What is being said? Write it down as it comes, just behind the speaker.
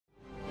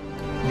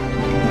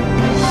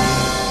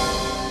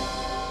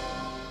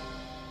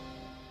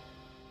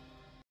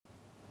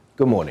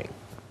Good morning.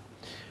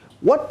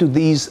 What do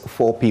these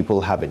four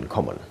people have in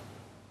common?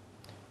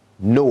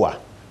 Noah,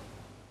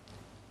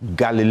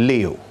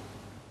 Galileo,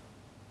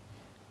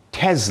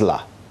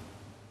 Tesla,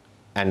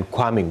 and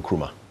Kwame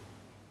Nkrumah.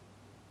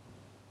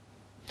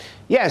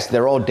 Yes,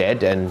 they're all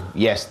dead, and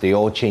yes, they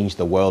all changed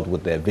the world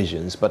with their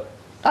visions, but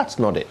that's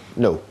not it.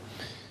 No.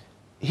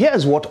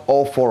 Here's what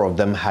all four of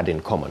them had in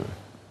common.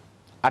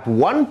 At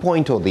one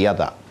point or the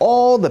other,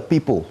 all the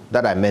people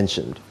that I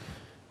mentioned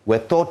were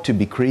thought to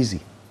be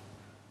crazy.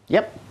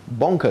 Yep,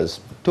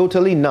 bonkers,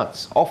 totally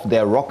nuts, off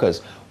their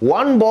rockers,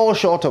 one ball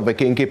short of a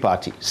kinky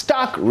party,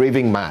 stark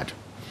raving mad.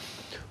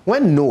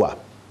 When Noah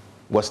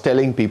was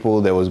telling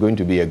people there was going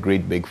to be a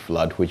great big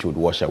flood which would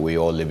wash away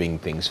all living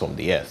things from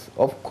the earth,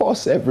 of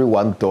course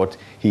everyone thought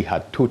he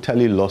had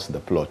totally lost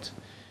the plot.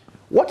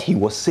 What he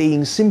was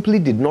saying simply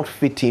did not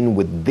fit in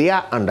with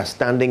their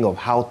understanding of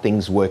how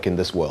things work in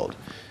this world.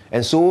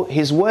 And so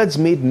his words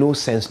made no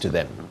sense to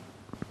them.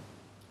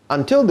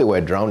 Until they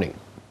were drowning.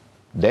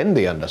 Then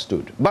they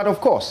understood. But of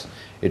course,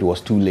 it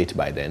was too late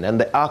by then, and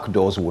the ark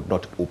doors would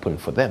not open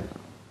for them.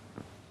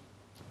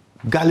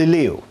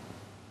 Galileo.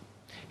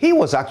 He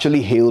was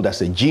actually hailed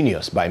as a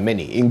genius by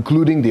many,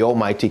 including the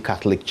Almighty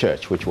Catholic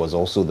Church, which was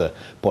also the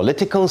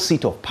political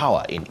seat of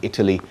power in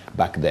Italy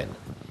back then.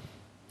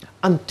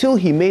 Until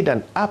he made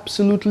an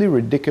absolutely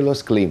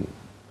ridiculous claim.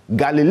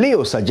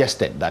 Galileo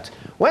suggested that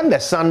when the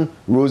sun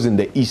rose in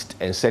the east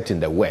and set in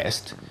the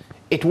west,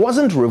 it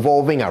wasn't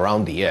revolving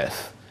around the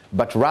earth,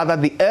 but rather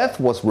the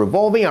earth was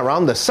revolving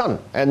around the sun,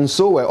 and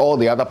so were all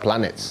the other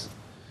planets.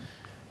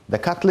 The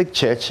Catholic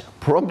Church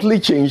promptly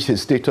changed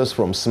his status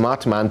from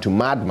smart man to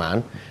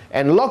madman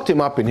and locked him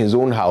up in his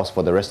own house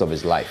for the rest of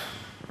his life.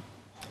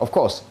 Of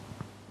course,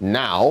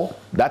 now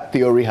that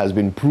theory has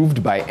been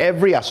proved by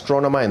every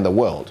astronomer in the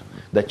world.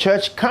 The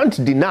church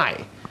can't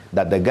deny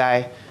that the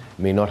guy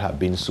may not have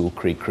been so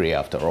cray-cray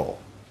after all.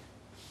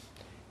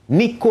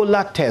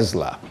 Nikola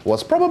Tesla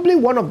was probably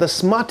one of the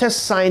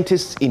smartest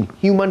scientists in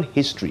human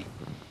history.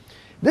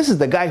 This is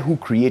the guy who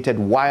created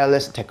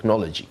wireless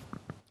technology,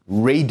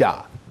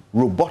 radar,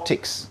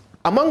 robotics,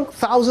 among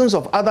thousands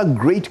of other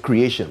great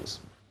creations.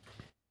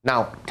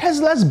 Now,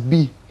 Tesla's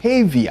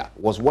behavior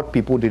was what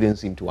people didn't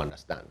seem to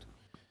understand.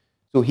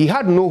 So he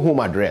had no home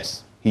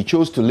address. He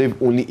chose to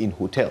live only in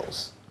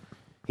hotels.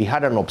 He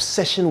had an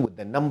obsession with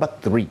the number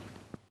 3.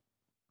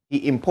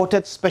 He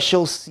imported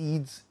special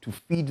seeds to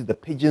feed the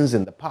pigeons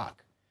in the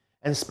park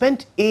and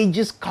spent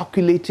ages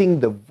calculating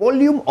the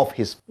volume of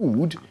his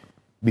food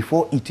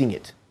before eating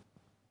it.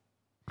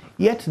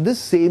 Yet this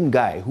same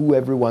guy, who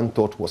everyone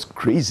thought was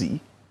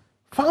crazy,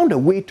 found a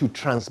way to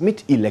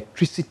transmit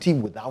electricity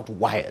without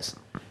wires.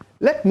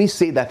 Let me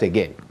say that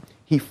again.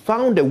 He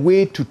found a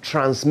way to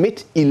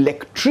transmit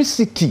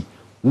electricity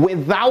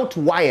without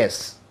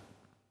wires.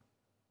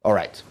 All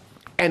right.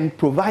 And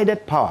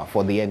provided power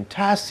for the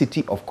entire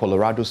city of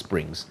Colorado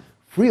Springs,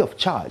 free of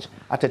charge,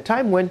 at a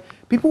time when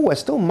people were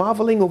still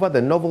marveling over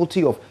the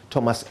novelty of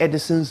Thomas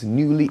Edison's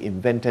newly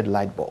invented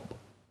light bulb.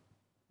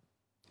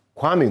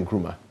 Kwame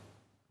Nkrumah.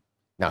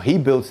 Now, he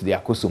built the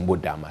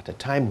Akosombo Dam at a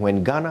time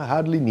when Ghana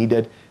hardly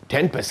needed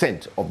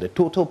 10% of the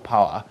total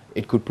power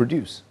it could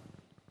produce.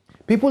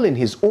 People in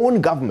his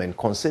own government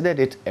considered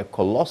it a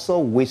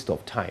colossal waste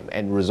of time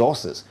and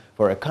resources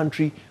for a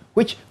country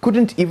which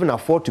couldn't even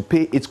afford to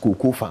pay its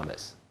cocoa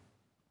farmers.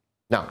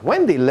 Now,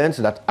 when they learned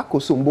that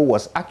Akosombo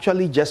was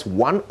actually just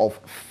one of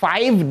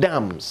 5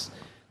 dams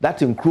that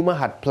Nkrumah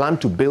had planned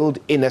to build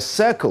in a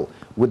circle,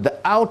 with the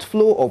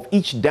outflow of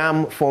each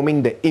dam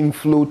forming the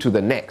inflow to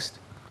the next,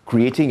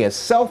 creating a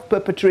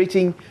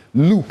self-perpetuating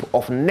loop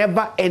of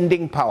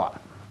never-ending power.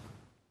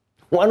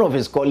 One of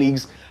his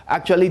colleagues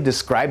actually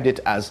described it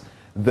as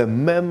the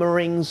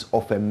murmurings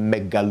of a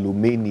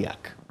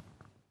megalomaniac.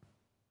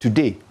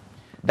 Today,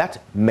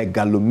 that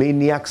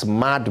megalomaniac's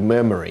mad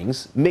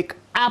murmurings make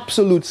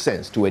absolute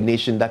sense to a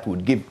nation that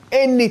would give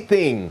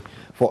anything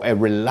for a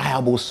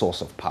reliable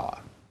source of power.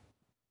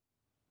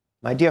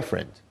 My dear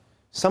friend,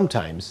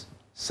 sometimes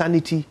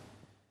sanity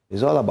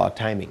is all about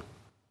timing.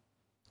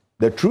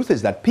 The truth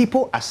is that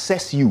people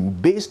assess you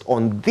based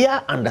on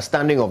their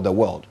understanding of the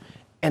world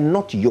and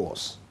not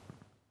yours.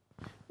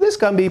 This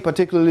can be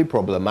particularly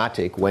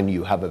problematic when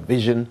you have a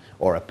vision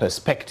or a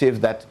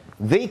perspective that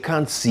they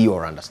can't see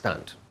or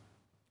understand.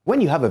 When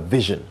you have a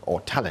vision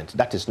or talent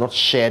that is not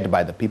shared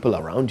by the people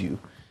around you,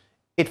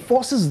 it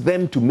forces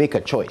them to make a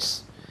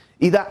choice.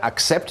 Either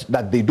accept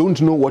that they don't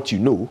know what you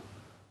know,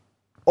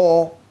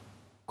 or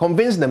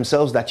convince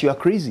themselves that you are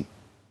crazy.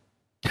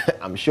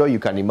 I'm sure you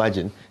can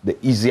imagine the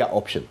easier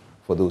option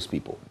for those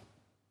people.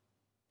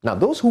 Now,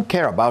 those who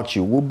care about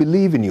you will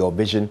believe in your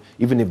vision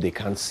even if they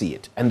can't see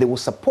it, and they will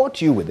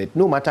support you with it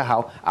no matter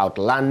how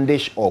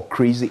outlandish or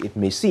crazy it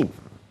may seem.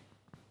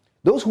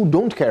 Those who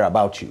don't care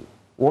about you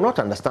will not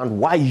understand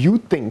why you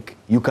think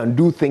you can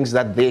do things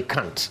that they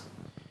can't.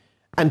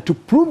 And to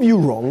prove you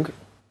wrong,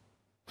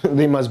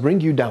 they must bring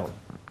you down.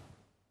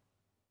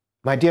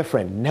 My dear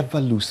friend,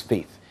 never lose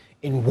faith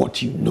in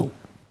what you know.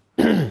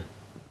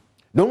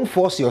 Don't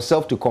force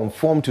yourself to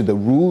conform to the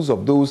rules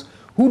of those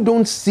who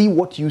don't see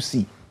what you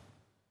see.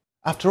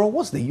 After all,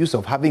 what's the use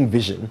of having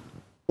vision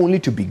only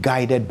to be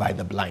guided by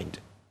the blind?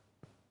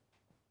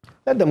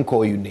 Let them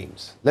call you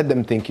names. Let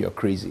them think you're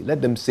crazy.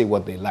 Let them say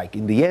what they like.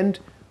 In the end,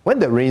 when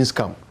the rains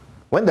come,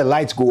 when the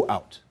lights go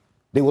out,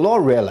 they will all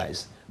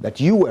realize that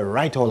you were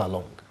right all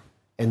along,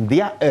 and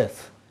their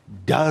earth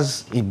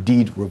does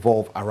indeed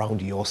revolve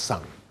around your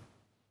sun.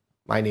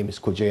 My name is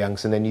Kojo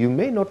Youngson, and you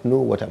may not know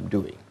what I'm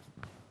doing,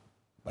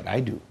 but I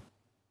do.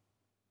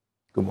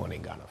 Good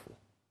morning, Ghana.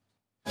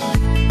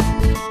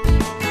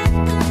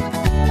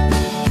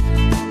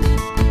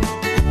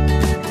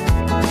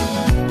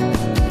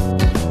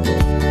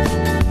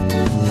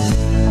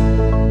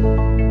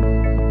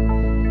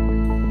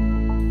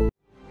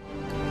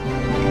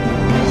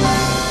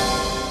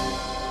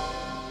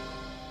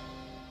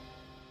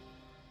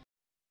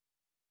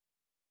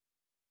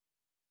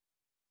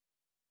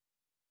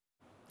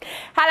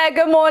 Hello,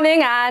 good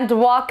morning and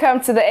welcome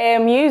to the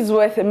AM News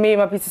with me,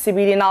 Mapisa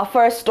Sibidi. In our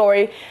first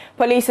story,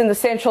 police in the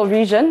Central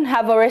Region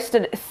have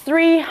arrested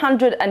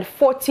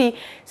 340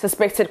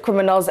 suspected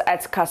criminals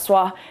at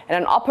Kaswa in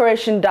an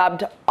operation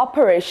dubbed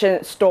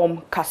Operation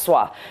Storm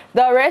Kaswa.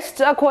 The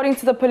arrest, according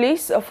to the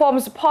police,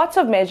 forms part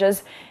of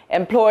measures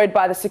employed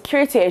by the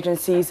security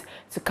agencies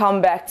to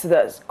come back to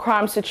the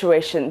crime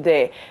situation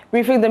there.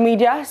 Briefing the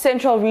media,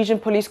 Central Region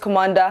Police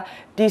Commander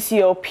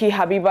DCOP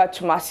Habiba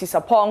Tumasi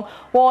Sapong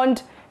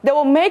warned they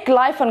will make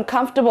life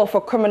uncomfortable for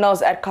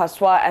criminals at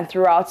Kaswa and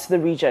throughout the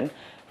region.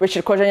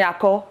 Richard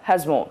Kojanyako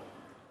has more.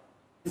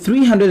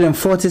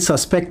 340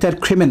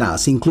 suspected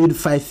criminals include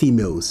 5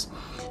 females.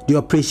 The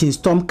Operation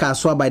Storm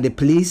Kaswa by the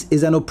police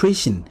is an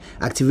operation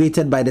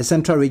activated by the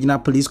Central Regional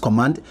Police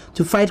Command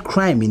to fight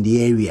crime in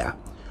the area.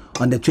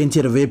 On the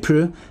 20th of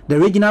April, the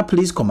Regional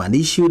Police Command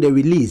issued a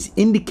release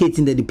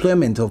indicating the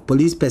deployment of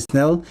police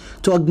personnel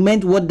to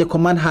augment what the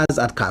command has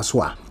at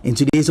Kaswa. In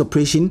today's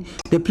operation,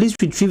 the police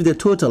retrieved a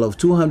total of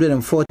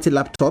 240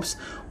 laptops,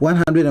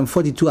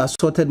 142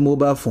 assorted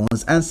mobile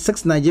phones, and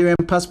 6 Nigerian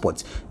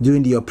passports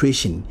during the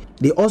operation.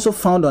 They also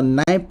found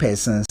on 9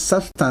 persons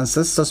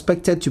substances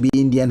suspected to be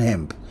Indian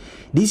hemp.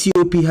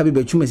 DCOP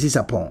Habiba Tumasi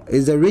Sapong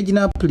is the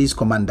Regional Police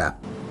Commander.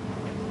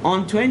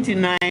 On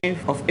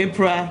 29th of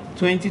April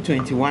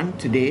 2021,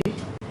 today,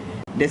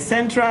 the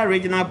Central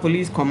Regional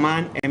Police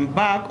Command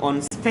embarked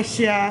on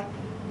special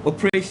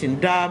operation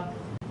dubbed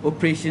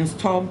Operation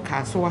Storm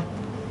Kaswa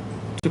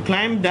to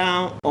climb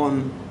down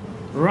on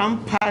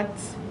rampant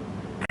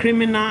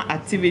criminal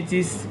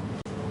activities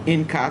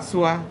in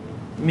Kaswa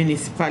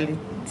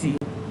municipality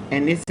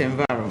and its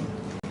environment.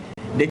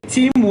 The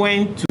team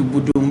went to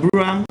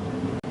Budumburam,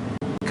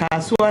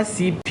 Kaswa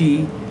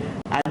CP,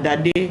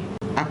 Adade,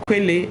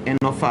 Akwele and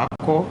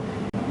Ofako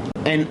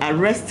and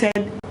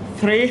arrested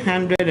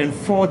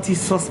 340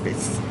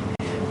 suspects,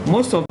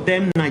 most of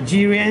them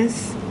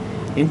Nigerians,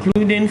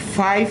 including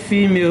 5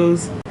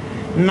 females.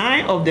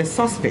 9 of the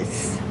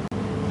suspects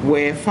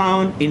were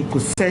found in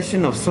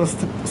possession of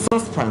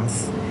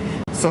substance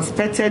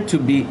suspected to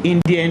be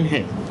Indian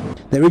hemp.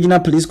 The Regional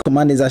Police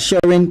Command is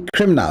assuring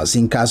criminals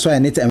in Kaswa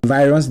and its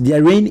environs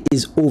their reign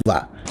is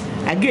over.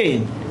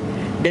 Again,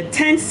 the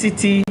 10th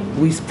city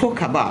we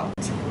spoke about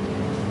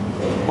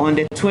on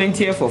the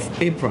 20th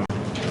of April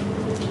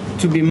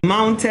to be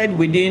mounted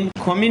within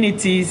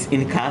communities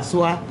in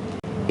Kaswa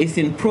is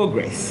in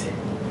progress.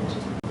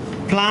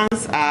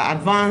 Plans are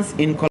advanced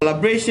in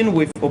collaboration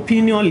with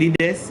opinion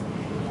leaders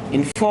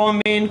in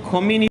forming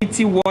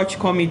community watch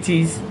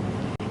committees.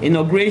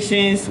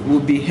 Inaugurations will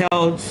be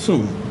held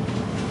soon.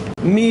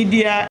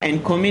 Media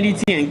and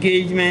community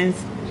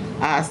engagements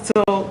are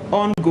still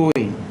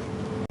ongoing.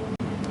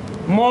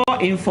 More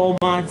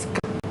informants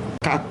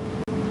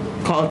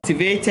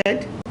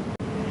cultivated.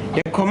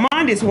 The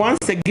command is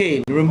once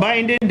again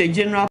reminding the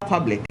general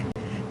public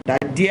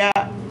that their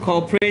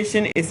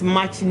cooperation is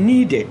much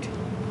needed.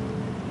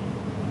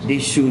 They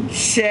should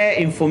share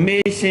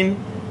information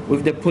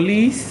with the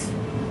police.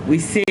 We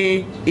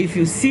say, if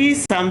you see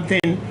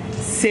something,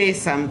 say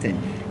something.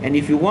 And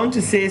if you want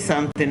to say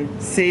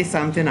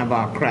something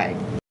about crime.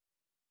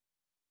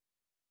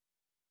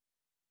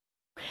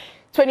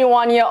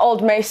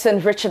 21-year-old Mason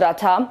Richard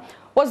Atta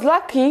was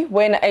lucky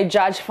when a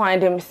judge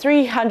fined him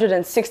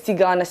 360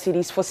 Ghana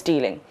cedis for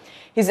stealing.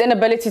 His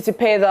inability to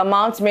pay the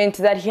amount meant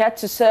that he had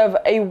to serve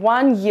a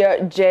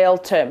 1-year jail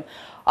term.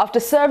 After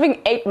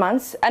serving 8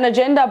 months, an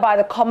agenda by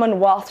the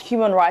Commonwealth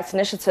Human Rights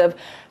Initiative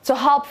to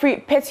help free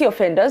petty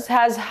offenders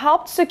has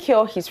helped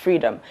secure his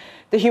freedom.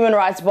 The human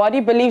rights body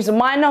believes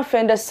minor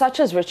offenders such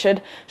as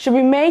Richard should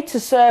be made to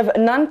serve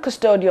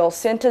non-custodial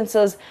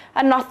sentences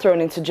and not thrown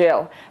into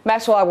jail.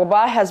 Maxwell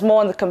Agwaba has more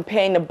on the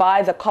campaign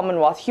by the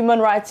Commonwealth Human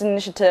Rights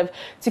Initiative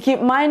to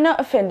keep minor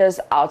offenders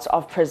out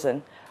of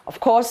prison. Of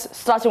course,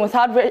 starting with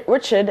how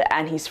Richard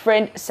and his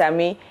friend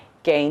Sammy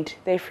gained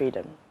their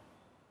freedom.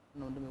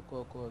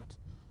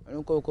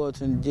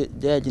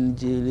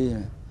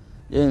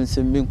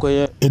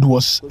 It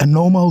was a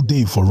normal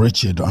day for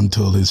Richard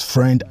until his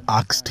friend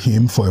asked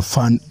him for a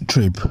fun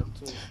trip.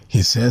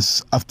 He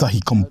says after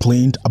he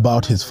complained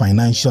about his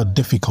financial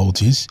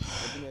difficulties,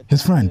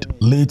 His friend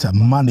later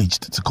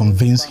managed to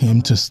convince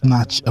him to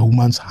snatch a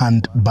woman's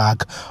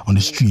handbag on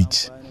the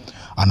street.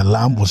 An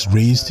alarm was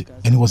raised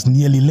and he was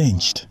nearly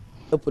lynched.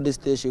 My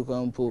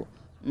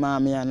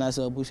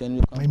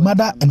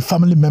mother and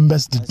family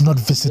members did not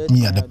visit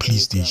me at the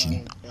police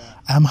station.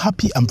 I am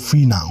happy I'm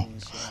free now.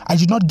 I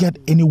did not get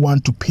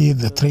anyone to pay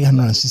the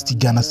 360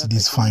 Ghana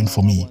cedis fine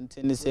for me.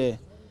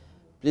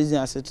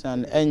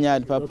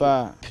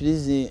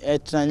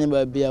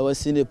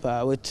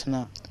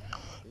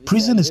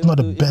 Prison is not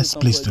the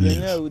best place to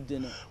live.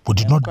 We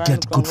did not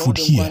get good food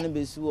here.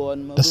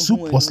 The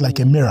soup was like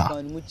a mirror.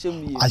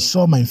 I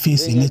saw my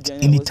face in it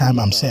anytime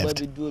I'm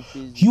served.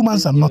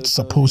 Humans are not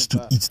supposed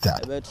to eat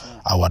that.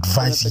 I would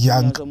advise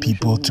young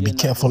people to be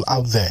careful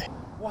out there.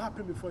 What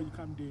happened before you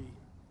come there?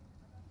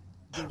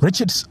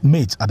 Richard's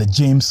mate at the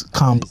James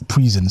Camp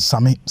prison,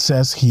 Sammy,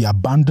 says he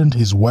abandoned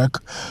his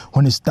work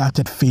when he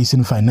started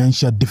facing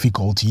financial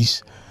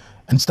difficulties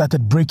and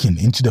started breaking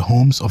into the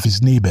homes of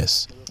his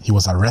neighbors. He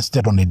was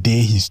arrested on the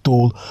day he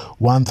stole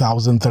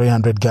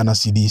 1,300 Ghana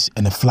cedis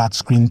and a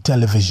flat-screen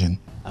television.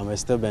 I'm a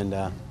stubborn.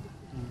 I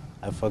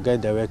forget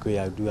the work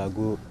I do. I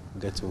go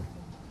ghetto.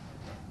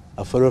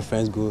 I follow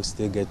friends go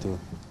stay ghetto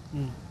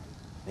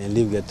and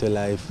live ghetto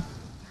life.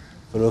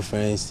 Follow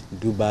friends,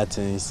 do bad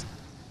things.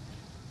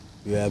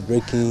 You are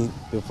breaking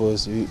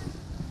people's.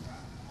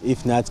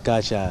 If not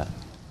catch,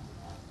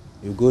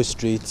 you go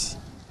straight.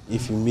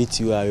 If you meet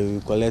you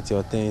will collect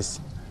your things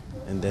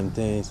and them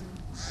things.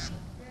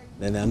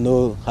 Then I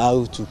know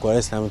how to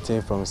collect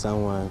something from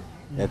someone.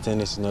 The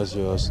thing is not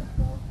yours.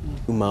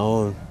 Do my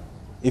own.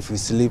 If you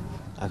sleep,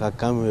 I can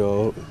come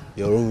your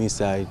room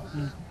inside.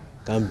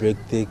 Can break,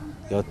 take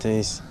your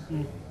things.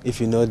 If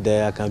you're not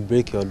there, I can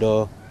break your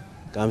door.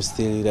 Come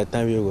steal. The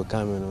time you will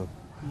come,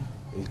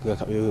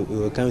 you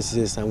will come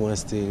see someone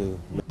steal.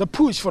 The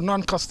push for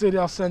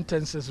non-custodial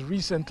sentences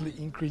recently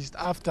increased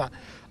after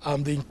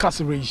the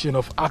incarceration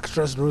of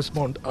actress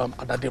Rosemond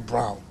Adade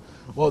Brown.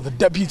 Well, the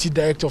Deputy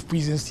Director of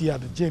Prisons here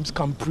at the James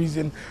Camp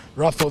Prison,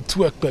 Raphael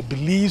Tuekpe,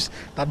 believes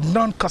that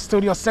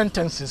non-custodial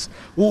sentences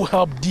will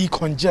help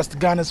decongest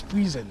Ghana's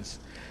prisons.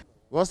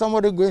 Was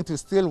somebody going to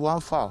steal one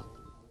fowl,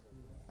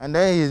 and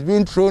then he's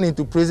being thrown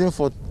into prison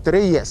for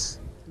 3 years?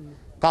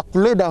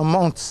 Calculate the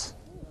amount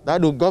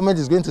that the government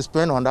is going to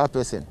spend on that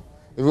person.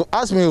 If you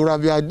ask me, it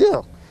would be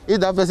ideal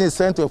if that person is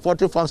sent to a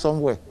poultry farm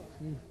somewhere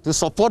to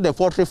support the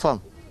poultry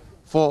farm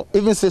for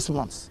even 6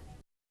 months.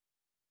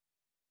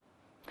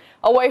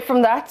 Away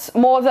from that,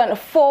 more than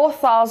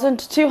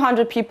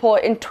 4,200 people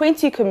in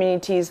 20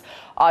 communities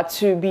are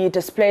to be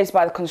displaced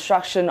by the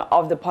construction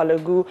of the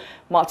Palagu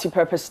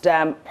multi-purpose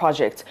dam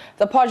project.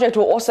 The project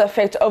will also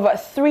affect over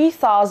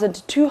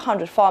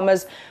 3,200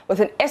 farmers with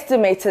an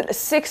estimated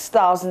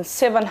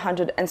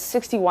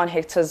 6,761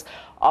 hectares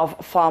of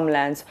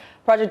farmlands.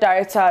 Project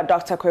Director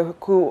Dr.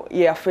 Kweku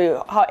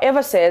Yeafri,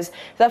 however, says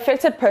the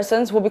affected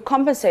persons will be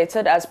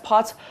compensated as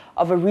part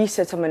of a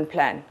resettlement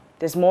plan.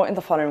 There's more in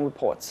the following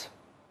report.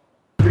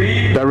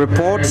 The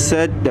report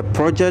said the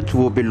project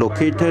will be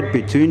located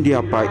between the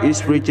Upper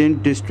East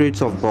Region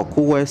districts of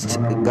Boku West,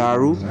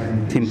 Garu,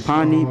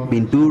 Timpani,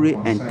 Binduri,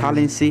 and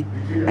Talensi,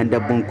 and the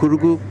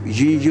Bunkurugu,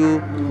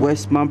 Jinju,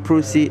 West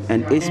Mamprosi,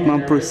 and East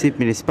Mamprosi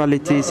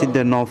municipalities in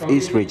the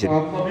Northeast region.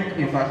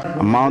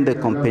 Among the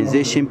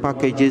compensation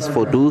packages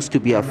for those to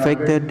be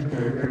affected,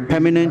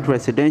 permanent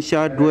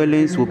residential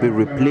dwellings will be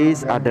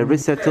replaced at the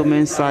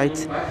resettlement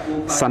site,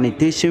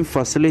 sanitation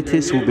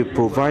facilities will be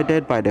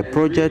provided by the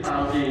project,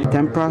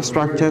 temporary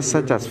structures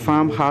such as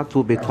farm huts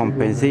will be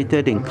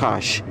compensated in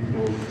cash.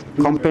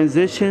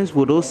 Compensations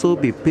would also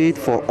be paid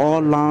for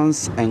all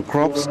lands and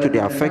crops to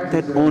the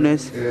affected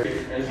owners.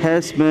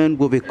 Herdsmen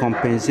will be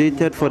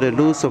compensated for the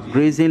loss of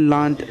grazing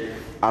land,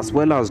 as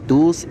well as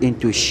those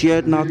into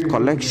shared nut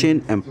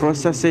collection and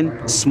processing,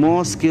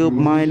 small-scale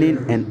mining,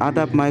 and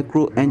other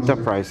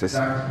micro-enterprises.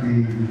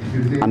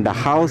 Under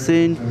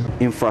housing,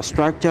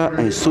 infrastructure,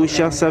 and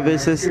social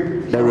services,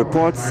 the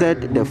report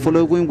said the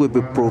following will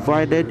be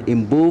provided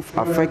in both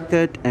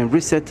affected and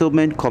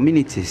resettlement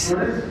communities.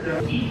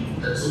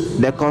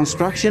 The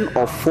construction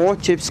of 4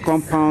 CHIPS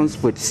compounds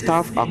with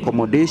staff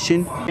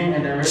accommodation,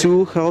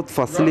 2 health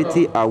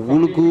facilities at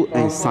Wulugu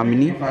and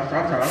Samini,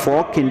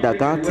 4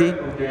 kindergarten,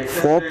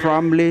 4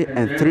 primary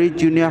and 3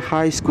 junior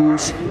high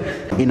schools,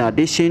 in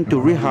addition to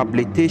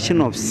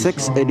rehabilitation of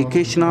 6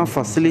 educational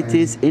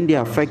facilities in the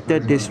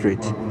affected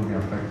district.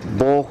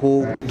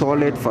 Borehole,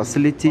 toilet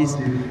facilities,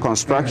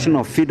 construction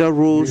of feeder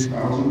roads,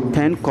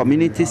 10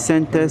 community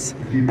centers,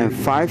 and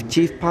 5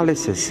 chief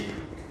palaces,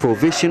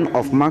 provision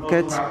of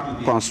markets,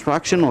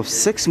 construction of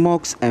 6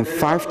 mosques and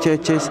 5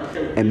 churches,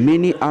 and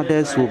many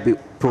others will be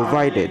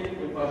provided.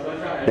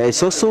 There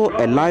is also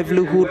a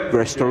livelihood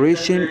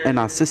restoration and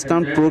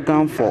assistance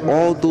program for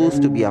all those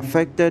to be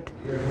affected.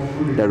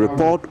 The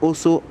report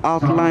also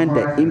outlined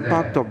the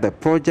impact of the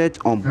project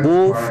on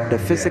both the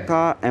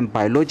physical and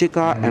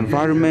biological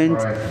environment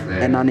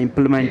and an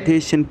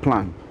implementation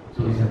plan.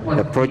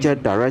 The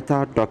project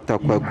director, Dr.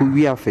 Kwaku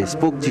Wiafe,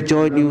 spoke to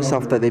Joy News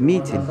after the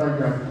meeting.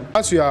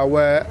 As you are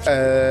aware,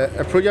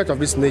 a project of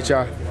this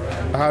nature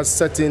has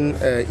certain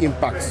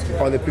impacts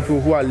on the people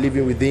who are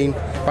living within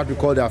what we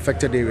call the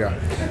affected area.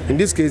 In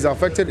this case, the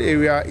affected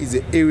area is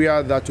the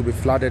area that will be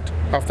flooded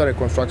after the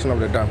construction of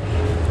the dam,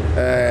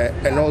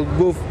 and all,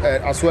 both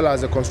as well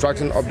as the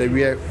construction of the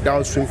weir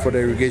downstream for the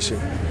irrigation.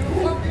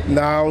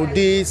 Now,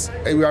 we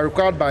are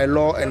required by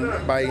law and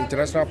by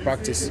international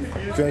practice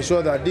to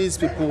ensure that these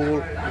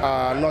people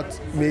are not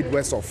made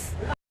worse off.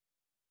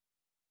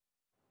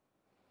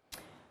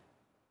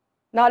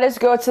 Now let's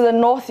go to the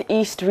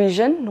northeast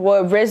region,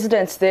 where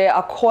residents there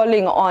are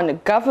calling on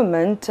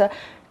government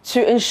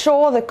to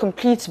ensure the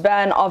complete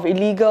ban of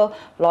illegal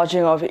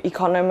lodging of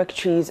economic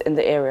trees in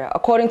the area.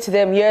 According to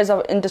them, years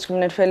of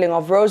indiscriminate felling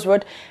of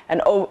rosewood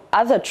and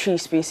other tree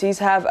species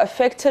have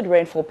affected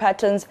rainfall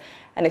patterns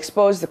and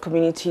exposed the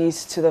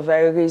communities to the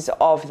vagaries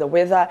of the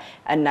weather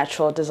and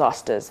natural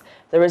disasters.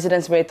 The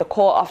residents made the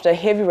call after a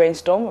heavy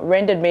rainstorm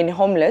rendered many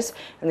homeless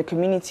in the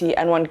community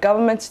and want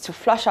government to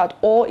flush out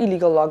all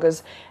illegal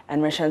loggers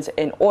and merchants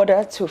in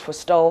order to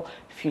forestall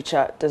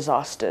future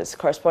disasters.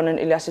 Correspondent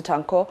Elias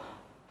Tanko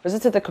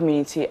visited the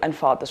community and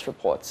filed this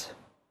report.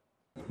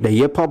 The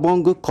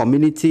Yepabongo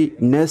community,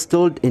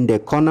 nestled in the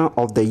corner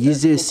of the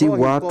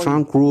Yizesiwa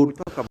Trunk Road,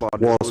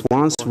 was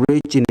once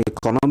rich in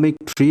economic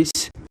trees,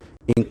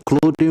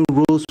 including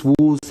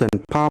rosewoods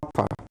and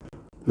papa.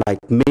 Like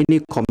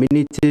many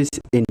communities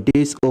in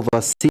this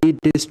overseas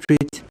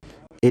district,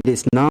 it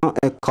is now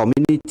a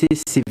community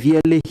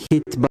severely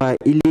hit by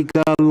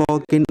illegal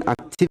logging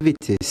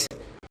activities.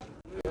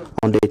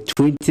 On the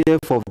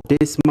 20th of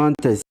this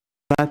month,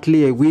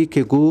 exactly a week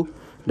ago,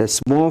 the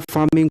small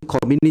farming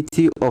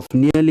community of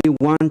nearly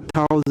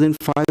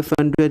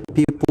 1,500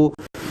 people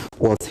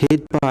was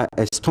hit by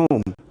a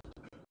storm.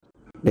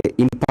 The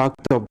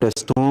impact of the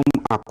storm,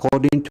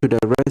 according to the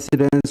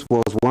residents,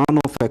 was one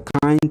of a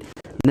kind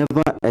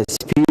never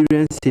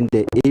experienced in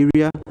the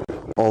area,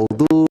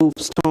 although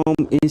storm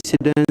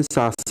incidents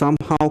are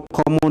somehow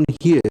common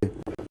here.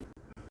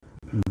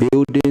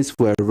 Buildings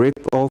were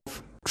ripped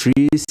off,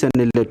 trees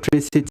and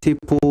electricity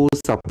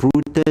poles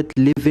uprooted,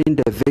 leaving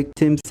the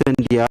victims and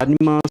the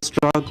animals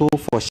struggle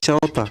for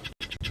shelter.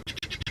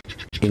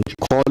 In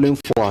calling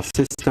for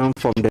assistance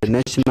from the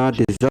National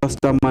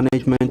Disaster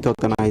Management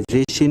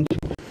Organization,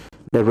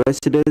 the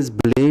residents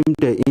blamed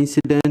the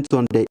incident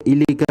on the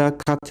illegal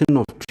cutting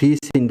of trees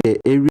in the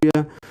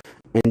area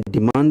and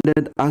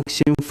demanded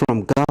action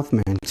from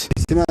government.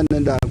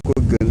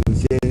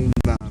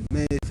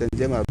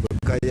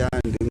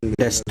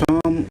 The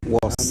storm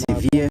was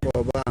severe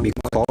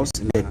because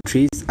the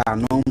trees are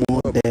no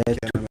more there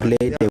to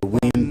play the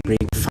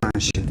windbreak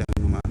function.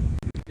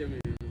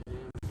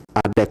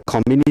 At the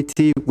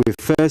community, we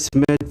first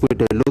met with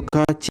the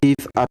local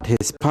chief at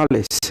his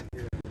palace.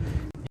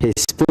 His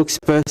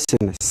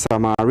spokesperson,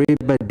 Samari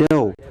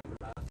Bedell,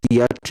 he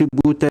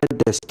attributed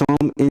the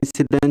storm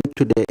incident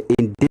to the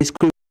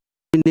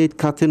indiscriminate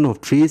cutting of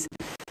trees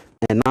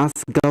and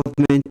asked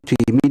government to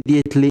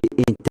immediately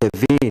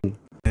intervene.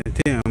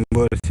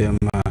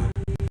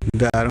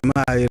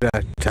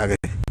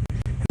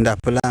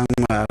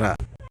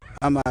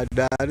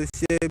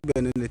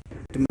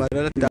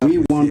 We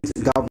want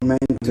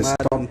government to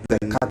stop the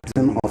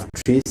cutting of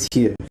trees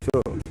here.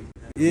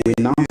 We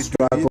now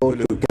struggle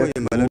to get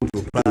wood to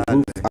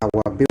roof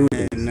our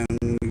buildings.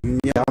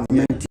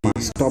 Government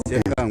must stop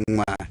them.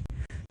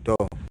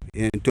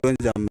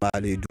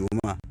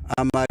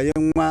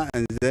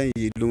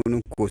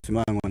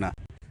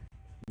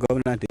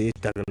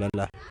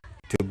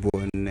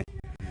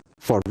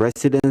 For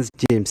residents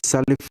James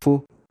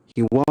Salifo,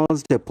 he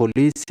wants the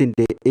police in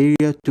the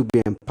area to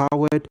be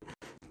empowered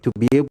to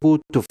be able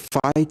to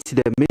fight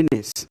the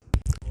menace.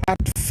 At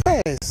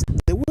first,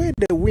 the way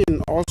the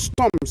wind or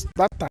storms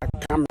that are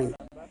coming,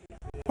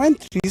 when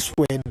trees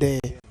were there,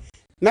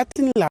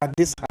 nothing like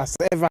this has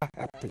ever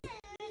happened.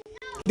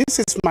 This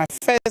is my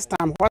first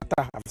time what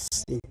I have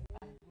seen.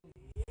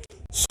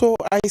 So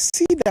I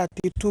see that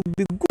it will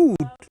be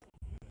good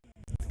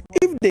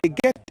if they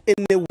get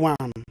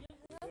anyone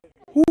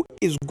who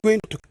is going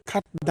to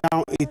cut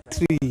down a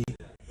tree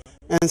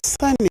and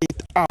send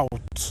it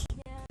out.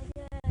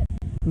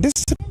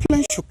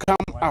 Discipline should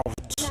come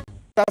out.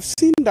 I've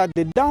seen that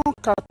the down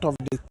cut of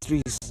the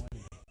trees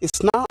is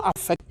now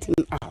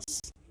affecting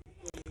us.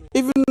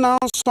 Even now,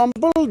 some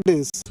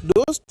buildings,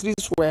 those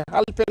trees were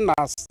helping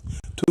us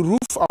to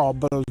roof our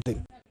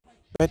building.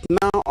 But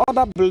now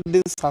other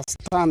buildings are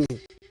standing.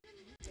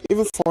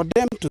 Even for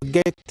them to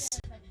get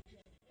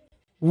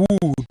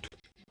wood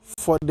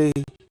for the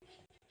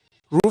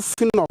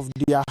roofing of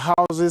their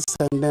houses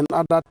and then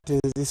other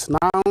things is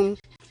now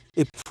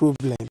a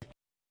problem.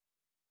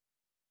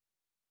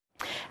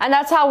 And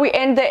that's how we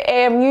end the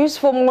AM News.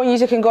 For more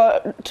news, you can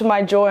go to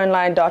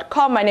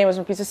myjoyonline.com. My name is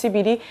Mpisa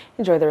CBD.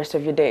 Enjoy the rest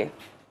of your day.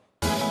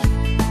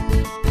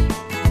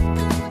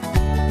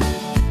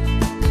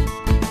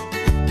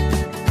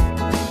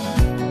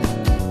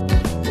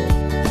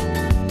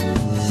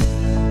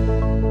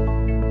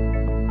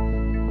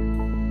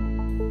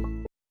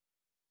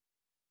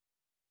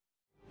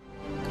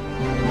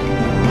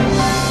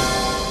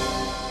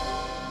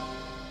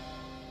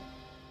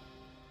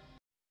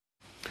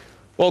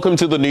 Welcome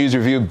to the News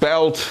Review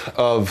Belt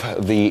of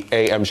the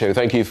AM show.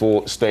 Thank you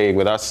for staying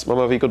with us.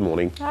 Mama V, good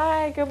morning.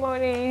 Hi, good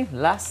morning.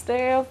 Last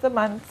day of the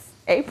month,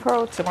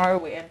 April. Tomorrow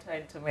we enter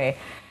into May.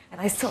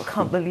 And I still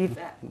can't believe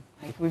that.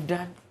 Like, we've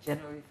done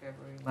January,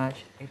 February,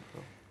 March,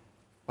 April.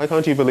 Why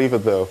can't you believe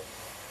it, though?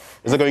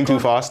 Is it going too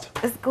fast?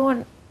 It's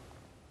going...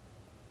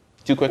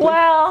 Too quickly?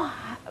 Well,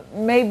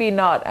 maybe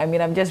not. I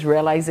mean, I'm just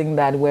realizing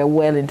that we're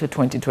well into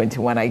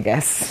 2021, I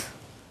guess.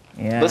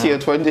 Yeah. This year,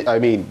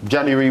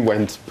 January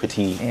went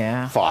pretty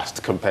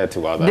fast compared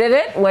to others. Did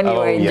it when you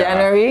were in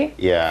January?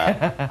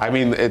 Yeah. I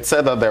mean, it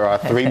said that there are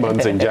 3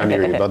 months in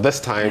January, but this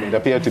time it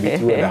appeared to be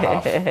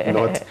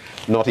 2.5,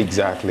 not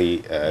exactly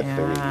 3.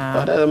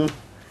 But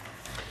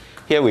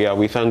here we are.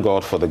 We thank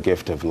God for the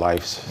gift of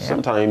life. Yeah.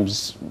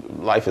 Sometimes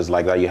life is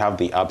like that. You have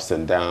the ups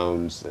and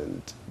downs,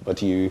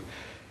 but you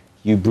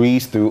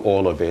breathe through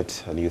all of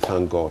it, and you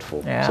thank God for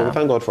it. Yeah. So we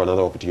thank God for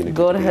another opportunity.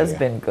 God has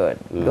been good.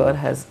 God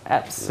has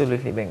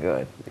absolutely been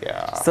good.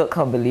 Yeah. Still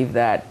can't believe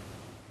that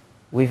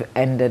we've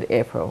ended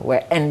April.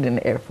 We're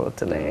ending April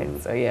today.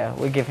 So yeah,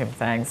 we give him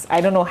thanks.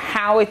 I don't know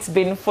how it's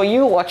been for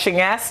you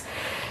watching us.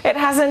 It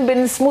hasn't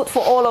been smooth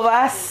for all of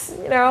us,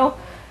 you know.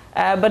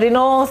 But in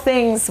all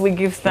things, we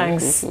give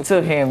thanks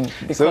to him.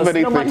 Because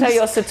no matter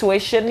your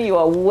situation, you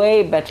are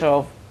way better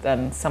off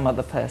than some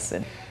other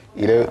person.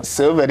 You know,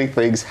 so many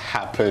things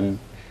happen,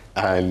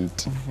 and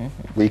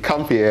we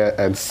come here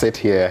and sit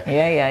here.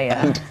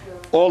 And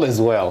all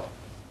is well.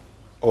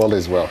 All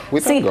is well.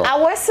 See,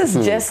 ours is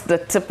just the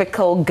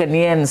typical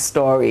Ghanaian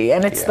story,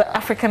 and it's the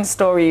African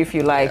story, if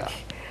you like.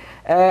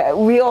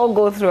 We all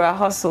go through our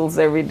hustles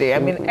every day. I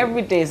mean,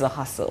 every day is a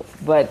hustle.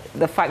 But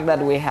the fact that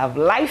we have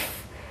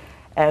life,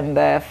 and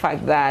the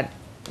fact that,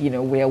 you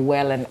know, we're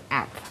well and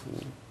up.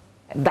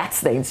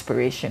 That's the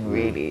inspiration,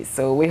 really.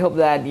 So we hope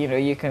that, you know,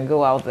 you can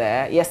go out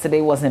there.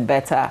 Yesterday wasn't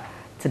better.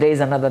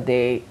 Today's another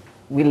day.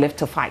 We live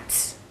to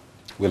fight.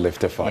 We live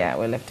to fight. Yeah,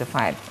 we live to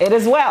fight. It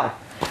is well.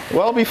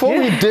 Well, before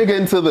we dig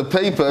into the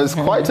papers,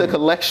 quite a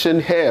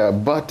collection here.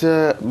 But,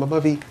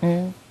 Mama V,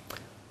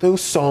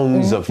 those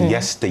songs of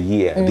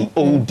yesteryear, the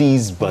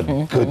oldies but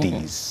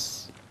goodies,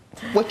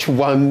 which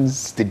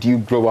ones did you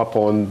grow up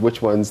on?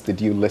 Which ones did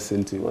you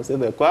listen to? Was it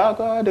the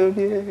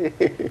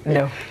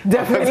No,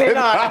 definitely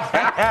not.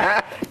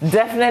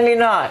 Definitely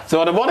not.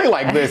 So on a morning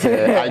like this,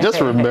 I just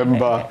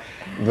remember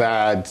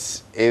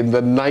that in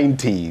the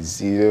 90s,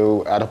 you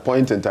know, at a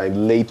point in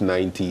time, late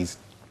 90s,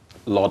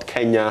 Lord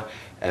Kenya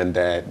and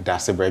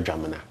Dasibre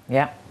Dramana.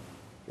 Yeah.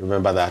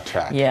 Remember that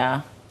track?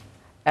 Yeah.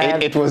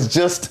 It was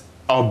just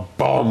a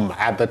bomb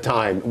at the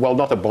time. Well,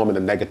 not a bomb in a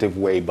negative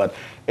way, but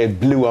it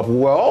blew up.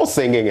 We're all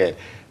singing it.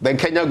 Then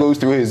Kenya goes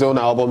through his own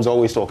albums,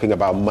 always talking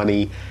about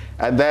money.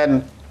 And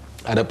then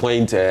at a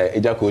point,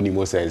 Ejako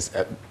Onimo says,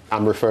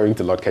 I'm referring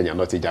to Lord Kenya,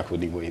 not Ejako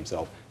Onimo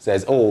himself,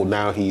 says, oh,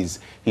 now he's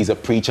a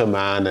preacher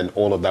man and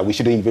all of that. We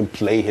shouldn't even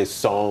play his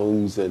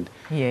songs. And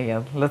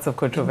yeah, lots of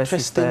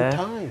controversies there.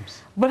 Interesting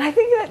times. But I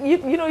think that,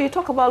 you know, you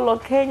talk about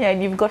Lord Kenya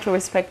and you've got to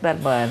respect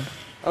that man.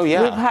 Oh,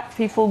 yeah. We've had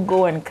people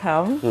go and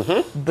come,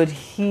 but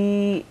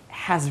he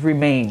has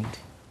remained.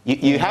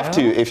 You have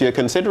to, if you're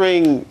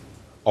considering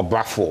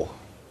Obrafo,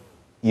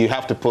 you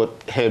have to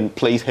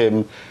place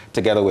him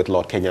together with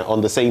Lord Kenya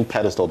on the same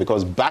pedestal,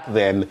 because back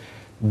then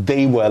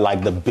they were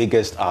like the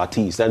biggest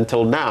artists.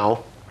 Until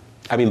now,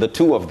 I mean, the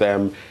two of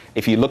them,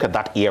 if you look at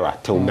that era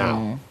till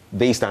now,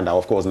 they stand out.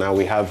 Of course, now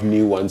we have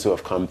new ones who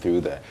have come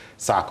through, the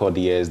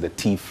Sarkodie's, the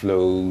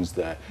T-Flows,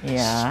 the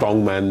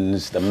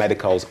Strongmans, the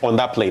Medicals on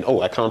that plane. Oh,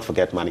 I can't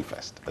forget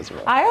Manifest as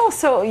well. I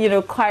also, you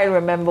know, quite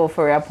remember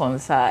Ofori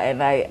Aponsa,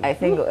 and I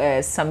think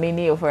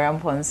Samini Ofori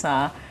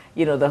Aponsa,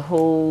 you know, the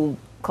whole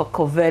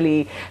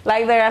Kokoveli.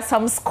 Like, there are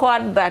some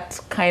squad that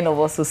kind of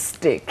also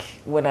stick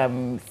when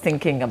I'm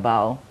thinking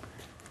about.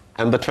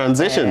 And the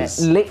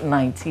transitions. Late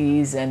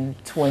 90s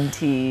and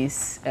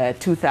 20s,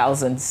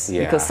 2000s.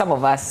 Yeah. Because some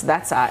of us,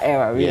 that's our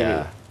era,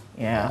 really.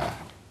 Yeah.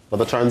 But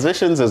the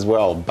transitions as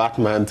well.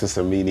 Batman to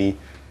Samini.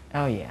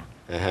 Oh, yeah.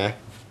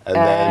 And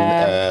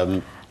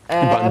then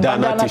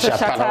Bandana to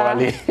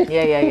Shakalawali.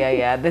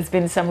 Yeah. There's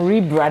been some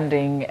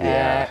rebranding.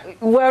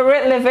 We're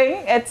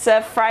reliving. It's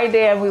a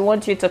Friday and we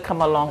want you to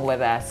come along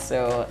with us.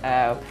 So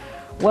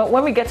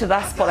when we get to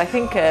that spot, I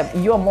think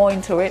you're more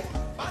into it.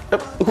 Do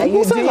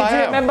you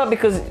remember?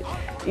 Because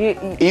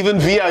even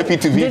VIP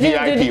to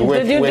VVIP.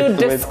 Did you do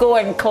disco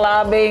and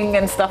clubbing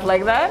and stuff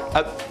like that?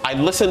 I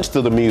listened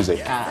to the music.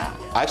 I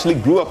actually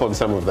grew up on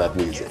some of that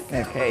music.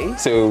 Okay.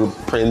 So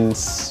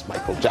Prince,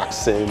 Michael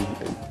Jackson.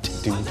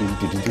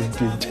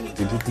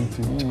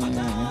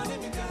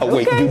 Oh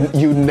wait,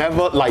 you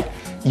never like.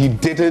 You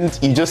didn't,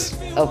 you just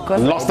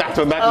lost that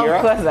from that era?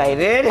 Of course I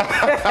did.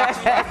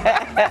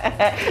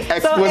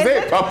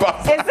 Exposé,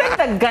 Papa. Is it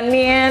the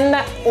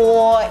Ghanaian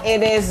or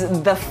it is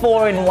the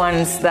foreign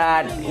ones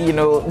that, you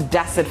know,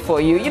 does it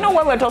for you? You know,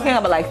 when we're talking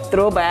about like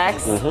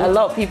throwbacks, a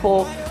lot of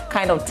people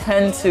kind of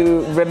tend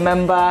to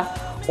remember,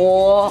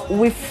 or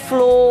we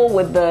flow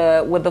with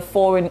the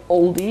foreign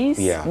oldies,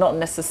 not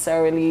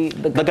necessarily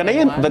the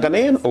Ghanaian The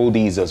Ghanaian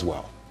oldies as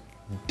well.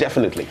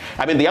 Definitely.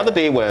 I mean, the other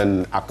day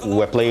when we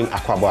were playing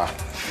Aquaba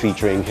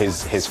featuring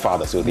his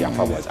father, so the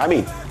Alpha Boys. I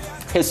mean,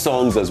 his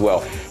songs as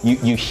well.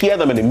 You hear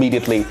them and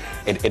immediately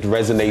it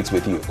resonates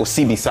with you.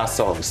 Osibisa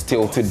songs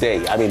till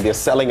today. I mean, they're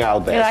selling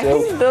out there. Yeah, I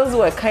think those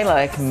were kind of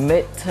like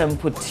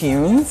mid-tempo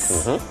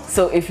tunes.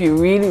 So if you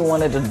really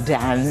wanted to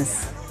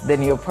dance,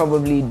 then you're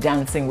probably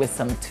dancing with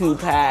some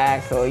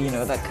Tupac or, you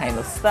know, that kind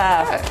of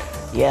stuff.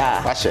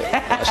 Yeah. That's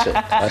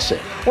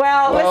it.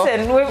 Well,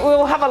 listen,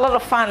 we'll have a lot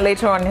of fun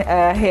later on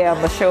here on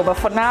the show. But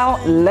for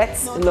now,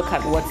 let's look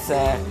at what's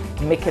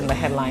making the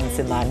headlines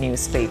in our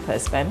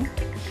newspapers, Ben.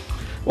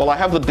 Well, I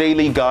have the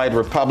Daily Guide,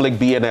 Republic,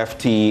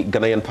 BNFT,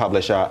 Ghanaian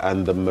Publisher,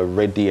 and the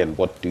Meridian.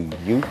 What do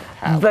you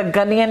have? The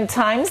Ghanaian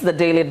Times, the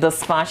Daily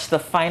Dispatch, the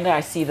Finder, I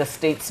see the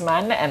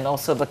Statesman, and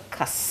also the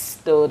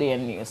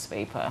Custodian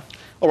newspaper.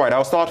 All right,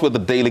 I'll start with the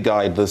Daily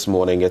Guide this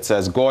morning. It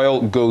says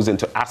Goyle goes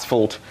into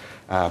asphalt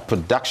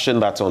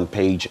production. That's on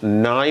page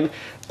 9.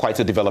 Quite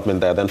a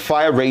development there. Then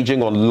fire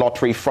raging on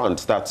lottery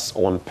front. That's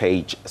on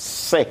page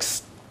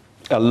 6.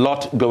 A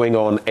lot going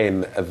on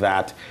in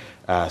that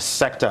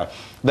sector.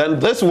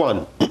 Then this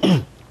one,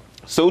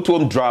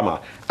 Sotuom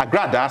drama.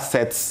 Agrada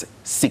sets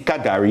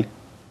Sikagari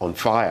on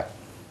fire.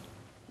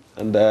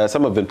 And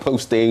some have been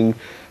posting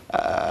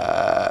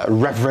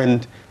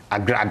Reverend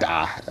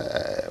Agrada,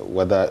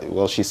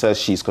 well, she says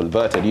she's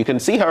converted. You can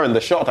see her in the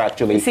shot,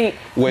 actually,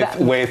 with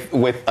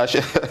a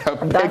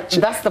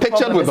that's the pictured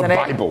problem, with the isn't it?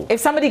 Bible.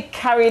 If somebody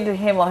carried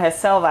him or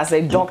herself as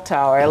a doctor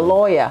or a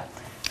lawyer,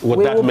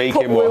 would that make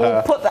him or her? We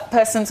will put that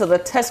person to the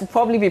test. We'll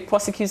probably be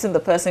prosecuting the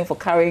person for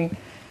carrying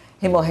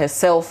him or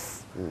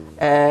herself,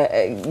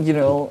 you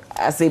know,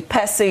 as a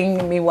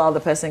person. Meanwhile, the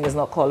person is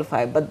not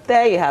qualified. But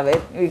there you have it.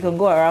 You can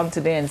go around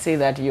today and say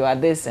that you are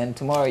this, and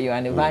tomorrow you are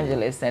an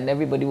evangelist, and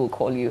everybody will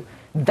call you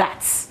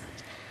that.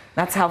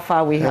 That's how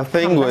far we have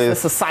come. That's the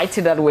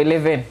society that we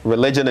live in.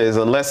 Religion is,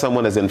 unless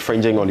someone is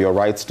infringing on your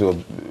rights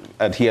to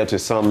adhere to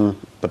some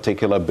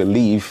particular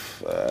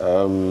belief,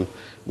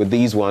 with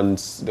these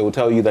ones, they will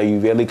tell you that you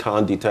really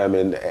can't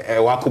determine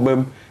that's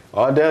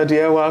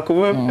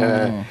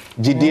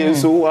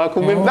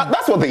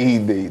what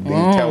they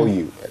tell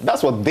you.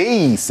 That's what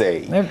they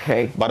say.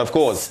 Okay. But of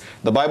course,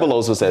 the Bible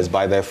also says,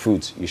 by their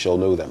fruits you shall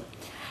know them.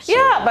 So.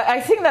 Yeah, but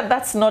I think that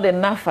that's not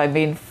enough. I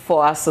mean,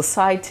 for our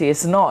society,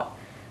 it's not.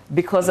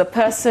 Because a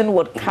person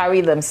would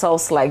carry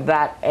themselves like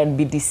that and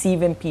be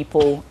deceiving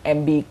people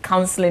and be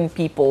counseling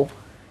people.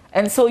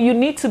 And so you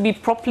need to be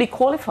properly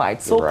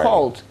qualified,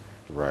 so-called.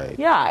 Right.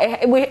 Yeah,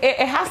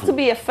 it has to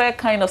be a fair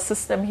kind of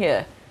system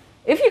here.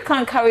 If you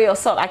can't carry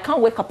yourself, I can't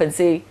wake up and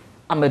say,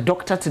 I'm a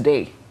doctor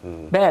today.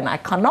 Ben, I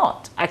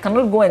cannot. I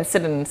cannot go and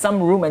sit in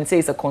some room and say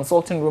it's a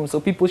consulting room, so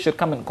people should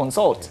come and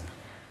consult.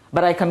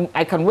 But I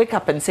can wake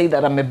up and say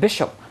that I'm a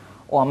bishop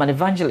or I'm an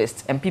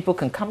evangelist, and people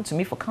can come to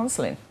me for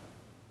counseling.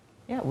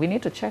 Yeah, we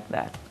need to check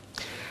that.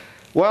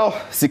 Well,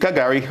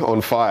 Sikagari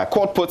on fire.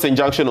 Court puts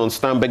injunction on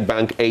Stanbic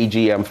Bank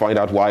AGM. Find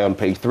out why on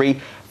page 3.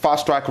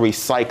 Fast-track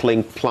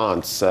recycling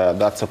plants.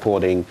 That's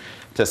according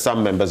to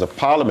some members of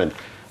parliament.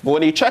 But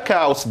when you check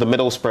out the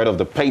middle spread of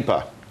the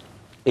paper,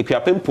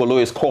 Ipiapim Polo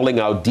is calling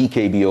out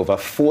DKB over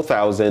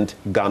 4,000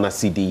 Ghana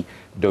cedi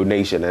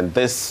donation. And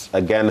this,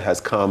 again,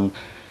 has come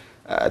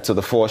to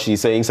the fore. She's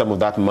saying some of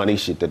that money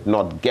she did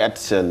not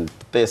get, and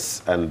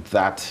this and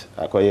that.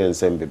 But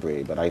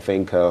I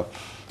think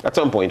at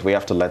some point we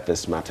have to let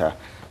this matter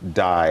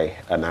die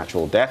a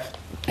natural death.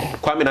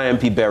 Kwamina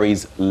MP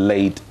buries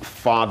late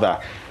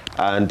father.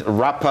 And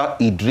rapper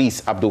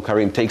Idris Abdul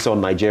Karim takes on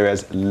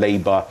Nigeria's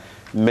Labour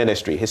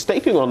Ministry. He's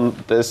taking on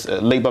this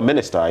Labour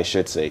Minister, I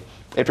should say.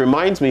 It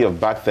reminds me of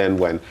back then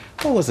when,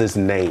 what was his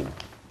name?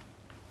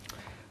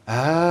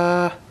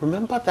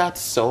 Remember that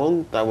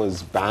song that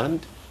was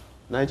banned?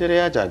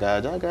 Nigeria,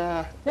 Jaga,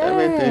 Jaga,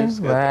 everything's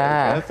good.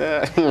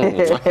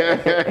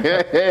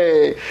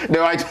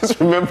 No, I just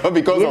remember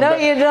because of that.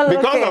 You don't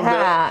look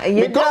it,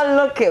 You don't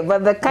look it,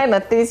 but the kind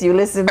of things you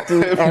listen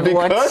to and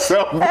watch.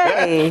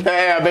 Hey,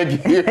 I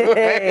beg you.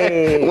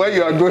 Hey, where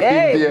you are going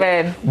there.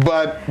 Man.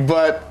 But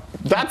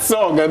that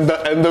song and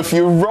the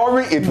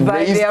furore it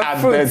raised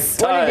at the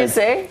time. What did you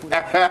say?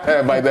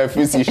 By their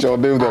fruits you shall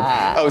know them.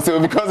 Oh, so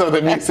because of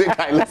the music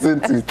I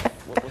listened to.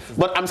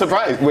 But I'm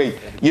surprised. Wait,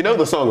 you know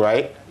the song,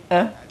 right?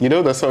 You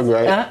know the song,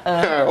 right?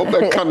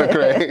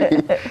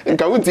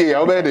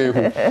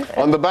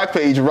 On the back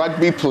page,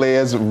 rugby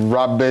players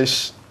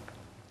rubbish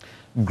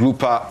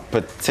grouper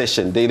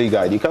petition. Daily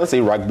Guide. You can't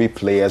say rugby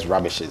players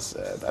rubbishes.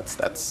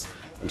 That's.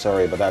 I'm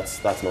sorry, but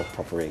that's not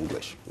proper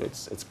English.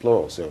 It's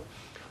plural. So,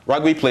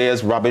 rugby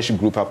players rubbish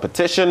grouper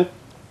petition,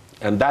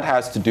 and that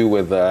has to do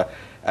with a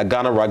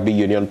Ghana Rugby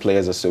Union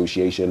Players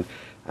Association,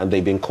 and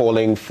they've been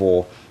calling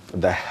for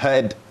the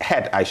head,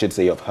 I should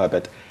say, of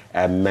Herbert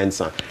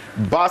Mensah.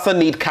 Barca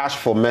need cash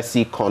for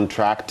Messi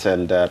contract,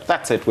 and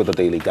that's it with the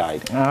Daily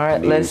Guide. All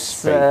right,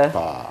 let's do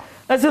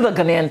the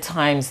Ghanaian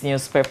Times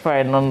newspaper,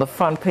 and on the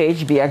front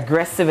page, be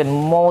aggressive in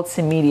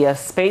multimedia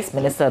space.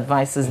 Minister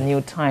advises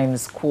New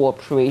Times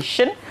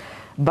cooperation.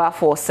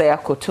 Bafo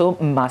Seyakoto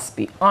must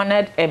be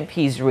honored.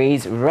 MPs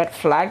raise red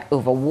flag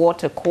over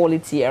water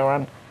quality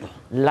around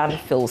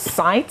landfill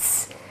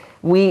sites.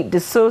 We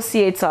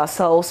dissociate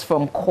ourselves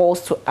from calls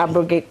to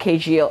abrogate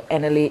KGL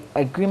NLA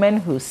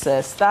agreement. Who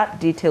says that?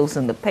 Details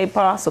in the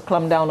paper. So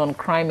clamp down on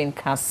crime in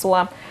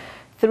Kaswa.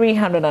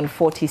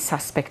 340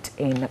 suspect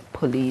in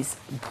police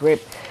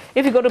grip.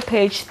 If you go to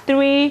page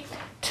 3,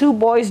 2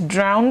 boys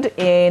drowned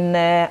in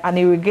an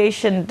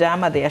irrigation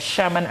dam at the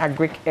Ashaman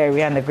Agric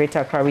area in the Greater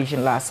Accra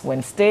region last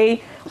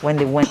Wednesday when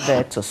they went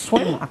there to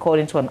swim,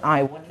 according to an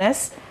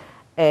eyewitness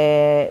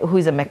who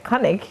is a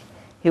mechanic.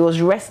 He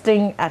was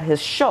resting at his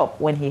shop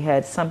when he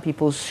heard some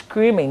people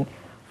screaming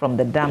from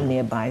the dam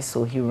nearby,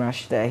 so he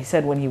rushed there. He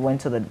said when he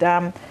went to the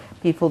dam,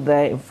 people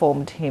there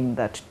informed him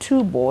that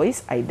 2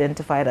 boys,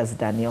 identified as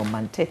Daniel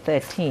Mante,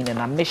 13, and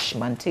Amish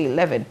Mante,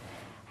 11,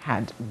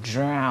 had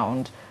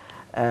drowned.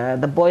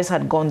 The boys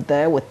had gone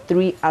there with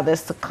 3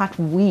 others to cut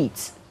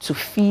weeds to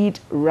feed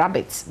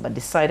rabbits, but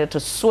decided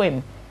to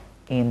swim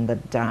in the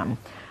dam.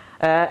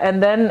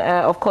 And then,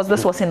 of course,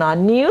 this was in our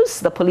news.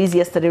 The police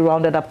yesterday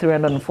rounded up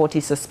 340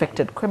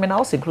 suspected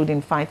criminals,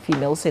 including 5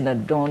 females, in a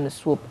dawn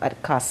swoop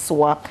at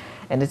Kaswa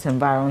and its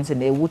environs in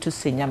the Ewutu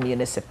Senya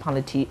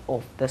municipality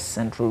of the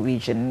Central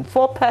Region.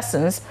 4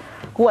 persons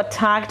who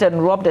attacked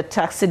and robbed a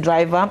taxi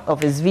driver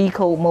of his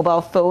vehicle,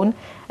 mobile phone,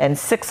 and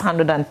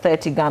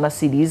 630 Ghana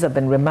cedis have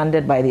been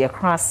remanded by the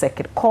Accra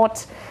Circuit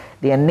Court.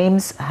 Their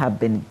names have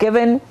been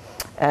given.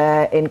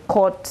 In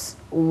court,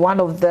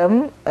 one of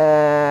them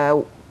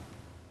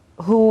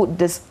who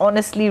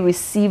dishonestly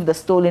received the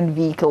stolen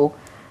vehicle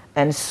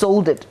and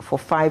sold it for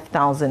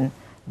 5,000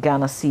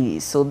 Ghana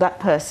cedis. So that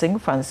person,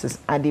 Francis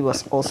Addy,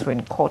 was also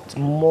in court.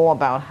 More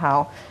about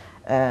how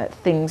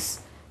things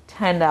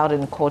turned out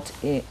in court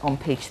on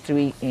page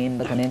 3 in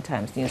the Ghanaian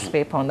Times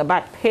newspaper. On the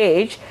back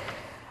page,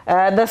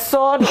 the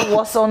sword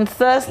was on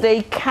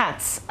Thursday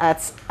cats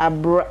at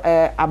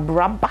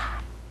Abraba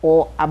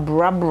or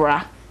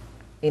Abrabra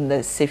in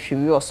the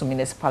Sefiri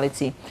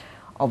municipality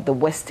of the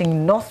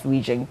Western North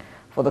region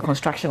for the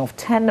construction of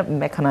 10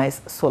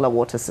 mechanized solar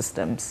water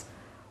systems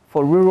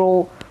for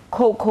rural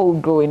cocoa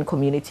growing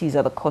communities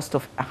at the cost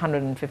of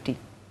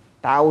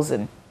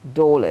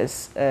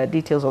 $150,000.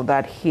 Details of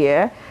that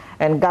here.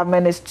 And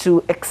government is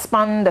to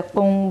expand the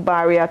Pung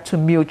barrier to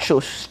mutual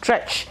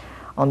stretch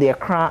on the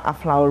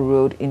Accra-Aflao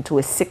Road into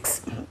a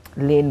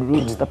 6-lane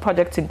route. The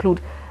projects include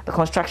the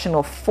construction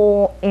of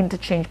 4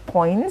 interchange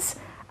points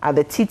at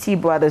the TT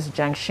Brothers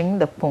Junction,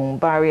 the Pung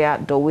barrier,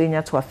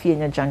 Dowenya to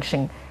Afienya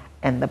Junction,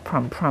 and the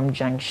Pram Pram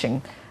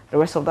Junction. The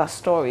rest of that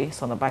story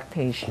is on the back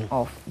page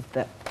of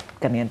the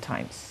Ghanaian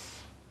Times.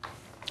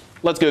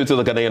 Let's go to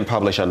the Ghanaian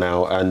Publisher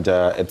now, and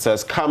it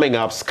says, coming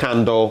up,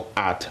 scandal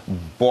at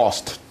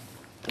Bost.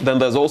 Then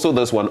there's also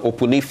this one,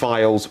 Opuni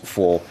files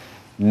for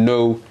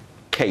no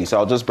case.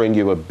 I'll just bring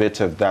you a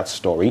bit of that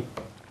story.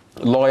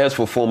 Lawyers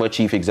for former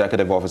Chief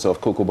Executive Officer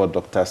of Kokobo,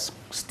 Dr.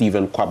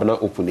 Stephen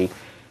Kwabena Opuni,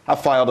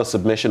 have filed a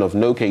submission of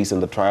no case in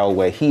the trial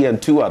where he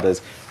and 2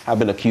 others have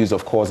been accused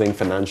of causing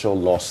financial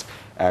loss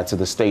to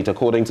the state.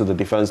 According to the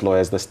defense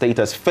lawyers, the state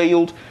has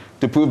failed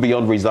to prove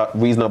beyond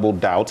reasonable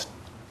doubt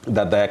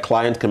that their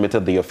client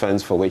committed the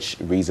offense for which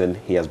reason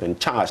he has been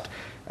charged.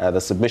 The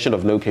submission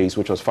of no case,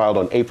 which was filed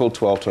on April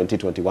 12,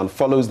 2021,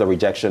 follows the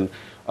rejection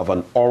of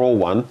an oral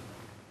one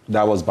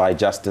that was by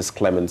Justice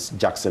Clemens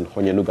Jackson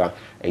Honyanuga,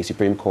 a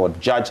Supreme Court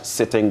judge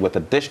sitting with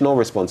additional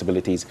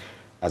responsibilities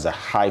as a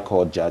High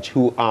Court judge,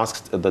 who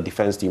asked the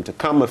defense team to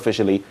come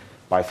officially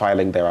by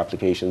filing their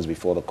applications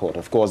before the court.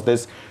 Of course,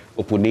 this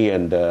Opuni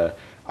and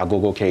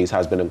Agogo case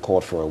has been in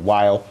court for a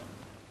while.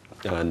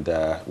 And,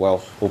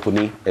 well,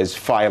 Opuni is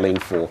filing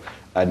for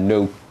a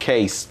no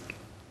case.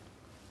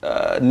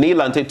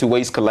 Nilante to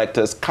waste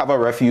collectors, cover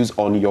refuse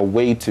on your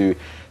way to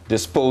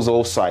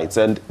disposal sites.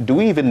 And do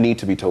we even need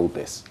to be told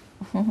this?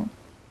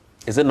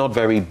 Is it not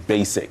very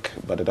basic?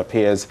 But it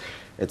appears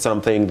it's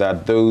something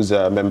that those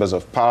members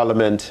of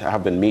parliament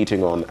have been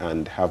meeting on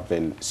and have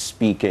been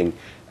speaking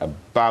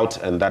about,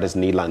 and that is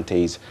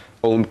Nilante's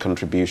own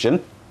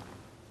contribution.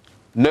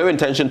 No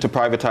intention to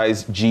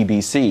privatize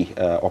GBC.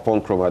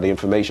 Upon Kroma, the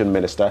information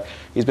minister,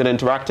 he's been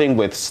interacting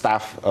with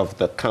staff of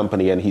the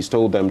company, and he's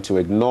told them to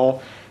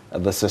ignore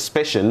the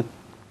suspicion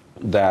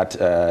that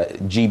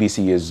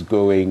GBC is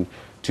going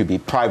to be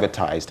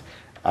privatized.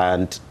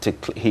 And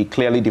he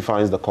clearly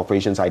defines the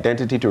corporation's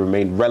identity to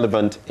remain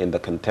relevant in the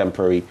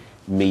contemporary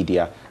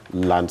media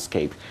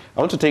landscape. I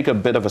want to take a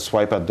bit of a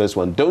swipe at this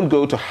one. Don't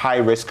go to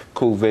high-risk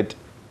COVID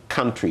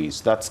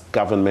countries. That's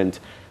government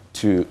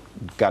to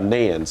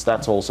Ghanaians.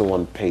 That's also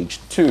on page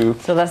 2.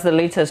 So that's the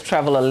latest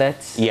travel alert.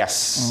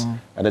 Yes.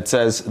 And it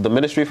says, the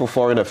Ministry for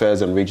Foreign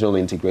Affairs and Regional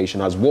Integration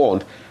has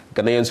warned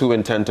Ghanaians who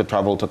intend to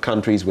travel to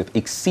countries with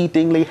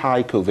exceedingly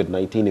high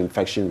COVID-19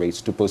 infection rates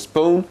to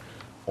postpone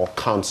or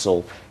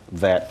cancel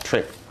their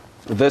trip.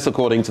 This,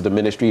 according to the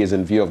ministry, is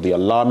in view of the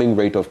alarming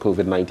rate of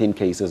COVID-19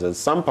 cases in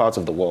some parts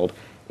of the world,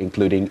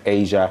 including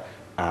Asia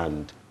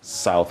and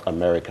South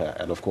America.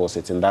 And of course,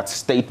 it's in that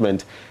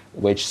statement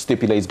which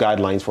stipulates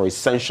guidelines for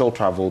essential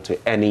travel to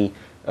any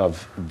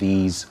of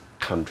these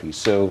countries.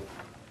 So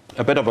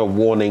a bit of a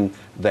warning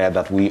there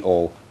that we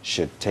all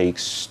should take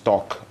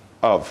stock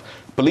of.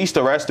 Police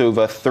arrest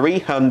over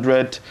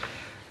 300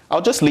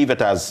 I'll just leave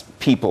it as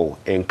people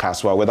in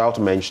Kaswa without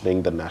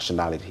mentioning the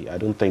nationality. I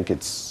don't think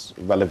it's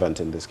relevant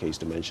in this case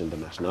to mention the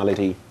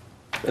nationality.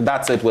 And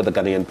that's it with the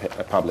Ghanaian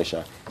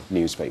Publisher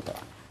newspaper.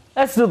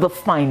 Let's do the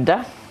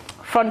Finder.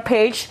 Front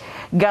page,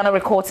 Ghana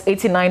records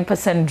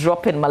 89%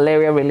 drop in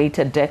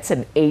malaria-related deaths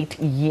in 8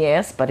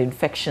 years, but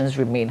infections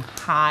remain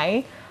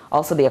high.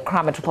 Also, the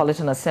Accra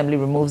Metropolitan Assembly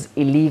removes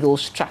illegal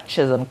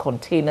structures and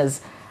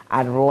containers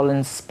at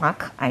Rawlins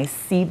Park. I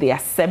see the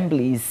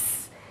assemblies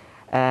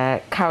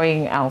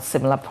carrying out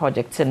similar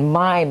projects in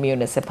my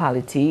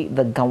municipality,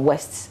 the Gan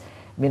West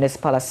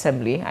Municipal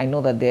Assembly. I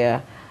know that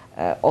they're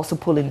also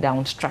pulling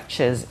down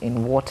structures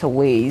in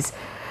waterways.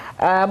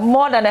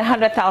 More than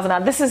 100,000. Now,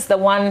 this is the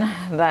one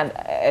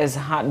that is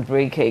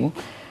heartbreaking.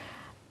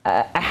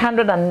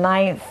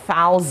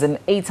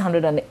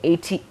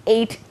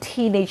 109,888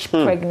 teenage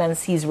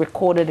pregnancies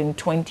recorded in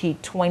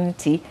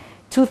 2020.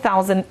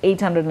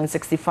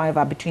 2,865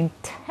 are between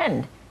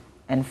 10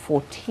 and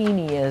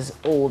 14 years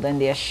old,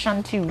 and the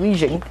Ashanti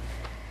region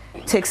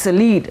takes a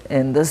lead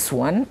in this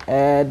one.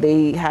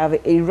 They have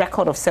a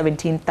record of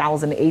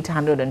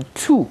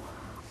 17,802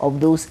 of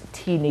those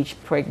teenage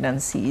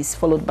pregnancies,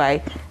 followed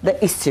by the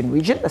Eastern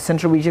region. The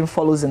Central region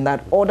follows in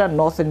that order: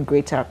 Northern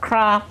Greater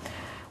Accra,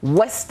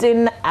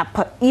 Western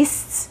Upper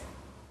East,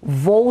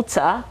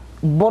 Volta,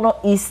 Bono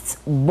East,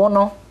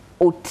 Bono,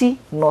 Oti,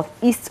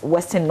 Northeast,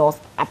 Western North,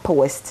 Upper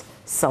West,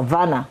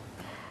 Savannah.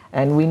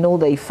 And we know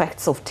the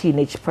effects of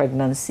teenage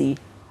pregnancy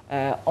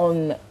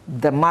on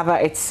the mother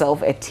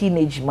itself, a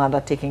teenage mother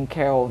taking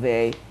care of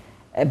a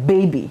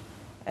baby.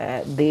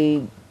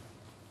 They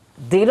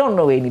don't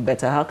know any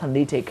better. How can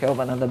they take care of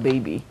another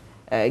baby,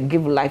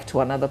 give life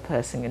to another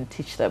person and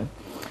teach them?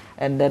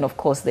 And then, of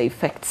course, the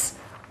effects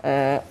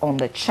on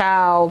the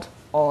child,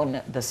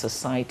 on the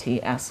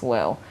society as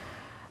well.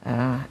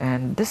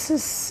 And this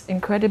is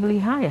incredibly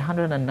high,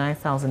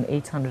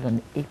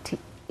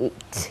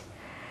 109,888.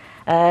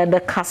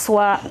 The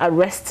Kaswa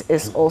arrest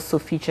is also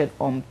featured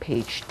on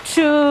page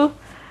 2.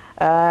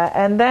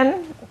 And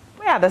then,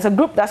 yeah, there's a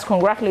group that's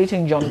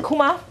congratulating John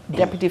Kuma,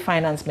 Deputy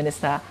Finance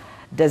Minister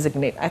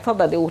designate. I thought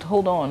that they would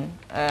hold on.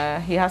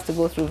 He has to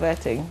go through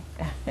vetting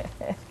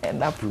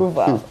and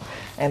approval,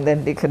 and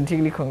then they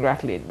continually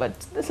congratulate. But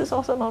this is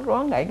also not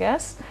wrong, I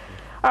guess.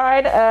 All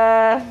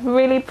right,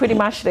 really pretty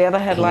much the other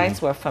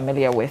headlines we're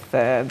familiar with.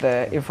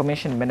 The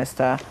Information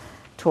Minister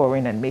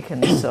touring and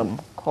making some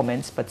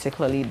comments,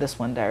 particularly this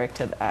one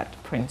directed at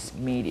Prince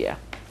Media.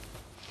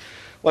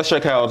 Let's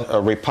check out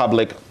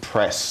Republic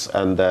Press,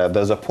 and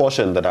there's a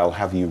portion that I'll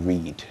have you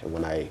read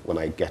when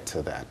I get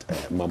to that.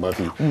 Mama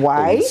V.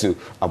 Why?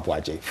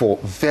 Abwaje, for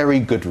very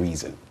good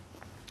reason.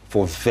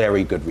 For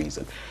very good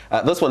reason.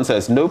 This one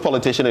says, no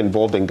politician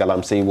involved in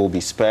Galamsey will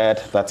be spared.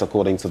 That's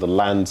according to the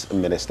Lands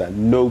Minister.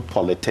 No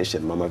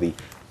politician, Mama V.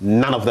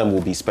 None of them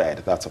will be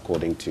spared. That's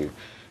according to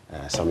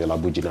Samuel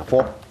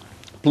Abujinapo.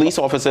 Police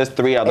officers,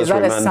 3 others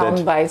remanded. Is that a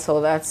soundbite,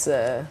 so that's...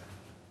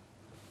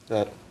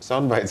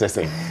 Soundbite, I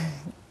say.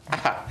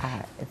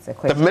 It's a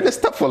question. The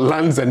Minister for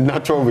Lands and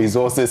Natural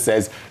Resources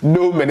says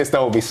no minister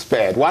will be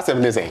spared. What's the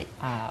minister saying?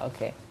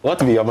 Okay. What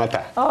will be your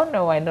matter? Oh,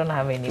 no, I don't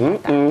have any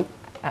matter.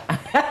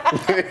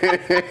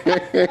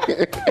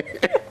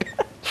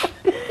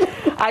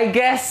 I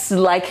guess,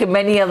 like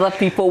many other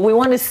people, we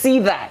want to see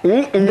that.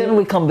 Then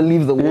we can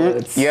believe the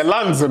words. Yeah,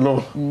 lands,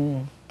 no.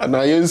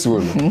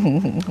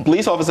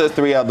 Police officers,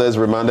 3 others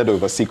remanded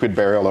over secret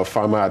burial of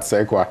farmer at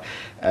Sekwa.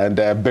 And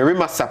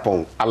Berima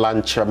Sapong,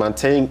 Alan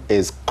Chamantain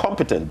is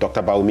competent.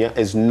 Dr. Baumia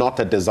is not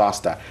a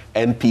disaster.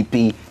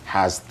 NPP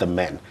has the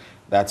men.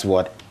 That's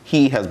what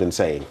he has been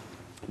saying.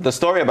 The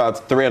story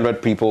about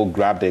 300 people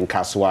grabbed in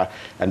Kaswa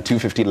and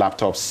 250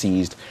 laptops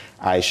seized,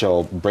 I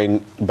shall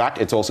bring back.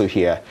 It's also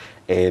here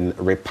in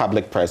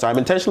Republic Press. I'm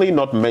intentionally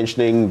not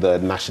mentioning the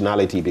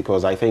nationality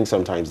because I think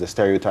sometimes the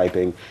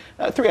stereotyping,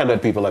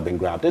 300 people have been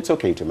grabbed. It's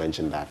okay to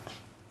mention that.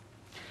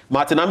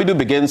 Martin Amidu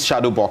begins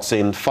shadow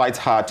boxing, fights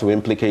hard to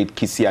implicate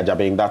Kisi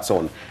Ajabing. That's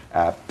on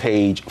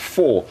page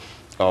 4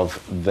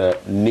 of the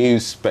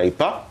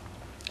newspaper.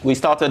 We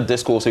started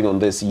discoursing on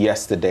this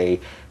yesterday,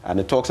 and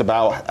it talks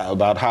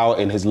about how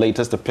in his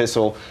latest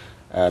epistle,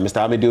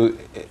 Mr. Amidu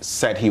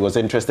said he was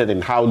interested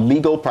in how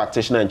legal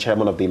practitioner and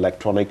chairman of the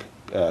Electronic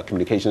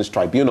Communications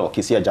Tribunal,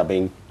 Kisi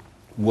Ajabing,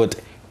 would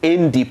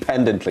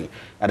independently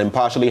and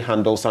impartially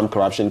handle some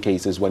corruption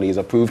cases when he is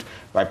approved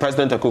by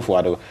President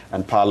Akufo-Addo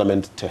and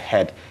Parliament to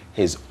head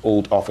his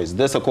old office.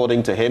 This,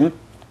 according to him,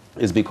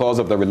 is because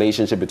of the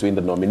relationship between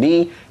the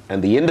nominee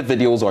and the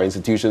individuals or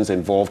institutions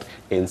involved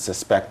in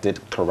suspected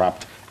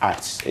corrupt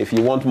acts. If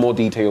you want more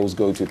details,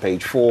 go to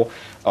page 4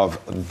 of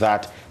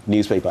that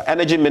newspaper.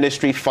 Energy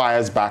Ministry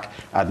fires back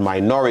at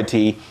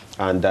minority,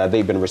 and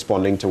they've been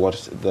responding to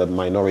what the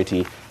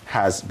minority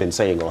has been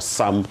saying, or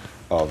some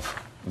of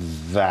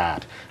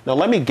that. Now,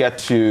 let me get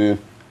to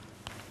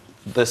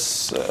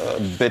this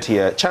bit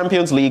here.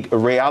 Champions League,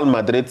 Real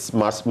Madrid's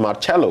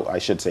Marcelo, I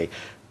should say,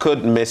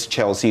 could miss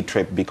Chelsea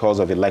trip because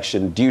of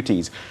election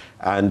duties.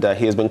 And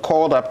he has been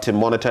called up to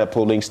monitor a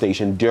polling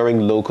station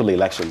during local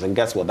elections. And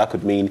guess what? That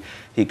could mean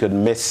he could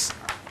miss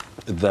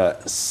the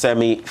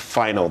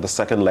semi-final, the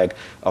second leg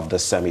of the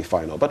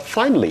semi-final. But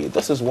finally,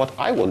 this is what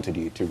I wanted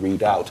you to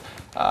read out.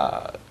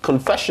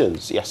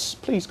 Confessions. Yes,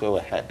 please go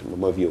ahead.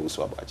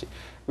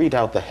 Read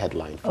out the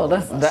headline. Oh,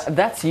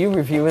 that's you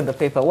reviewing the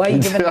paper. Why are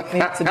you giving it me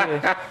to do?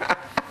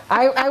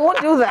 I won't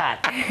do that.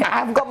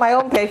 I've got my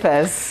own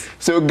papers.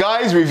 So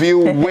guys review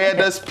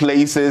weirdest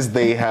places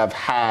they have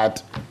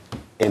had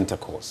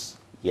intercourse.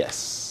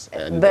 Yes.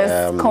 And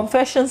there's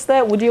confessions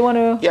there. Would you want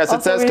to? Yes,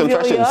 it says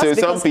confessions. So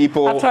some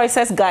people. After it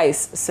says guys.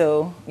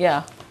 So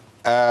yeah.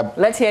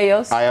 Let's hear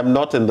yours. I am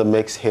not in the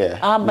mix here.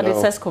 But it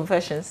says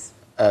confessions.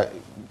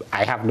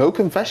 I have no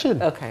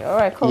confession. Okay. All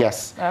right. Cool.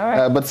 Yes. All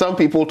right. But some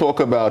people talk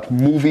about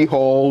movie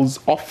halls,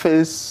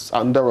 office,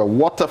 under a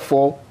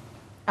waterfall.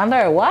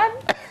 Under a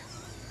what?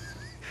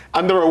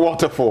 Under a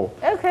waterfall.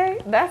 Okay,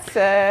 that's...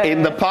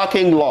 in the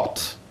parking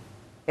lot.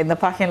 In the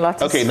parking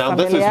lot. Okay, now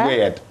familiar. this is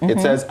weird. It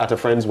says at a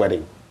friend's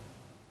wedding.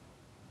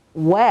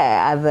 Where?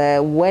 At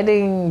the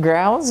wedding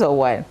grounds or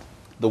what?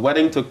 The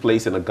wedding took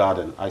place in a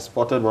garden. I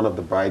spotted one of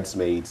the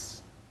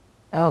bridesmaids.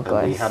 Oh,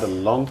 gosh. And we had a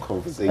long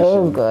conversation.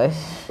 Oh, gosh.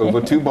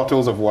 Over 2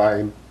 bottles of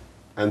wine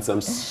and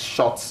some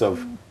shots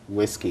of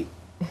whiskey.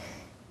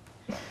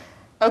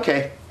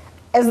 Okay.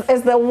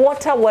 Is the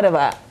water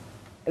whatever?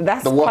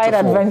 That's quite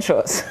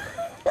adventurous.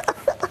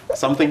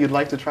 Something you'd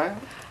like to try out?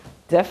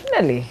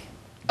 Definitely.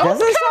 Doesn't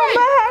sound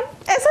bad.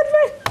 It's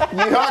adventurous.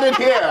 You heard it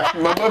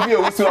here. Mama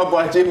Vio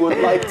Usuabaji would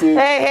like to.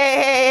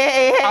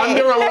 Hey.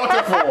 Under a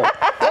waterfall.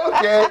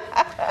 Okay.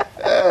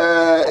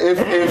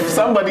 If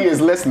somebody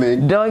is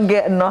listening, don't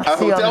get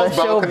naughty on the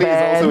show, balcony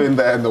is also in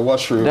there in the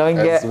washroom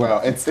as well.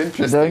 It's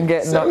interesting. Don't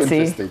get naughty.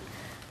 Interesting.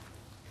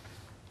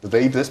 Do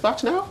they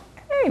dispatch now?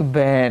 Hey,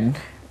 Ben.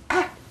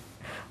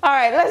 All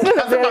right, let's look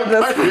at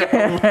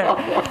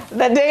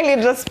the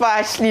Daily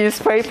Dispatch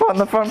newspaper on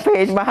the front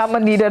page.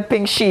 Muhammad needed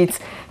pink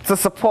sheets to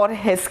support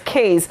his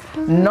case,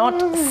 not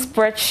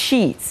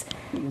spreadsheets.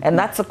 And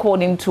that's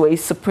according to a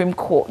Supreme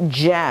Court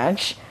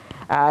judge.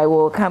 I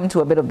will come to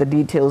a bit of the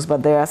details,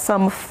 but there are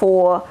some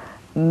 4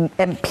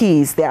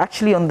 MPs. They're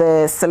actually on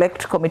the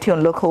Select Committee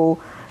on Local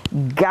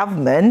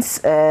Governments.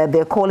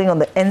 They're calling on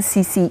the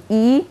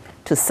NCCE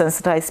to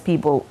sensitize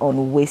people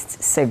on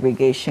waste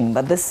segregation.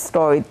 But this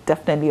story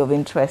definitely of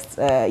interest.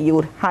 You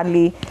would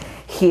hardly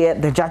hear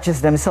the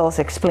judges themselves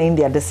explain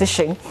their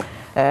decision.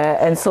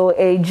 And so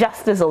a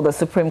justice of the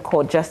Supreme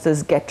Court,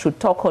 Justice Gertrude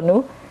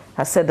Tokonu,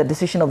 has said the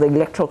decision of the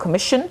Electoral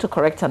Commission to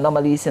correct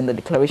anomalies in the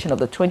declaration of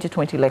the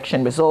 2020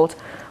 election result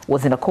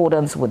was in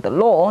accordance with the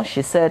law.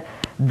 She said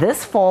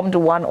this formed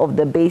one of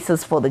the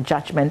bases for the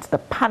judgment the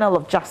panel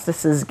of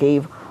justices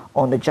gave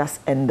on the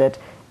just ended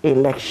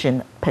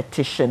election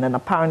petition. And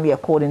apparently,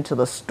 according to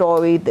the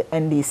story, the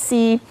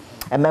NDC,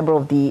 a member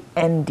of the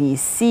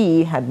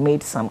NDC, had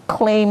made some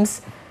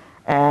claims,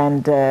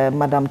 and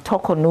Madame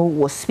Tokonu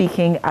was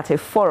speaking at a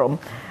forum,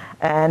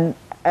 and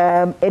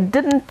it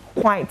didn't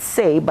quite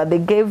say, but they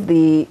gave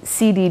the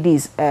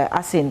CDDs,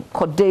 as in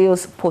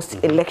Cordeo's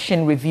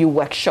post-election review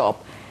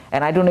workshop,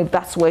 and I don't know if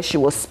that's where she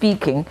was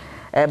speaking,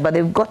 but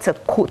they've got a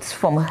quote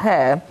from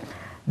her.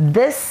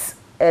 This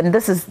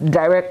is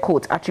direct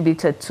quote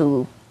attributed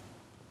to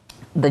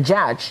the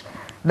judge.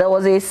 There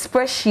was a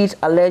spreadsheet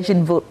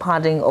alleging vote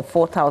padding of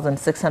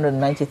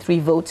 4,693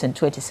 votes in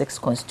 26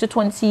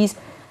 constituencies,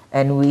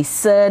 and we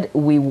said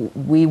we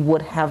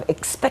would have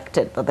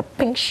expected that the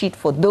pink sheet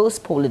for those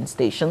polling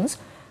stations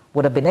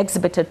would have been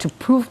exhibited to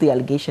prove the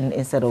allegation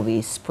instead of a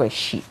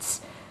spreadsheet.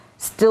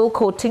 Still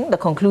quoting, the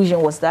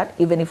conclusion was that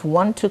even if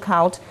one took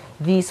out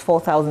these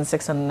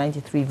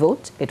 4,693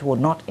 votes, it would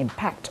not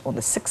impact on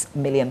the 6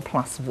 million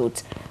plus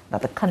votes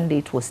that the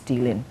candidate was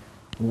dealing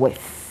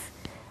with.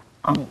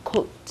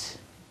 Unquote.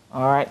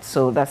 All right,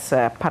 so that's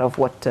part of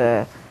what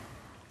the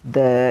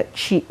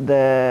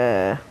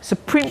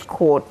Supreme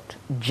Court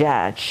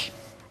judge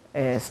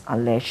is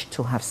alleged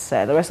to have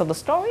said. The rest of the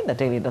story in the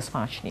Daily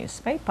Dispatch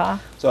newspaper.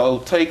 So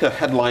I'll take a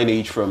headline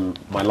each from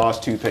my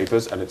last 2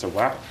 papers, and it's a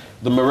wrap.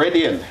 The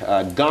Meridian,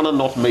 Ghana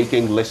not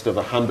making list of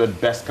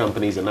 100 best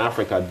companies in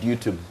Africa due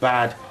to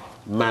bad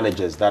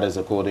managers. That is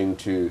according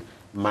to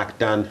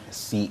MacDan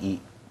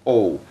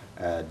CEO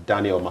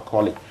Daniel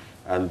Macaulay.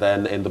 And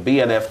then in the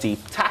BNFT,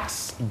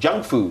 tax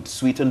junk food,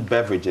 sweetened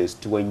beverages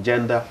to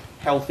engender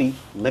healthy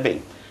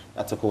living.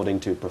 That's according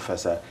to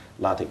Professor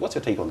Latte. What's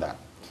your take on that?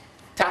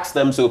 Tax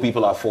them so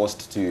people are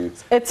forced to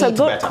It's a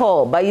good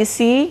call, but you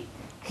see,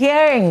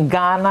 here in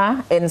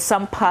Ghana, in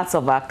some parts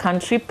of our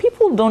country,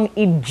 people don't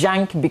eat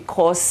junk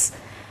because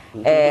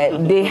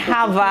they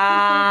have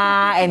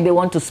and they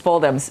want to spoil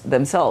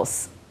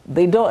themselves.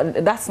 They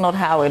don't. That's not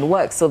how it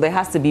works. So there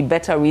has to be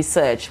better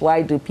research.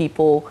 Why do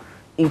people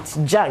eat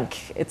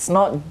junk? It's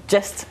not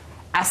just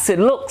as it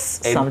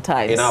looks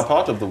sometimes. In our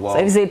part of the world, so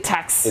if you say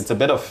tax, it's a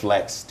bit of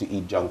flex to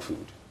eat junk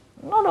food.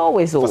 Not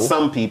always. For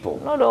some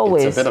people, not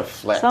always. It's a bit of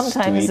flex.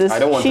 Sometimes to eat. it's I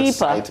don't want cheaper. to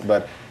cite,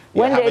 but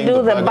when they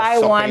do the buy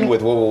one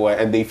with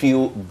and they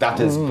feel that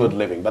is good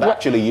living, but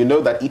actually, you know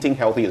that eating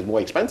healthy is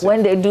more expensive.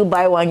 When they do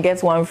buy one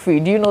get one free,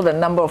 do you know the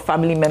number of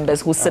family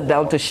members who sit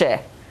down to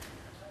share?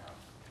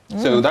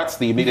 So that's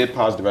the immediate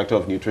past director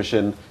of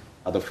nutrition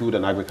at the Food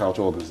and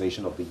Agriculture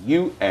Organization of the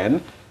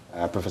UN,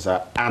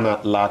 Professor Anna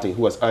Latte,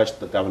 who has urged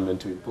the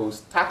government to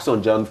impose tax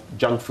on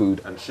junk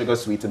food and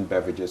sugar-sweetened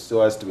beverages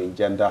so as to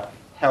engender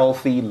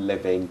healthy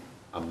living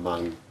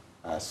among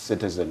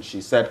citizens.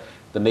 She said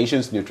the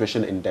nation's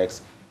nutrition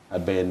index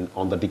had been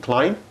on the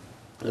decline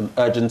and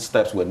urgent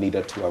steps were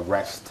needed to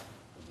arrest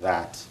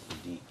that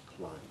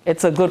decline.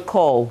 It's a good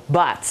call,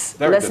 but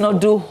let's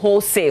not do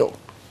wholesale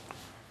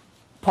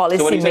policy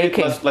so when you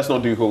making. Say let's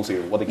not do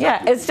wholesale, what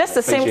exactly? Yeah, it's just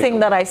the same thing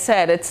that I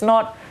said. It's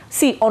not,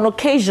 see, on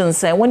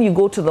occasions, and when you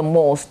go to the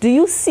malls, do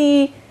you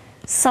see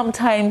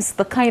sometimes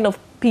the kind of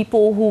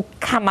people who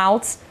come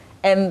out,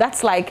 and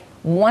that's like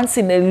once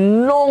in a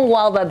long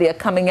while that they're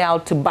coming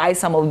out to buy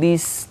some of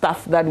these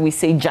stuff that we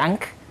say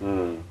junk.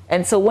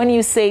 And so when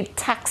you say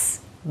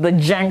tax the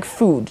junk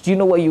food, do you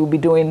know what you'll be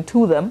doing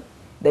to them?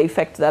 The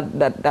effect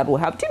that will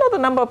have. Do you know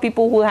the number of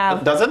people who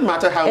have? Does it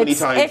matter how many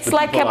times it's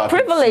like a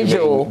privilege,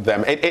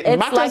 them? It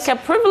matters, like a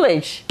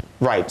privilege.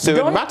 Right.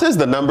 So it matters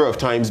the number of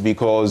times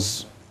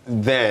because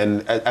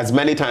then as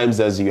many times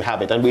as you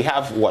have it, and we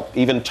have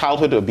even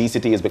childhood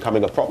obesity is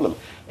becoming a problem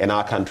in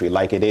our country,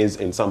 like it is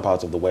in some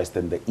parts of the West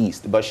and the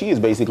East. But she is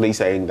basically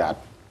saying that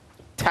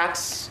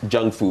tax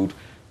junk food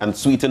and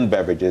sweetened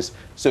beverages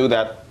so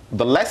that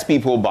the less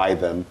people buy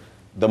them,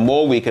 the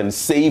more we can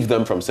save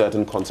them from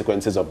certain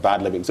consequences of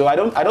bad living. So I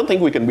don't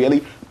think we can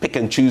really pick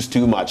and choose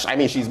too much. I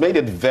mean, she's made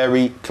it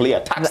very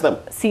clear. Tax them.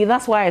 See,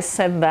 that's why I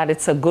said that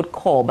it's a good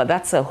call, but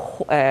that's a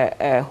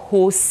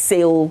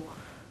wholesale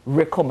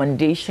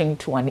recommendation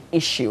to an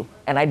issue,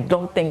 and I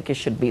don't think it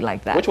should be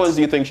like that. Which ones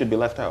do you think should be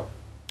left out?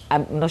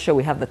 I'm not sure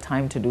we have the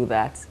time to do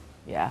that.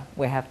 Yeah,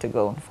 we have to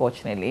go,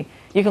 unfortunately.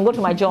 You can go to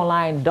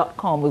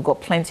myjoyonline.com. We've got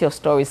plenty of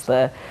stories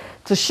there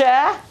to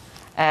share.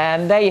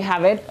 And there you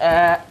have it.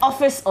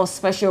 Office of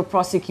Special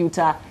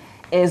Prosecutor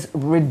is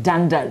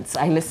redundant.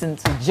 I listened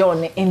to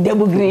John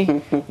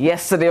Indebugri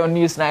yesterday on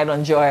Newsnight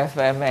on Joy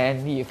FM,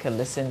 and you can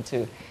listen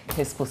to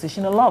his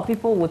position. A lot of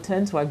people would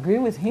tend to agree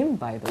with him,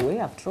 by the way.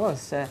 After all,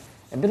 it's a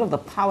bit of the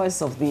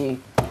powers of the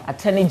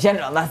Attorney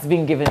General that's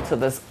been given to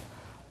this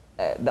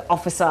the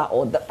officer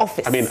or the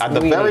office. I mean, at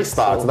the very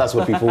start, that's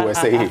what people were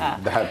saying.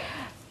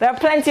 There are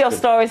plenty of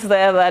stories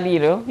there that,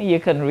 you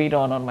can read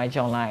on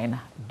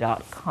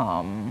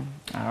myjoyonline.com.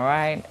 All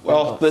right.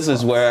 Well, this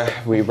is where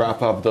we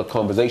wrap up the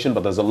conversation,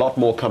 but there's a lot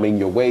more coming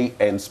your way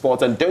in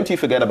sports. And don't you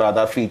forget about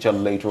that feature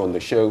later on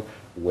the show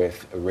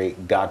with Ray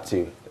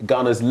Gatu,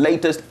 Ghana's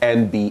latest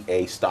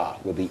NBA star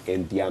with the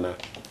Indiana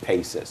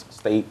Pacers.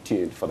 Stay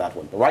tuned for that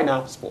one. But right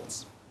now,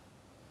 sports.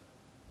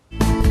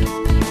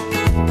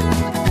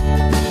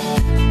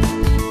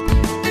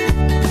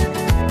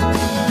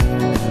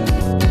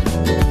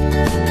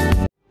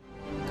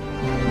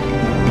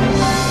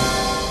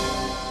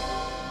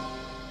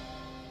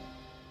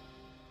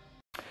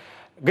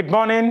 Good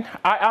morning,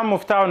 I am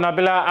Muftau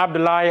Nabila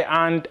Abdullahi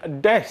and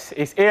this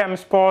is AM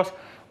Sports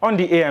on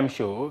the AM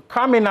Show.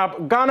 Coming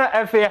up,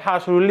 Ghana FA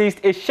has released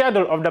a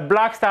schedule of the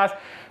Black Stars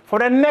for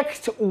the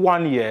next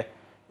 1 year.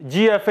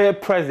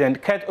 GFA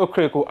President Kurt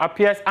Okreku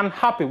appears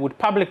unhappy with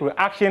public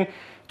reaction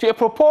to a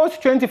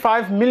proposed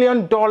 $25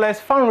 million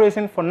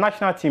fundraising for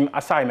national team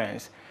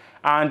assignments.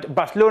 And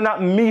Barcelona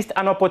missed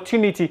an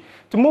opportunity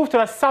to move to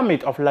the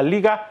summit of La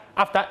Liga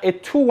after a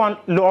 2-1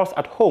 loss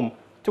at home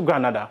to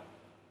Granada.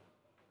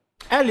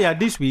 Earlier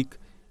this week,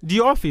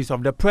 the Office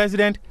of the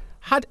President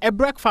had a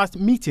breakfast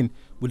meeting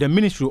with the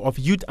Ministry of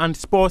Youth and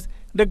Sports,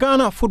 the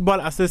Ghana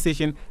Football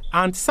Association,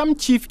 and some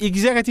chief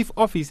executive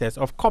officers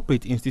of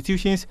corporate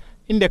institutions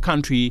in the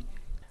country.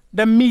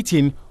 The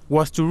meeting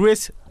was to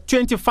raise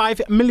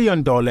 $25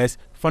 million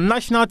for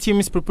national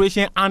teams'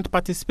 preparation and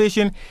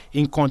participation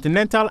in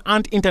continental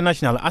and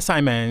international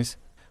assignments.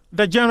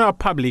 The general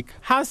public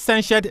has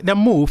censured the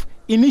move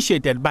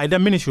initiated by the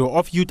Ministry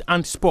of Youth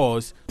and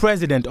Sports.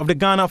 President of the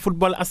Ghana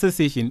Football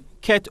Association,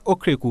 Kurt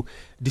Okreku,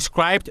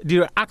 described the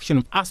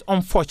reaction as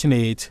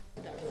unfortunate.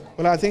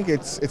 Well, I think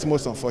it's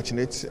most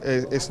unfortunate.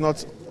 It's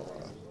not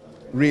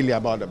really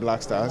about the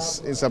Black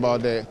Stars. It's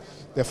about the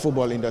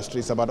football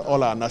industry. It's about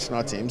all our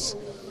national teams.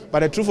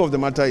 But the truth of the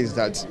matter is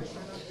that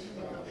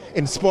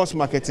in sports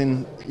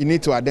marketing, you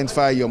need to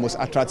identify your most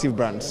attractive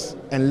brands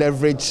and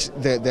leverage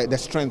the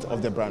strength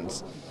of the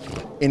brands.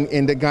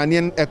 In the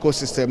Ghanaian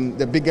ecosystem,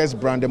 the biggest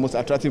brand, the most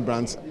attractive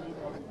brands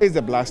is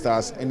the Black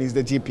Stars and is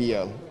the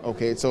GPL.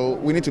 Okay, so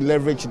we need to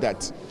leverage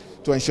that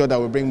to ensure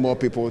that we bring more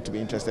people to be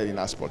interested in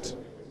our sport.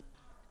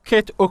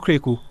 Kurt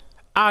Okreku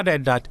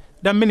added that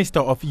the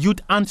Minister of Youth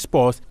and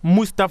Sports,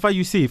 Mustafa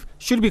Yusuf,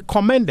 should be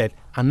commended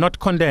and not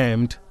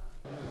condemned.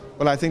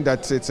 Well, I think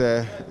that it's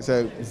a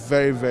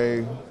very,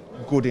 very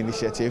good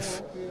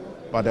initiative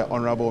by the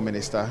Honourable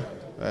Minister.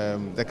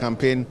 The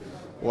campaign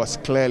was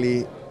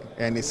clearly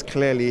and is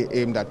clearly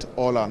aimed at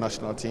all our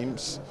national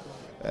teams.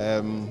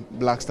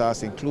 Black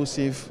Stars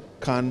inclusive,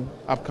 CAN,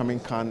 upcoming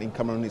CAN in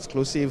Cameroon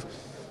exclusive,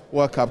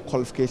 World Cup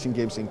qualification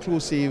games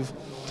inclusive.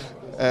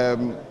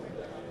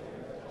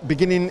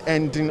 Beginning,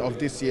 ending of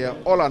this year,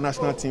 all our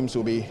national teams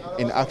will be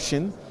in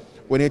action.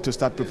 We need to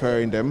start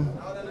preparing them.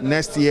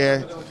 Next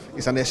year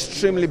is an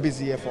extremely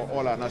busy year for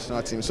all our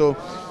national teams. So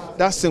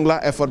that singular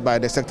effort by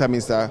the sector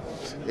minister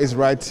is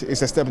right.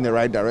 It's a step in the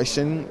right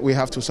direction. We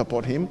have to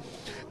support him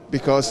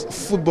because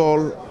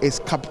football is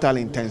capital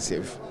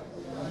intensive.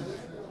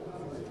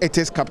 It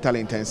is capital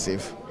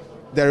intensive.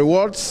 The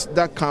rewards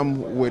that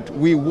come with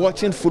we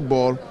watching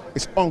football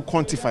is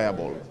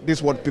unquantifiable. This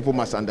is what people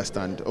must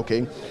understand,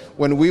 okay?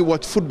 When we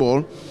watch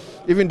football,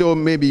 even though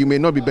maybe you may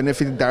not be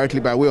benefited directly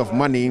by way of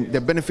money,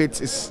 the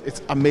benefits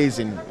it's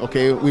amazing,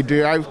 okay? We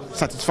derive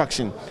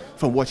satisfaction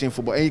from watching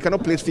football. And you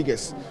cannot place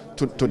figures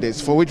to this,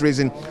 for which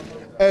reason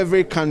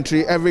every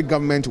country, every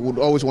government would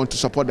always want to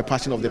support the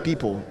passion of the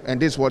people.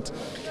 And this is what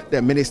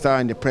the minister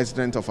and the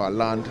president of our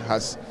land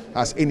has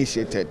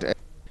initiated.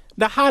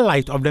 The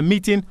highlight of the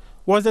meeting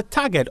was the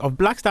target of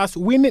Black Stars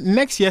winning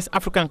next year's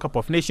African Cup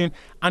of Nations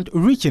and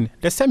reaching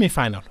the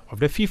semi-final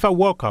of the FIFA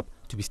World Cup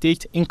to be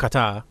staged in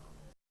Qatar.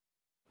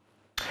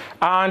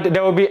 And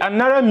there will be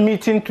another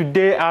meeting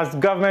today as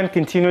government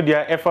continue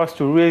their efforts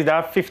to raise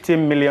that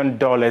 $50 million.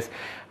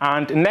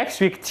 And next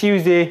week,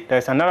 Tuesday,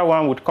 there's another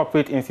one with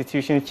corporate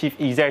institution chief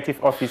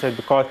executive officers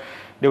because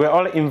they were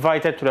all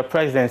invited to the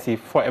presidency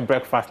for a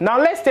breakfast. Now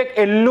let's take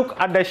a look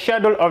at the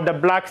schedule of the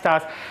Black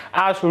Stars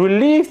as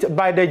released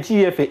by the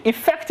GFA.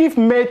 Effective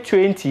May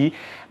 20,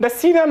 the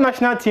senior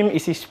national team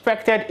is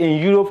expected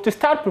in Europe to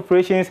start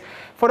preparations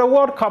for the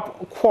World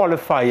Cup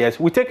qualifiers.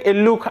 We take a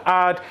look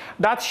at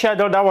that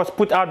schedule that was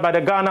put out by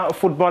the Ghana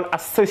Football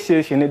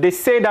Association. They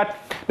say that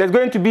there's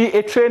going to be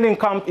a training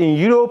camp in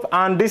Europe,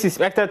 and this is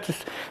expected to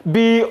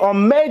be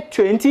on May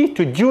 20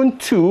 to June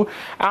 2,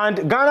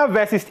 and Ghana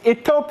versus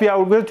Ethiopia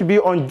will going to be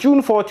on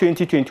June 4,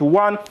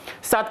 2021.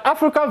 South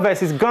Africa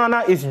versus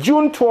Ghana is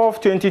June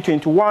 12,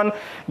 2021.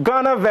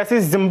 Ghana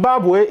versus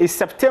Zimbabwe is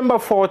September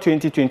 4,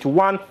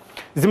 2021.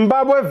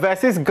 Zimbabwe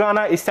versus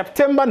Ghana is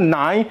September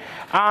 9,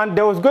 and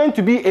there was going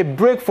to be a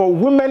break for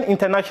Women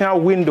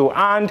International Window.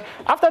 And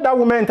after that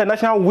Women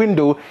International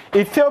Window,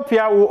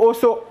 Ethiopia will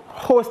also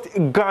host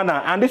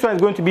Ghana, and this one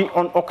is going to be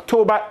on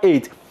October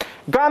 8.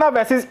 Ghana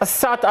versus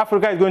South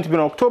Africa is going to be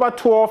on October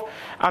 12,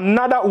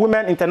 another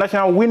Women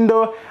International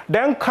Window.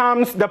 Then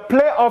comes the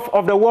playoff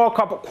of the World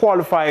Cup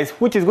qualifiers,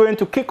 which is going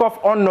to kick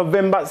off on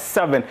November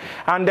 7.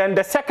 And then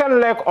the second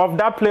leg of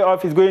that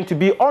playoff is going to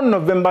be on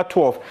November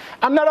 12.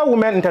 Another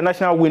Women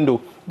International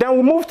Window. Then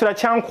we move to the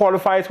CHAN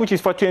qualifiers, which is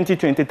for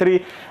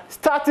 2023,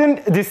 starting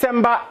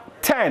December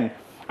 10.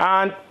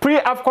 And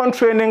pre-AFCON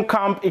training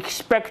camp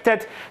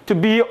expected to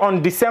be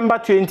on December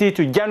 20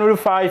 to January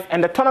 5,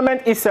 and the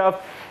tournament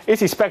itself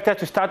is expected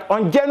to start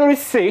on January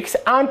 6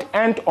 and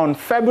end on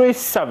February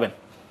 7.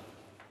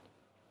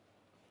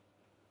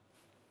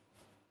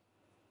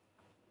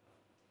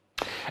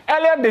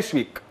 Earlier this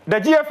week, the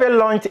GFA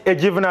launched a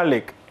juvenile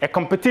league, a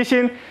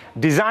competition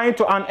designed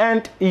to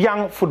unend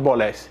young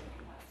footballers.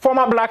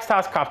 Former Black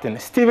Stars captain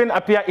Stephen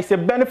Appiah is a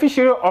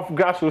beneficiary of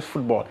grassroots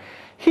football.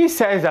 He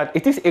says that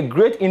it is a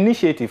great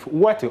initiative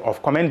worthy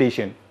of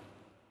commendation.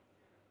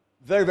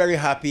 Very, very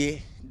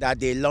happy that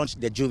they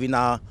launched the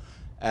juvenile,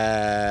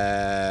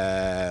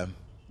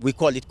 we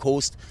call it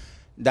Coast,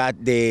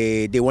 that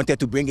they wanted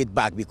to bring it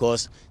back,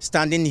 because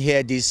standing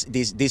here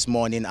this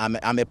morning,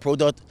 I'm a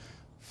product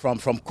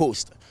from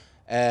Coast.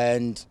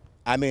 And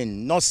I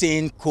mean, not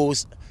seeing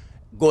Coast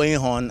going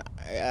on,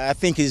 I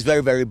think is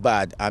very, very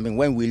bad. I mean,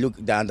 when we look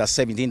at the under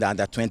 17, the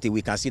under 20,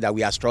 we can see that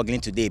we are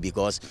struggling today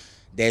because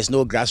there's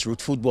no grassroots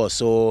football.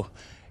 So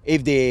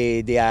if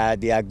they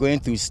are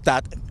going to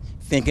start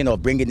thinking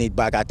of bringing it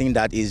back, I think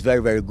that is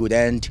very, very good.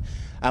 And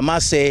I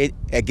must say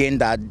again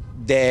that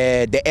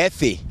the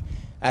FA,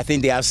 I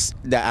think they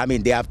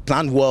have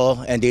planned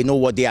well and they know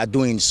what they are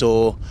doing.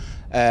 So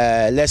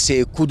let's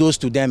say kudos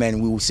to them,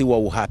 and we will see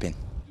what will happen.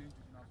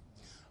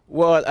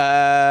 Well,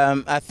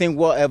 I think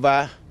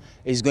whatever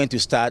is going to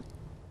start,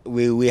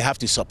 we have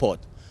to support.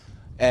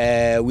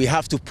 We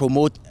have to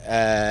promote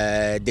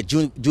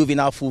the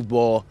juvenile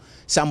football.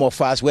 Some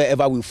of us,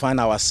 wherever we find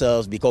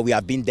ourselves, because we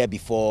have been there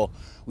before,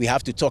 we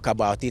have to talk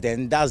about it.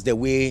 And that's the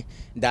way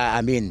that,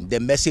 I mean, the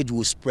message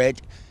will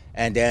spread.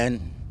 And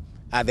then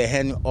at the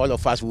end, all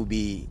of us will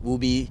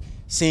be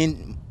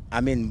seeing, I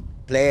mean,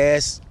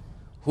 players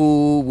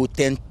who would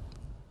tend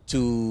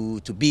to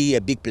be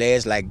a big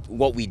players like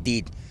what we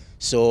did.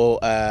 So,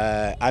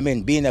 I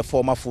mean, being a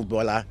former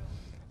footballer,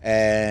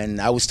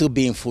 and I will still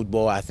be in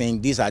football, I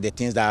think these are the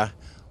things that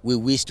we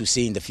wish to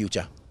see in the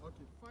future.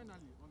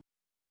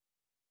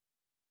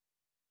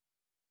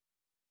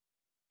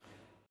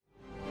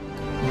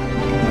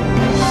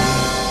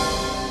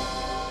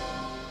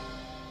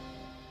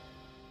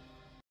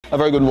 A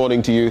very good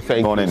morning to you.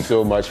 Thank you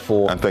so much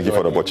for and thank you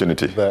for the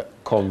opportunity. The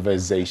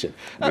conversation.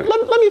 Let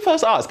me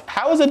first ask,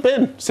 how has it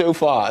been so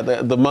far?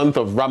 The month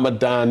of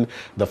Ramadan,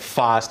 the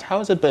fast, how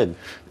has it been?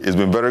 It's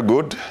been very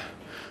good.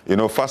 You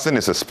know, fasting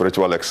is a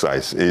spiritual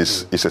exercise.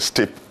 It's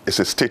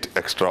a state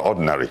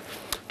extraordinary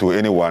to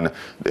anyone,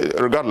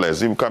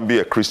 regardless. You can be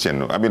a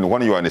Christian. I mean,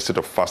 when you are in a state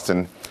of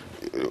fasting,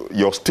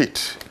 your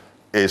state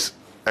is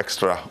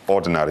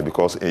extraordinary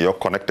because your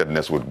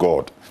connectedness with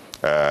God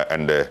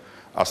and the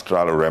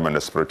astral realm and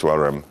the spiritual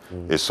realm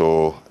is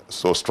so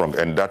so strong,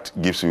 and that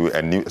gives you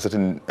a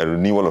certain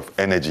renewal of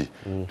energy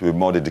to be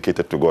more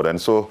dedicated to God. And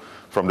so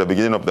from the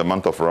beginning of the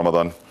month of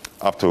Ramadan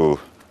up to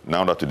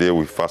now that today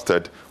we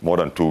fasted more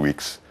than 2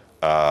 weeks,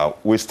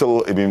 we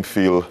still even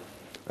feel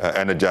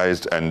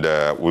energized, and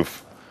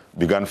we've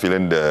begun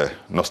feeling the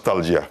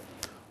nostalgia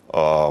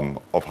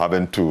of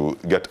having to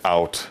get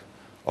out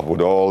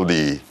with all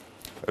the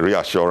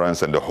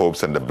reassurance and the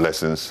hopes and the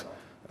blessings.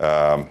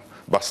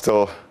 But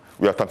still,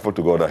 we are thankful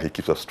to God that He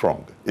keeps us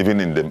strong, even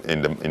in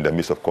the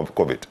midst of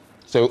COVID.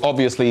 So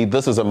obviously,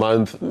 this is a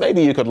month,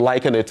 maybe you could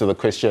liken it to the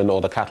Christian or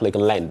the Catholic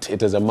Lent.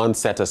 It is a month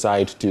set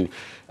aside to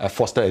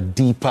foster a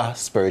deeper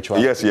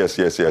spirituality. Yes.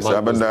 I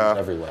mean,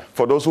 everywhere.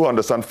 For those who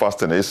understand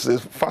fasting,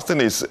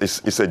 fasting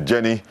is a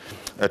journey,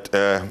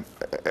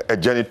 a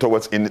journey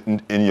towards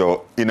in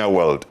your inner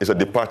world. It's a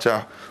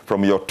departure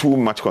from your too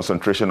much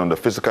concentration on the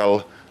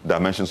physical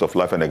dimensions of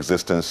life and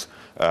existence,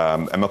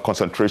 and a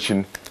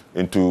concentration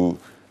into,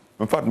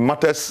 in fact,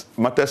 matters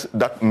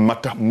that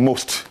matter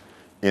most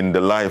in the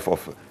life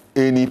of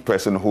any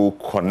person who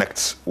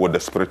connects with the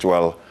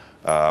spiritual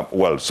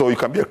world. So you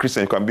can be a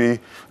Christian, you can be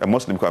a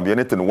Muslim, you can be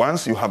anything.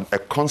 Once you have a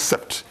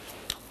concept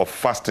of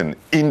fasting,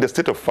 in the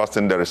state of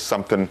fasting, there is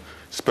something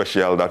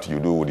special that you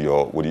do with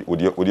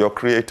your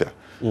Creator.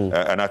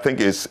 And I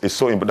think it's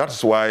so important.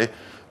 That's why,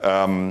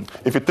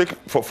 if you take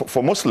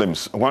for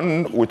Muslims,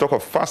 when we talk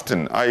of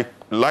fasting, I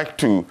like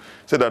to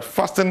say that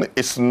fasting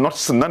is not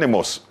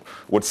synonymous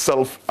with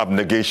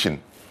self-abnegation,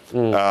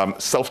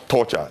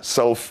 self-torture,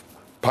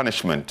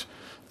 self-punishment,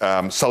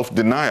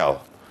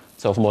 self-denial,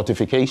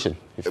 self-mortification,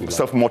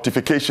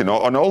 self-mortification,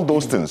 and all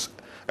those things.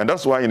 And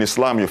that's why in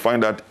Islam you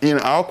find that in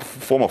our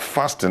form of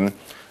fasting,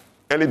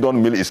 early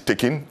dawn meal is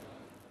taken,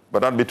 but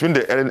that between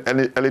the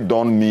early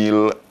dawn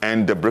meal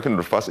and the breaking of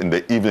the fast in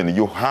the evening,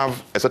 you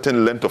have a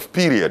certain length of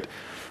period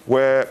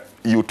where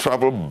you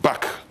travel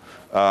back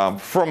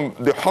from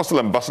the hustle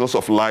and bustles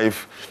of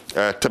life,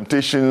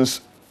 temptations,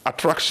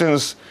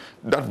 attractions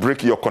that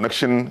break your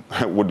connection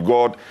with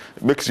God,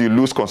 makes you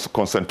lose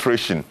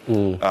concentration,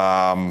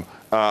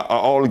 are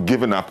all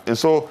given up. And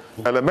so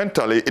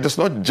elementally, it is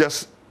not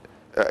just,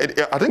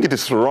 I think it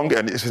is wrong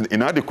and it is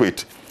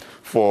inadequate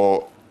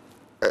for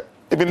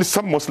even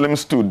some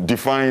Muslims to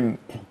define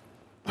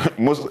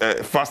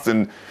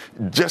fasting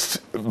just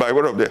by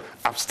way of the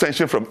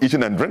abstention from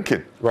eating and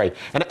drinking. Right.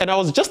 And I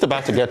was just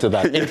about to get to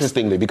that,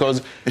 interestingly,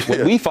 because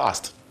when we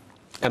fast,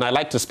 and I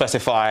like to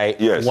specify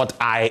what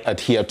I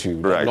adhere to,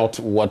 not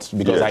what,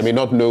 because I may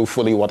not know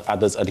fully what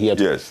others adhere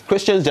to.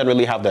 Christians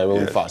generally have their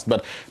own fast,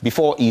 but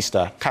before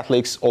Easter,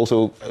 Catholics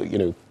also,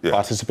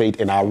 participate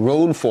in our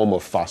own form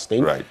of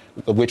fasting,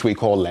 which we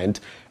call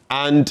Lent.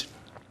 And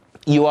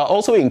you are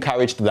also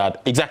encouraged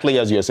that, exactly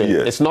as you're saying,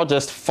 it's not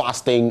just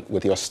fasting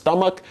with your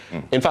stomach.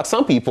 In fact,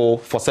 some people,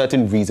 for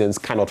certain reasons,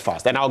 cannot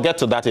fast. And I'll get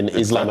to that in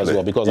Islam as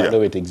well, because I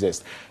know it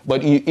exists.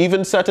 But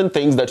even certain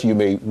things that you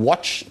may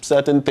watch,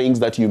 certain things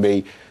that you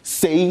may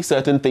say,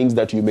 certain things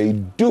that you may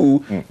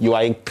do, you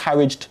are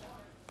encouraged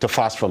to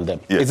fast from them.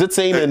 Is it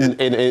same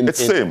in It's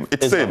same.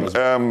 It's Islam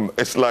same.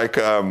 It's like,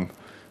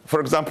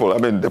 for example, I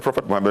mean, the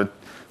Prophet Muhammad,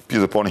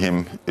 peace upon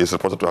him, is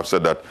reported to have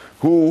said that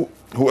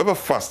whoever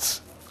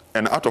fasts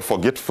and out of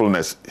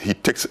forgetfulness, he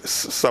takes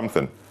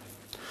something,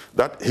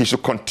 that he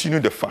should continue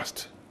the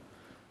fast.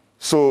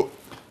 So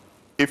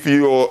if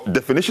your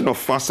definition of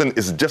fasting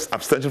is just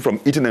abstention from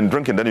eating and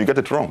drinking, then you get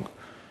it wrong.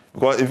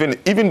 Because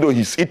even though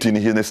he's eating,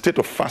 he's in a state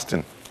of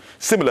fasting.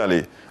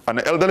 Similarly, an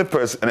elderly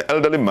person, an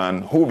elderly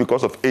man who,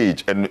 because of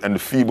age and the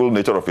feeble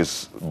nature of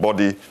his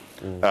body,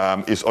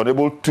 is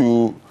unable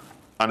to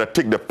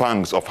undertake the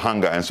pangs of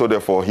hunger, and so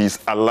therefore he's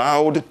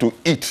allowed to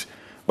eat.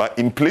 But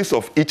in place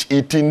of each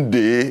eating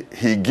day,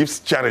 he gives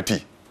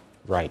charity.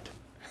 Right.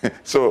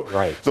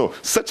 So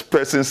such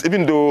persons,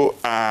 even though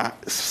are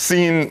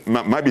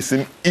might be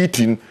seen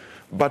eating,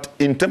 but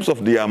in terms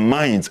of their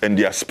minds and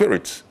their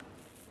spirits,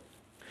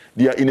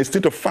 they are in a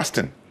state of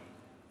fasting.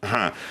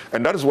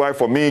 And that is why,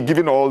 for me,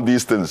 given all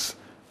these things,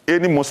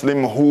 any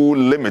Muslim who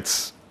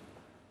limits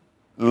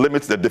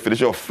the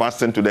definition of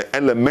fasting to the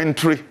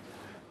elementary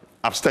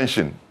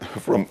abstention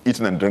from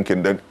eating and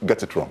drinking, then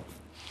gets it wrong.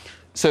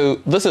 So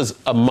this is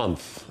a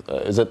month,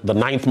 is it the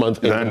 9th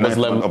month in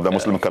the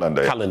Muslim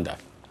calendar,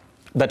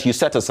 that you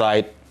set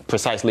aside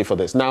precisely for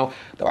this. Now,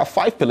 there are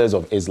 5 pillars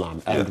of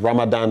Islam, and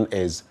Ramadan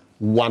is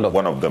one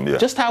of them.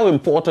 Just how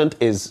important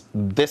is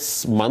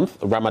this month,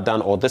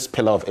 Ramadan, or this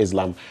pillar of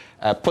Islam,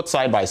 put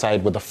side by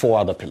side with the 4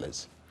 other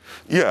pillars?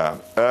 Yeah,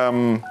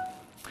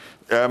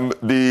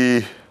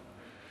 the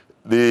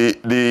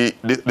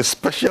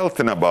special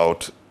thing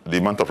about the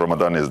month of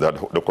Ramadan is that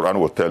the Quran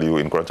will tell you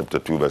in Quran chapter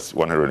 2, verse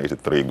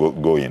 183,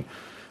 going,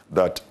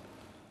 that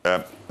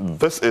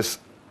this is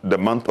the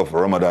month of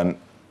Ramadan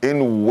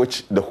in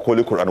which the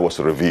Holy Quran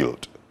was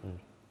revealed.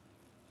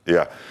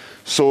 Yeah.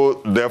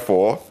 So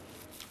therefore,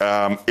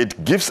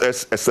 it gives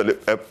us an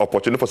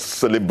opportunity for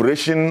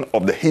celebration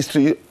of the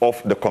history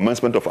of the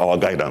commencement of our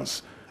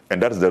guidance,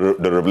 and that is the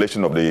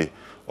revelation of the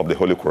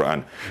Holy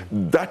Quran.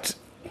 That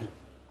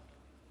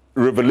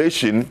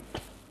revelation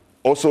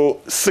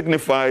also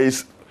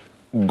signifies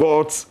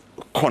God's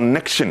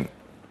connection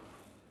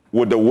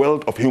with the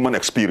world of human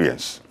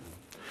experience.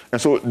 And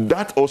so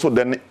that also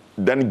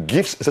then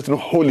gives a certain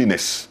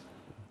holiness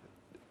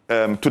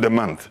to the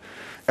month.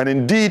 And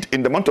indeed,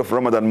 in the month of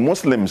Ramadan,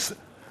 Muslims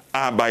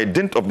are, by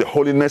dint of the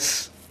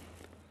holiness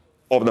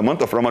of the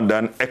month of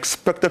Ramadan,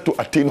 expected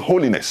to attain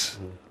holiness.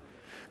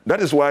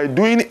 That is why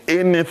doing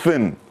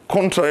anything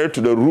contrary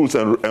to the rules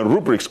and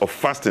rubrics of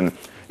fasting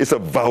is a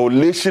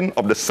violation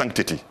of the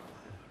sanctity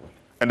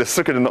and the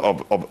sacredness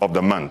of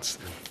the months.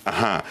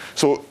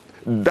 So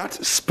that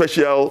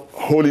special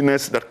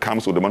holiness that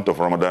comes with the month of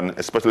Ramadan,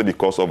 especially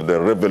because of the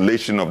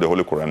revelation of the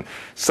Holy Quran,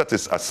 set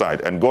it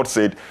aside. And God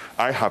said,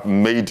 I have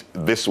made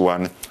this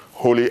one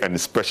holy and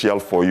special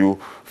for you,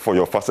 for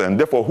your fasting. And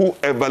therefore,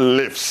 whoever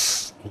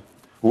lives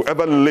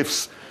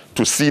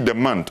to see the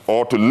month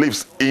or to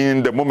live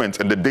in the moments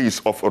and the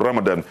days of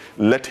Ramadan,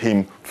 let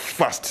him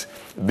fast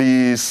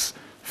these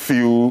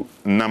few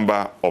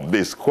number of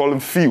days. Call them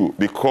few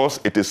because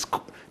it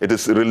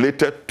is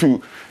related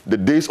to the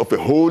days of a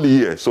whole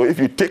year. So if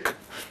you take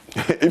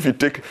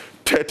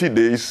 30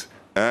 days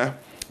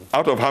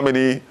out of how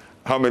many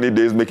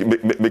days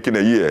making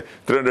a year?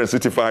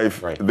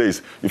 365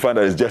 days. You find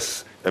that it's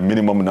just a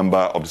minimum number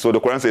of. So the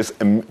Quran says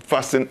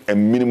fasting a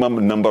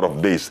minimum number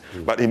of days,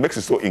 but it makes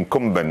it so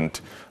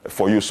incumbent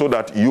for you so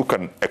that you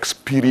can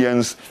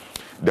experience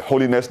the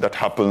holiness that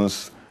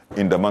happens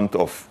in the month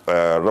of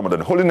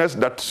Ramadan. Holiness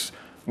that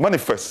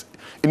manifests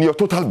in your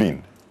total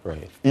being.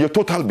 Right. In your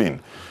total being.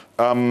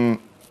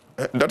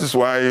 That is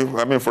why,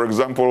 I mean, for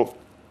example,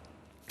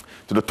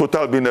 to the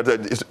total being, that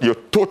is your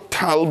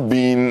total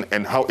being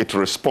and how it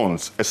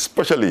responds,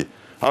 especially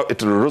how it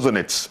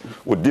resonates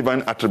with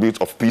divine attributes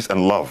of peace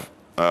and love.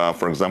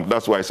 For example,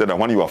 that's why I said that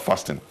when you are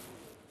fasting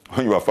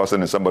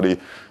and somebody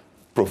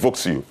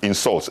provokes you,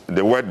 insults,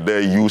 the word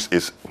they use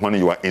is when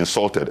you are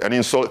insulted. And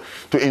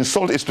to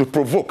insult is to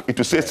provoke, is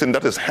to say something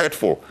that is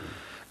hurtful.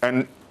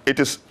 And it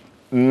is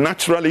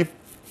naturally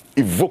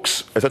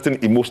evokes a certain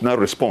emotional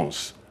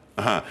response.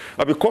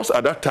 But because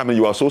at that time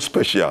you are so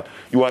special,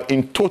 you are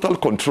in total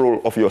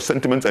control of your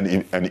sentiments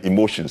and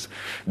emotions.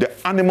 The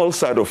animal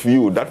side of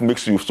you that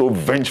makes you so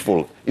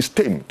vengeful is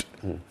tamed.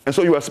 And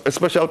so you are a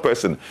special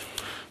person.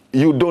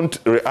 You don't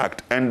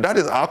react. And that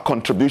is our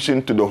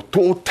contribution to the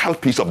total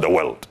peace of the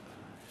world.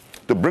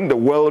 To bring the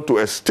world to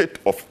a state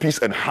of peace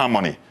and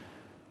harmony.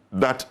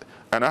 And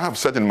I have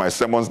said in my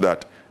sermons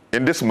that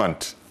in this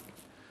month,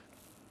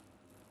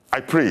 I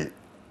pray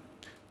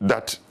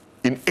that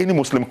in any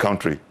Muslim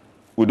country,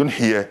 we don't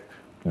hear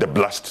the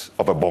blast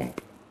of a bomb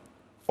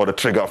or the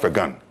trigger of a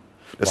gun,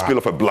 the spill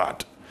of a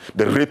blood,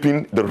 the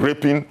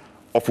raping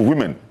of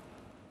women,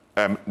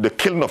 the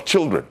killing of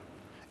children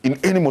in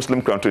any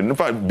Muslim country. In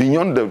fact,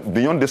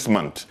 beyond this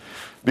month,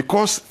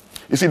 because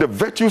you see, the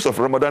virtues of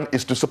Ramadan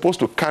is supposed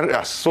to carry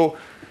us. So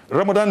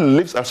Ramadan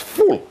leaves us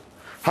full,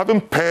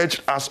 having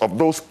purged us of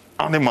those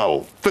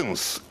animal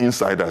things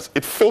inside us.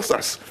 It fills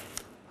us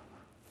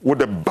with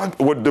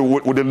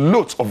the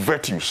loads of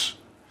virtues.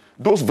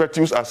 Those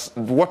virtues are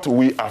what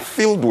we are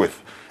filled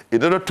with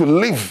in order to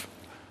live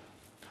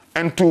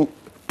and to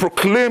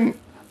proclaim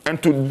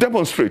and to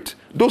demonstrate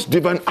those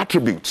divine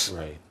attributes.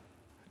 Right.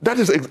 That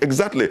is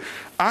exactly.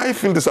 I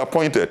feel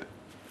disappointed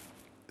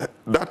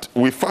that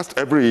we fast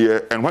every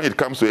year, and when it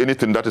comes to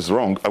anything that is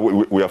wrong,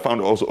 we are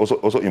found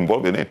also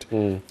involved in it.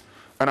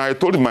 And I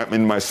told him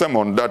in my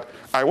sermon that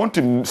I want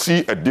to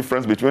see a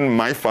difference between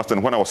my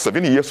fasting when I was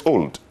 7 years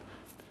old.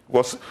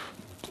 Was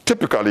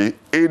typically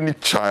any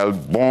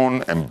child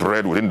born and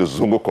bred within the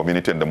Zongo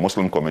community and the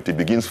Muslim community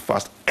begins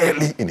fast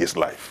early in his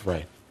life.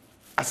 Right.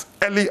 As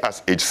early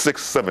as age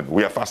 6, 7,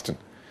 we are fasting.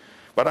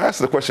 But I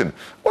asked the question,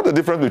 what's the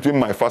difference between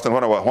my fasting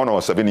when I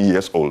was 7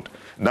 years old?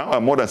 Now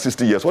I'm more than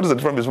 60 years. What is the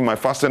difference between my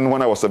fasting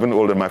when I was 7 years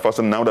old and my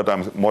fasting now that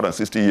I'm more than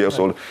 60 years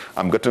old?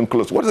 I'm getting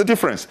close. What is the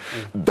difference?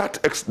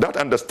 That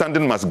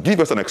understanding must give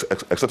us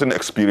a certain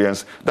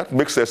experience that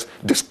makes us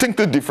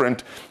distinctly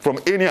different from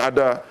any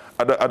other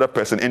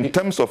person in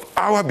terms of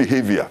our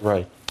behavior.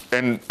 Right.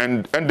 And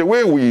the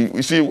way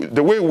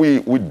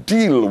we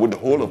deal with the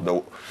whole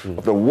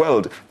of the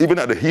world, even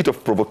at the heat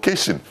of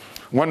provocation.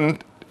 When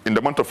in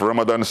the month of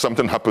Ramadan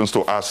something happens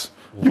to us,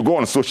 you go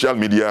on social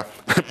media,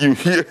 you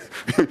hear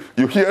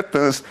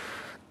things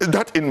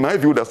that, in my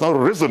view, does not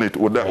resonate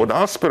with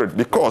our spirit,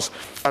 because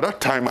at that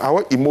time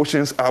our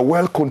emotions are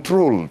well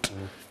controlled,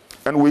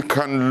 and we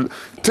can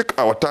take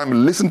our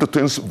time, listen to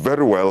things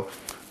very well,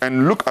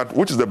 and look at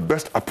which is the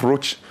best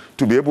approach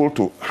to be able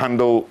to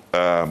handle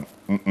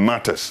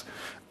matters.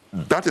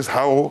 That is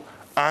how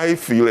I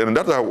feel, and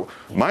that's how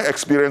my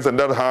experience, and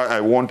that's how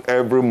I want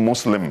every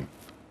Muslim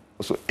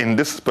also in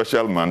this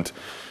special month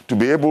to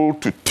be able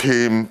to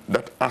tame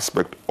that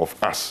aspect of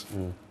us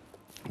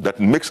that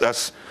makes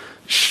us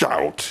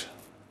shout.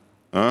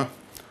 He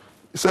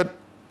said,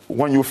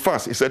 when you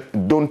fast, he said,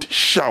 don't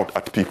shout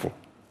at people.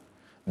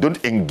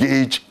 Don't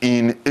engage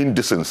in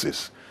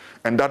indecencies.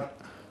 And that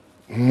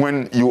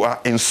when you are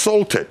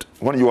insulted,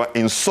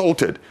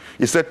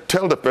 he said,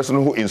 tell the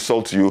person who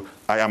insults you,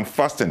 I am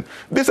fasting.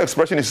 This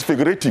expression is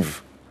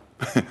figurative.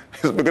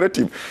 It's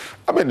figurative.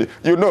 I mean,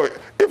 you know,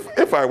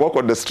 if I walk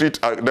on the street,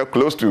 they're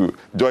close to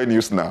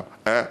JoyNews now,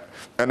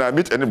 and I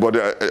meet anybody,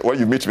 when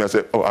you meet me, I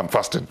say, oh, I'm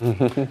fasting.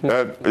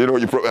 You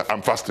know,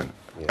 I'm fasting.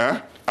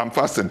 Yeah. I'm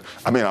fasting.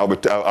 I mean, I'll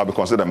be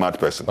considered a mad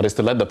person. But it's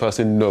to let the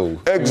person know.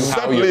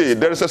 Exactly.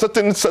 There is a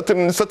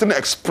certain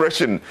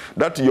expression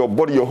that your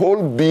body, your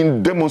whole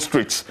being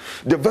demonstrates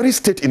the very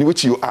state in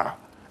which you are.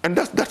 And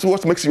that's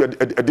what makes you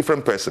a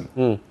different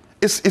person.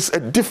 It's a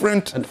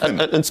different thing.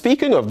 And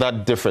speaking of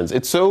that difference,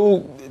 it's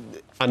so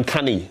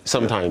uncanny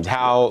sometimes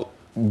how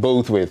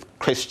both with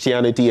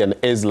Christianity and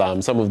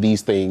Islam, some of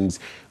these things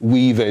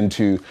weave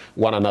into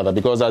one another.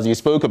 Because as you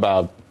spoke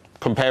about,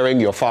 comparing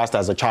your fast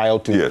as a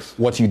child to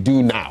what you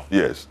do now.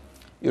 Yes.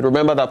 You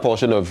remember that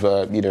portion of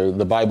you know,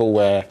 the Bible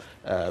where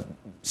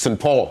St.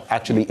 Paul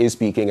actually is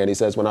speaking, and he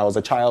says, when I was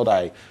a child,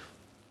 I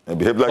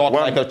behaved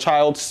like a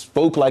child,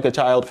 spoke like a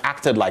child,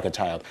 acted like a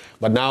child.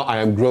 But now I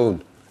am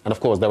grown. And of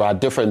course, there are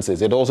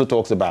differences. It also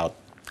talks about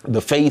the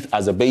faith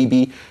as a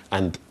baby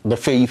and the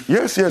faith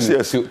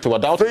to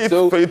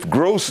adulthood. Faith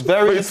grows.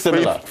 Very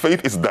similar.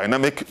 Faith is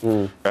dynamic.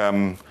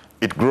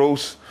 It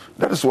grows.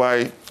 That is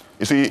why,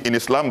 you see, in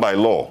Islam by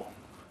law,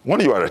 when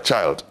you are a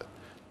child,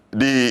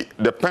 the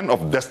pen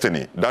of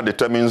destiny that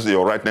determines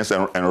your rightness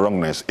and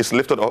wrongness is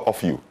lifted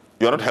off you.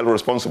 You are not held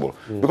responsible.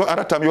 Because at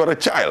that time you are a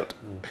child.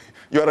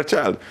 You are a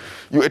child.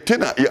 You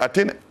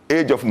attain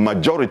age of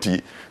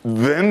majority,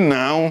 then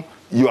now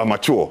you are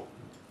mature.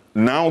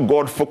 Now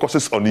God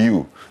focuses on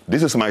you.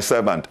 This is my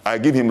servant. I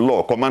give him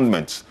law,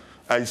 commandments.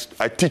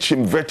 I teach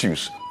him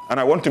virtues.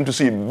 And I want him to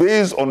see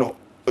based on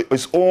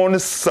his own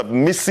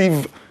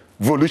submissive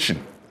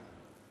volition.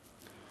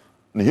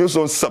 His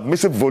own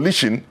submissive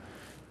volition,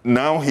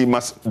 now he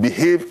must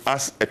behave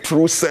as a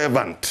true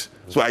servant.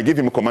 So I give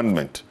him a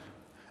commandment.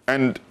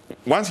 And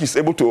once he's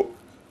able to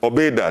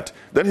obey that,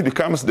 then he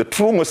becomes the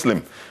true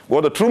Muslim.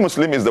 Well, the true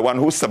Muslim is the one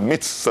who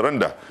submits,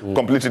 surrender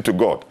completely to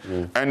God.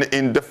 And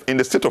in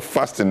the state of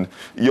fasting,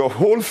 your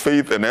whole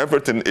faith and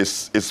everything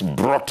is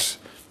brought,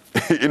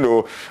 you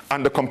know,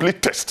 under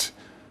complete test.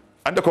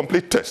 Under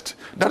complete test.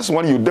 That's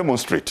when you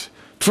demonstrate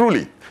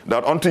truly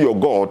that unto your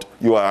God,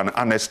 you are an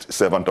honest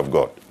servant of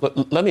God.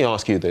 Let me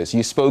ask you this.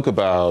 You spoke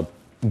about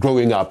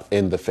growing up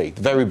in the faith,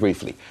 very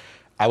briefly.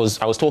 I was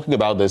talking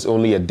about this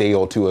only a day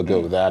or two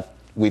ago, that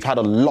we've had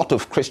a lot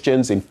of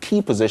Christians in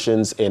key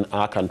positions in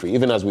our country,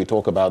 even as we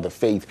talk about the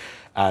faith,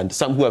 and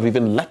some who have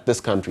even left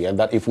this country, and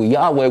that if we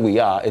are where we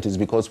are, it is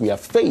because we have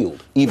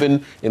failed,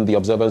 even in the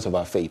observance of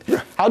our faith.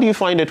 How do you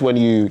find it when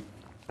you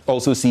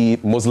also see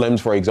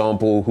Muslims, for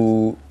example,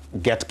 who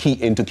get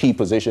into key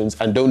positions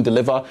and don't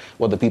deliver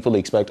what the people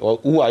expect, or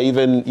who are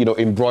even, you know,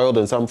 embroiled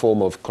in some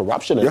form of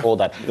corruption and all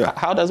that?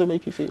 How does it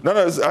make you feel? No,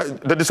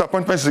 the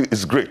disappointment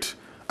is great.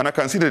 And I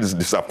consider this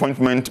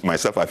disappointment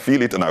myself. I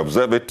feel it and I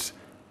observe it.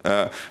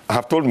 I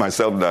have told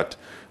myself that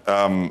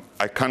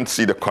I can't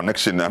see the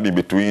connection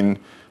between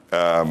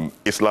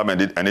Islam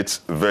and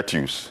its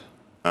virtues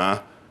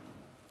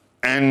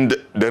and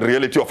the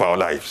reality of our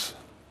lives.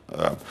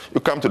 You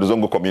come to the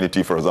Zongo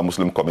community, for example,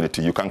 Muslim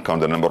community, you can't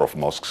count the number of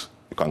mosques.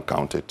 You can't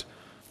count it.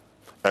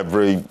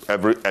 Every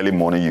early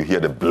morning you hear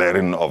the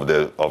blaring of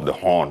the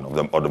horn,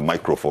 of the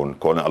microphone,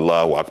 calling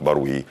Allahu Akbar.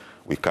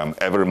 We come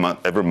every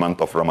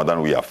month of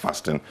Ramadan. We are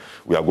fasting.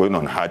 We are going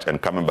on Hajj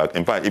and coming back.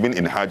 In fact, even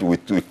in Hajj,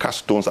 we cast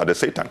stones at the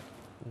Satan.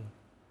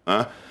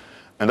 And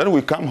then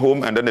we come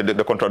home, and then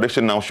the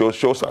contradiction now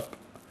shows up.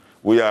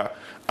 The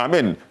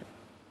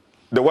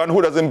one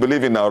who doesn't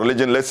believe in our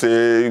religion, let's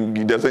say,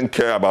 he doesn't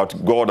care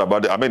about God,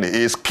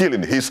 he's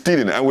killing, he's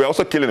stealing, and we're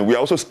also killing, we are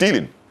also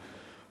stealing.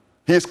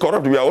 He is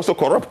corrupt, we are also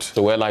corrupt.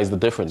 So where lies the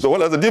difference?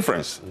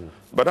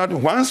 But that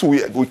once we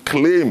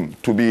claim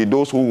to be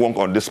those who walk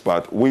on this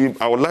path,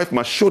 our life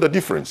must show the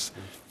difference.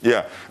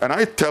 Yeah, and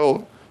I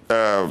tell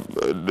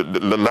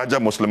the larger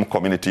Muslim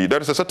community,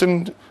 there is a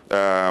certain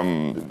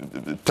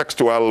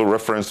textual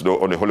reference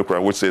on the Holy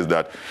Quran which says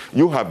that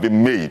you have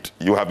been made,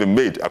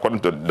 according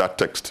to that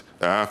text,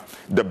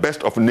 the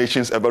best of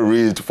nations ever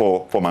raised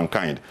for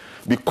mankind,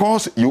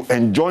 because you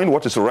enjoin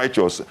what is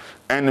righteous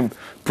and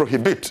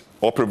prohibit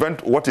or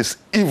prevent what is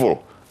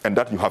evil, and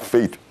that you have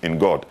faith in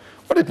God.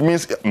 What it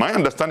means, my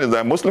understanding is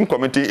that Muslim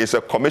community is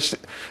a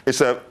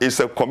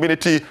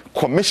community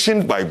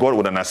commissioned by God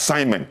with an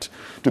assignment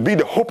to be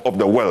the hope of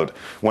the world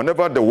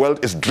whenever the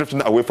world is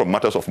drifting away from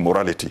matters of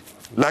morality,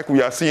 like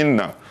we are seeing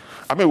now.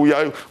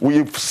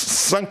 We've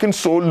sunken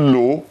so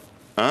low.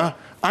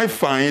 I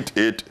find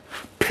it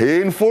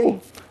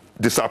painful,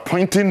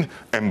 disappointing,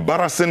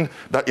 embarrassing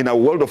that in a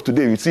world of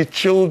today, we see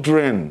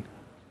children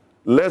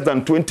less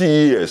than 20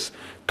 years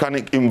can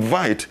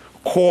invite,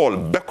 call,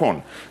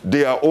 beckon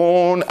their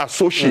own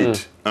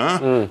associate,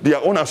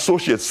 their own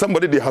associate,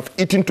 somebody they have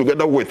eaten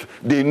together with.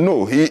 They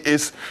know he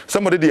is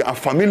somebody they are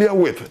familiar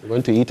with.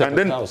 Went to eat at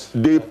the house.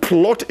 They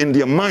plot in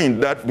their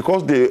mind that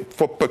because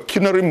for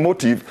pecuniary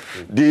motive,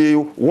 they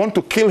want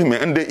to kill him,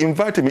 and they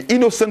invite him.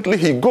 Innocently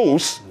he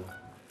goes,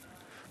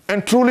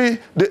 and truly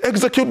they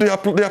execute their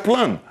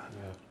plan.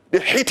 They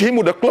hit him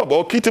with a club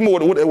or hit him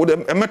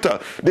with a metal.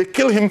 They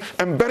kill him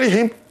and bury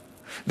him.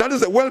 That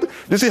is the world.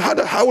 You see how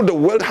the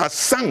world has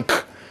sunk.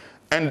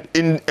 And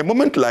in a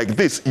moment like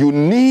this, you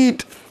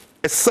need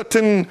a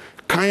certain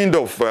kind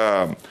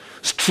of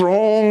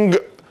strong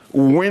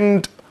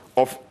wind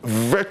of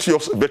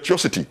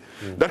virtuosity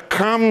that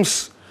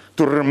comes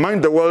to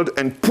remind the world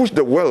and push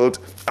the world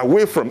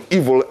away from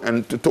evil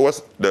and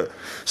towards the...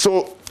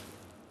 So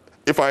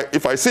if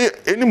I see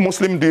any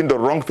Muslim doing the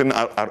wrong thing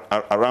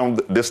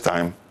around this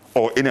time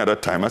or any other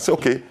time, I say,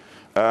 okay,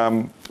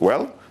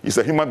 well, he's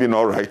a human being,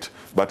 all right,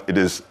 but it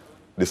is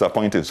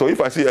disappointing. So if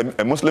I see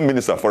a Muslim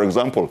minister, for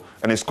example,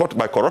 and he's caught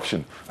by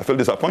corruption, I feel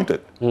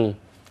disappointed.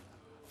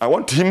 I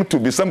want him to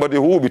be somebody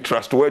who will be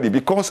trustworthy,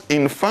 because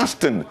in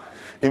fasting,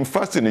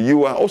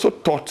 you are also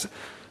taught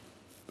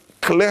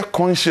clear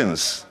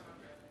conscience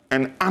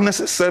and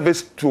honest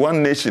service to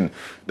one nation.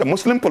 The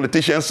Muslim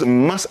politicians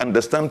must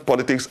understand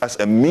politics as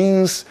a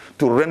means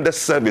to render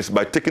service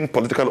by taking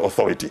political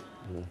authority.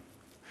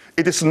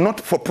 It is not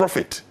for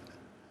profit.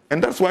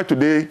 And that's why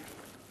today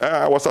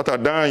I was sat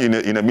down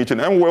in a meeting,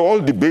 and we're all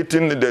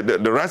debating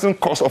the rising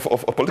cost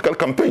of political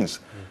campaigns.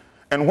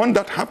 And when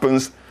that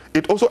happens,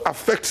 it also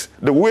affects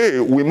the way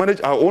we manage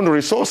our own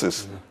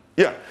resources.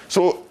 Yeah.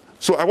 So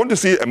I want to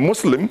see a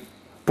Muslim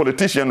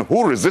politician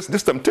who resists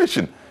this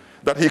temptation,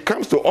 that he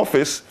comes to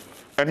office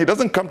and he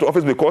doesn't come to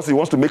office because he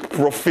wants to make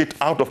profit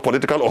out of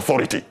political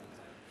authority.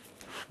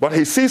 But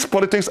he sees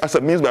politics as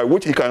a means by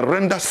which he can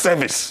render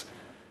service.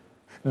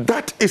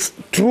 That is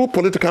true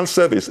political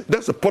service.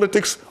 That's the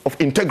politics of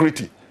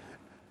integrity.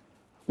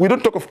 We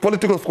don't talk of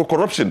politics of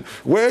corruption,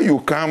 where you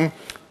come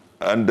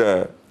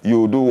and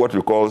you do what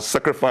you call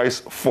sacrifice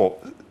for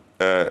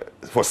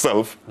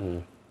self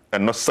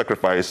and not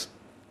sacrifice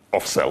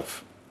of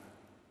self.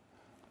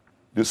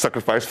 You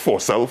sacrifice for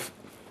self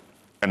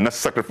and not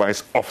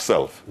sacrifice of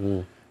self.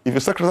 If you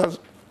sacrifice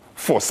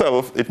for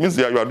self, it means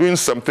that you are doing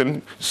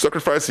something,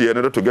 sacrifice here in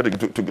order to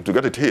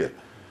get it here.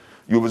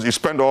 You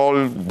spend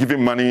all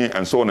giving money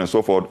and so on and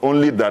so forth,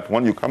 only that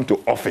when you come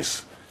to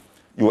office,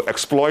 you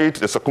exploit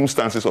the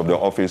circumstances of the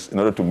office in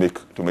order to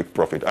make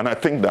profit. And I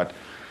think that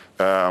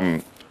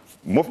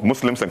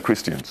Muslims and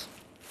Christians,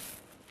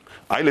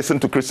 I listen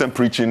to Christian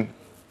preaching,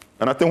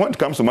 and I think when it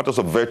comes to matters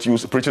of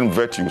virtues, preaching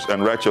virtues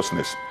and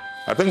righteousness,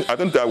 I think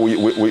that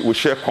we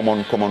share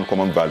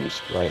common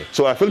values. Right.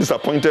 So I feel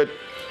disappointed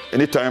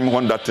anytime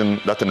when that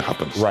thing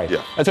happens. Right.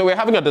 Yeah. And so we're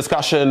having a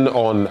discussion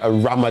on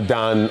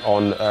Ramadan,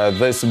 on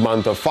this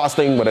month of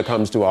fasting when it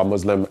comes to our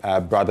Muslim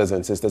brothers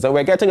and sisters. And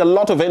we're getting a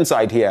lot of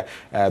insight here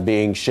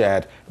being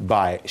shared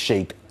by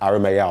Sheikh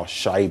Aramaya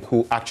Shaib,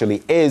 who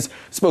actually is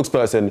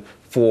spokesperson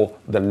for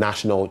the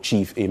National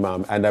Chief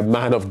Imam and a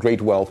man of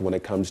great wealth when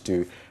it comes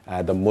to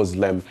the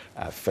Muslim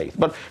faith.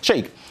 But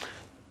Sheikh,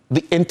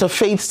 the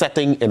interfaith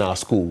setting in our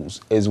schools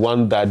is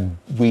one that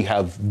we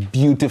have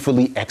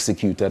beautifully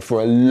executed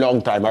for a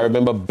long time. I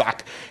remember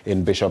back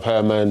in Bishop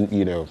Herman,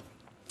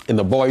 in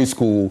the boys'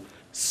 school,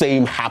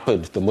 same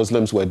happened. The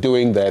Muslims were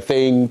doing their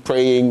thing,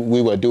 praying,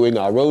 we were doing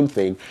our own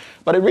thing.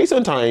 But in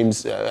recent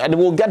times, and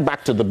we'll get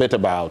back to the bit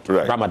about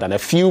Ramadan, a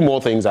few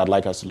more things I'd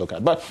like us to look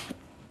at. But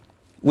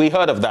we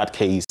heard of that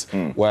case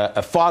where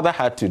a father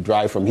had to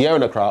drive from here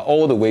in Accra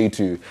all the way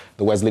to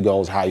the Wesley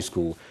Girls High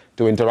School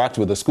to interact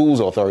with the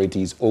school's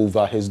authorities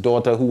over his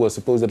daughter, who was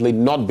supposedly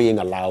not being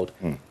allowed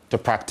to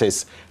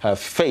practice her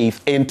faith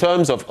in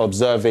terms of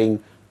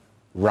observing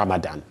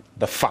Ramadan,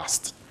 the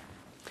fast.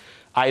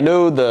 I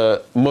know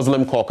the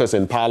Muslim caucus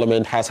in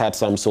Parliament has had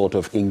some sort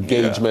of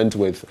engagement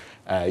with,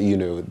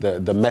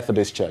 the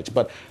Methodist Church.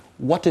 But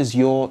what is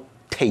your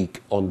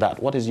take on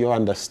that? What is your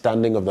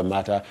understanding of the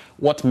matter?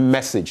 What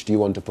message do you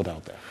want to put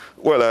out there?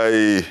 Well,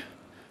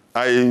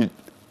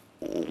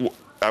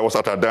 I was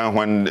at Adan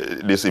when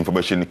this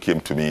information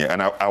came to me,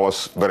 and I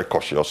was very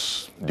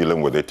cautious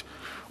dealing with it.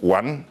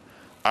 One,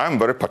 I'm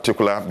very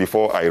particular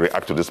before I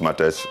react to these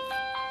matters.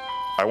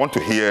 I want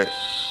to hear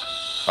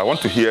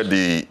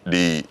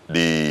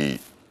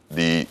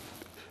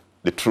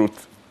the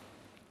truth.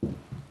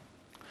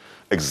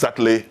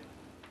 Exactly,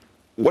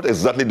 what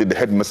exactly did the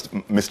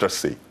headmistress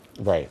say?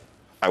 Right.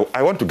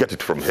 I want to get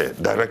it from her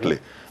directly.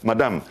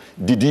 Madam,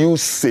 did you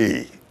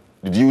say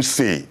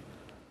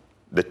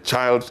the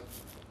child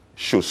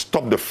should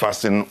stop the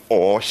fasting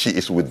or she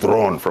is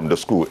withdrawn from the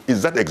school?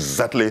 Is that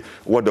exactly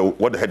what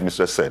the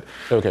headmistress said?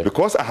 Okay.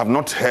 Because I have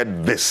not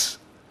heard this,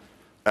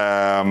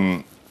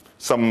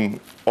 some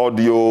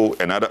audio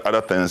and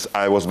other things,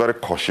 I was very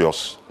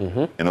cautious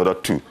in order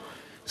to.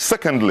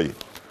 Secondly,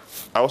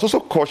 I was also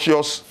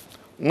cautious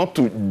not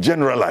to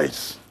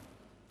generalize.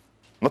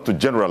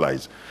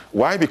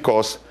 Why?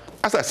 Because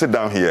as I sit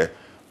down here,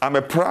 I'm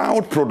a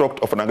proud product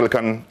of an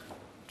Anglican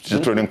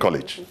training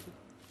college.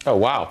 Oh,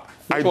 wow.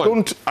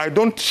 I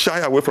don't shy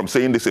away from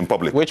saying this in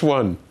public. Which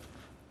one?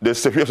 The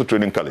Sefioso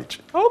Training College.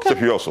 Okay.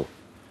 Sefioso.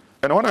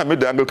 And when I meet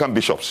the Anglican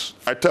bishops,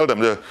 I tell them,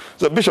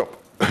 the bishop,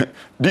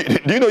 do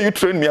you know you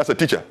trained me as a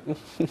teacher?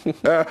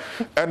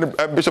 And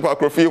Bishop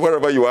Akrofi,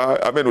 wherever you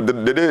are, I mean,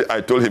 the day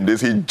I told him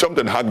this, he jumped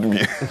and hugged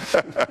me.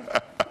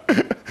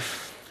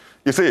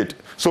 You see it?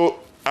 So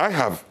I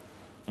have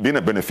been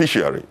a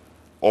beneficiary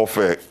of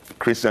a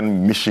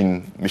Christian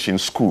mission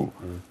school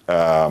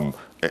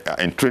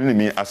and training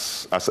me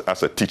as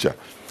a teacher.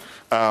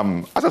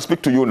 As I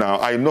speak to you now,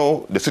 I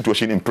know the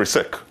situation in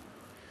Presec.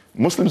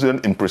 Muslims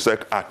in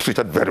Presec are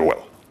treated very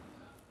well.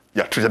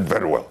 They are treated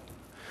very well.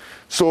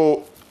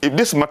 So if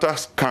these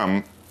matters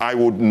come, I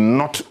would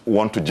not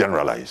want to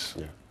generalize.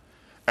 Yeah.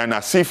 And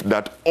as if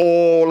that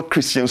all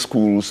Christian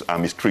schools are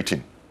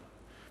mistreating.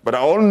 But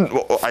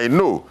I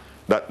know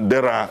that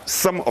there are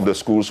some of the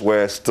schools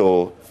where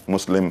still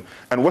Muslim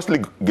and Wesley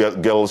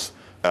girls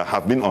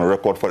have been on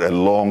record for a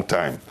long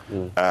time.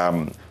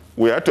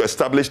 We had to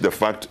establish the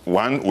fact,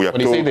 one, we are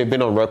told... When you say they've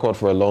been on record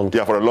for a long time?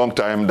 Yeah, for a long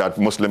time, that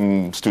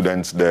Muslim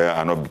students there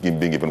are not being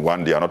given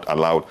one. They are not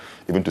allowed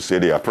even to say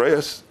their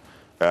prayers.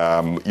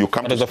 You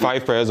come to the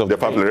 5 prayers of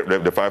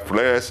the 5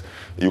 prayers.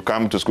 You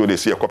come to school, they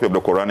see a copy of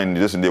the Quran,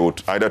 and they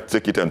would either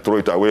take it and throw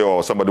it away,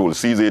 or somebody will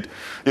seize it.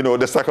 You know,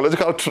 the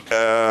psychological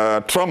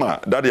trauma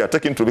that they are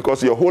taken through,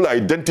 because your whole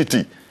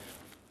identity.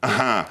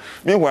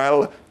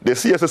 Meanwhile, the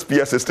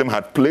CSSPS system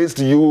had placed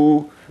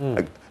you,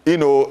 you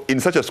know, in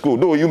such a school.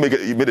 Though you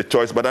made a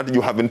choice, but that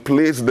you have been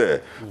placed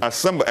there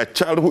as a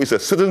child who is a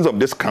citizen of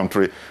this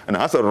country and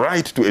has a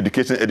right to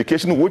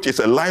education which is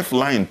a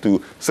lifeline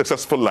to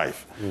successful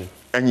life.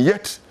 And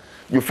yet,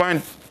 you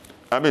find,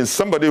 I mean,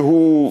 somebody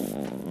who,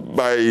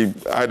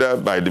 either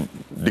by the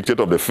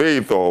dictate of the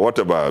faith or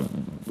whatever,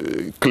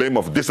 claim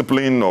of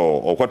discipline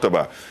or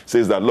whatever,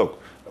 says that,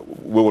 look,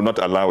 we will not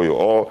allow you.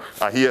 Or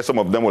I hear some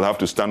of them will have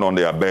to stand on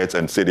their beds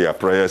and say their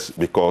prayers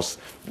because,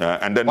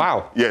 and then,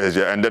 wow. Yes,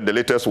 yeah, and then the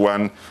latest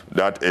one,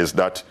 that is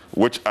that,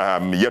 which I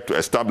am yet to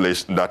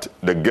establish, that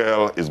the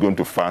girl is going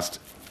to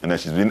fast, and then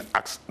she's been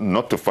asked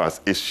not to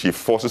fast. If she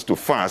forces to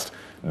fast,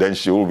 then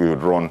she will be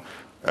withdrawn.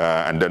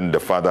 And then the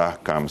father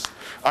comes.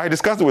 I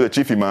discussed it with the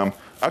chief imam.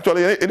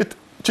 Actually,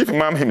 chief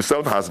imam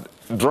himself has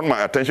drawn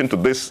my attention to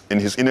this in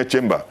his inner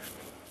chamber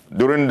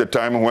during the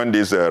time when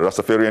this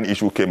Rastafarian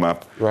issue came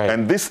up. Right.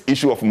 And this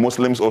issue of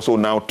Muslims also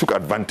now took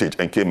advantage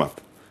and came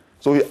up.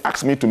 So he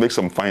asked me to make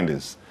some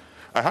findings.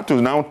 I had to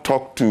now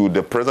talk to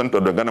the president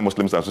of the Ghana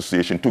Muslims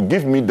Association to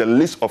give me the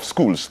list of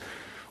schools,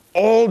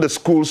 all the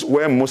schools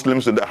where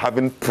Muslims are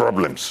having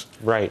problems.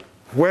 Right.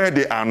 Where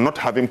they are not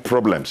having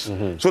problems,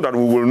 so that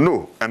we will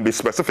know and be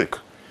specific.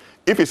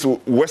 If it's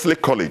Wesley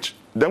College,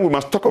 then we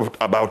must talk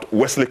about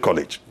Wesley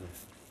College.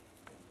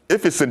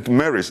 If it's St.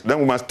 Mary's, then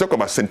we must talk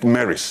about St.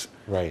 Mary's.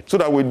 Right. So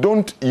that we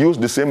don't use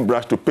the same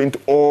brush to paint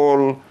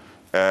all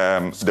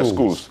the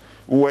schools.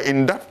 We were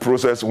in that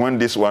process when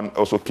this one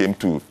also came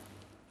to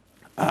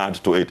add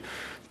to it.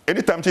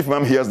 Anytime Chief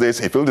Imam hears this,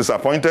 he feels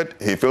disappointed,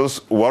 he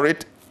feels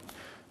worried.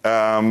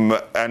 When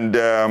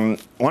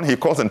he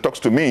calls and talks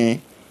to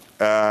me,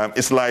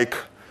 it's like,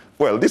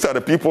 well, these are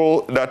the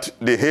people that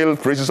they hail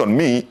praises on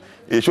me.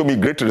 They show me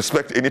great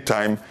respect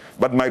anytime.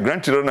 But my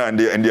grandchildren are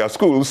in their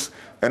schools,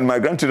 and my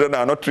grandchildren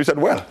are not treated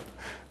well.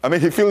 I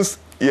mean, he feels,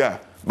 yeah.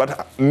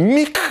 But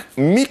meek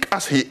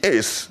as he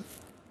is,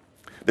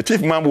 the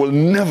chief imam will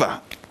never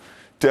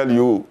tell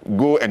you,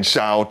 go and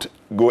shout,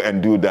 go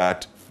and do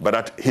that. But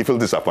that he feels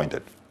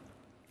disappointed.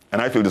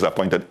 And I feel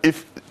disappointed.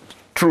 If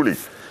truly,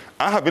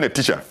 I have been a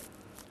teacher,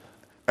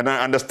 and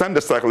I understand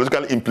the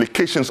psychological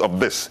implications of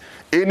this.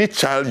 Any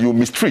child you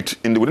mistreat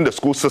within the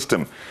school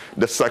system,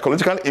 the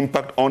psychological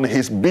impact on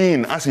his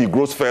being as he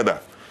grows further.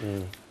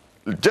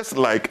 Just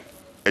like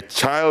a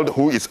child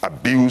who is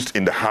abused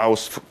in the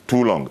house for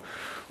too long,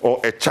 or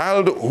a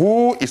child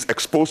who is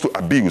exposed to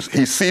abuse,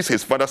 he sees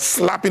his father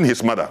slapping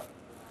his mother,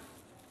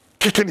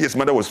 kicking his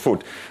mother with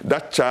foot.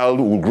 That child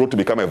will grow to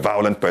become a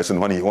violent person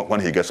when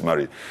he gets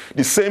married.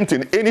 The same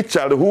thing, any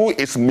child who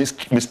is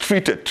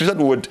mistreated, treated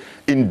with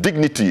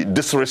indignity,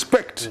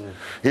 disrespect,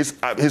 his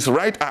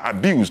rights are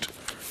abused,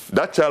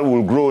 that child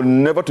will grow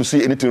never to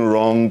see anything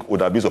wrong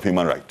with abuse of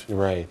human rights.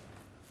 Right.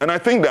 And I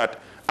think that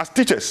as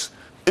teachers,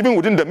 even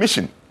within the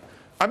mission,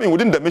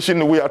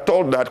 we are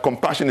told that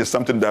compassion is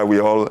something that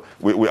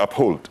we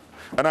uphold.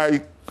 And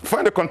I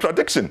find a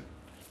contradiction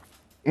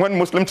when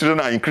Muslim children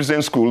are in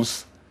Christian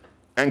schools,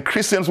 and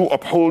Christians who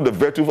uphold the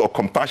virtues of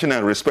compassion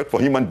and respect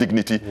for human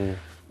dignity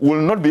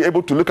will not be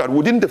able to look at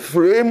within the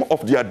frame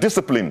of their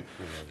discipline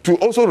to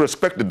also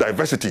respect the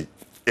diversity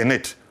in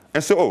it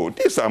and say, oh,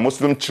 these are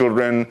Muslim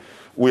children,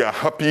 we are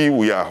happy,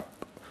 we are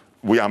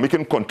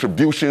making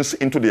contributions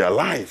into their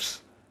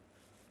lives.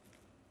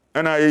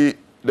 And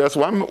there's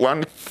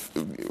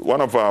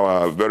one of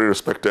our very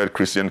respected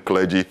Christian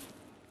clergy,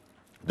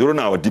 during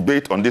our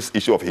debate on this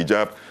issue of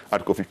hijab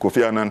at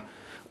Kofi Annan,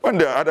 when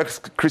the other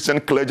Christian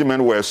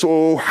clergymen were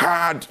so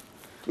hard,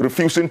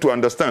 refusing to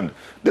understand,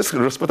 this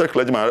respected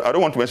clergyman, I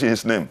don't want to mention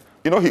his name,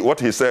 you know what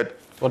he said?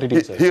 What did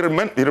he say? He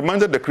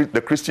reminded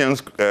the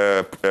Christians,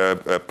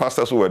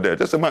 pastors who were there,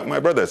 just said, my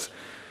brothers,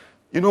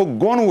 you know,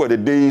 gone were the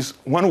days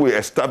when we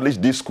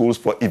established these schools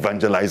for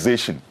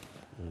evangelization.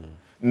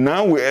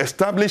 Now we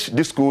establish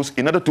these schools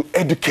in order to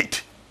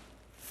educate.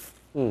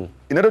 In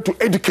order to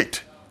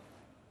educate.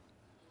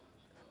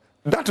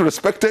 That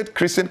respected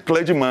Christian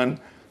clergyman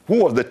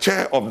who was the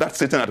chair of that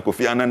sitting at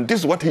Kofi Annan,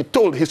 this is what he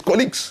told his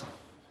colleagues.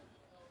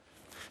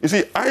 You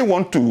see, I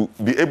want to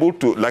be able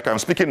to, like I'm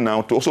speaking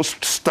now, to also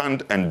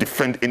stand and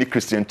defend any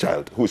Christian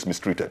child who is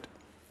mistreated.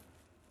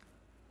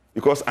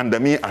 Because under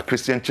me are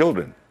Christian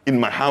children. In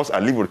my house, I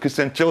live with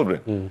Christian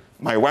children.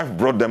 My wife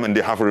brought them and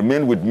they have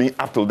remained with me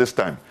up till this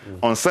time.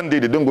 On Sunday,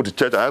 they don't go to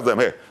church. I ask them,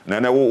 hey,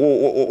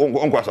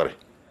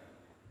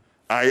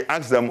 I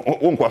ask them,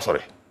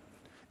 sorry.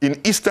 In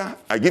Easter,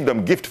 I give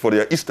them gift for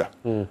their Easter.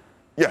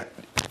 Yeah,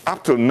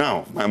 up till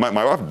now, my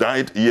wife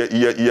died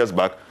years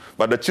back,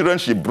 but the children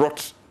she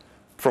brought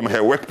from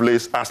her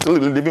workplace are still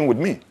living with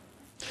me.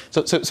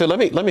 So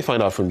let me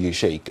find out from you,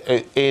 Sheikh.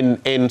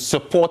 In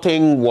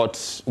supporting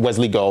what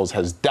Wesley Girls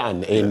has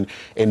done, in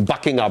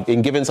backing up,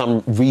 in giving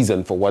some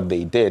reason for what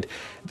they did,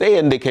 they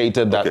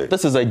indicated that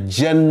this is a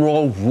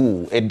general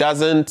rule. It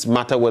doesn't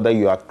matter whether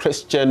you are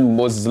Christian,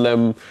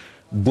 Muslim,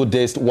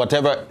 Buddhist,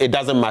 whatever, it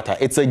doesn't matter.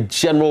 It's a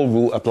general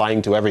rule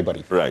applying to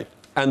everybody. Right.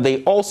 And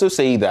they also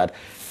say that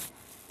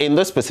in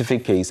this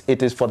specific case,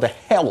 it is for the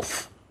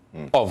health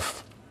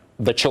of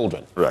the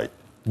children. Right.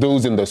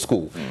 Those in the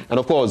school. And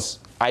of course,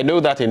 I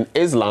know that in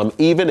Islam,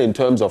 even in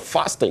terms of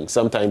fasting,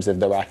 sometimes if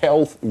there are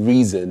health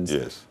reasons,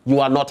 you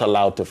are not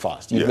allowed to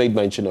fast. You've made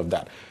mention of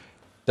that.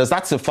 Does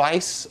that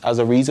suffice as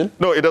a reason?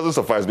 No, it doesn't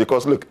suffice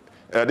because, look,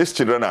 these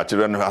children are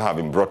children who have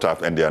been brought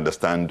up and they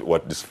understand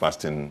what this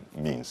fasting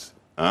means.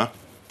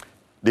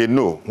 They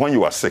know when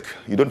you are sick,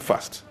 you don't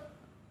fast.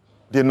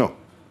 They know.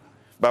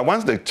 But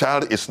once the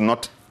child is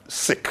not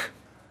sick,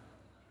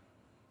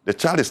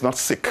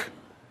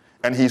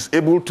 and he's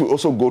able to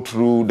also go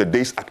through the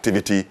day's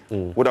activity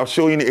without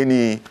showing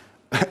any,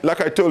 like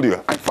I told you,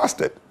 I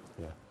fasted.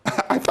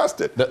 I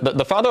fasted.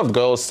 The father of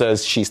girls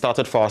says she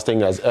started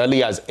fasting as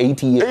early as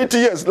 80 years. 80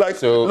 years, like,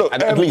 so, look,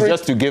 at least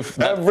just to give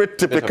every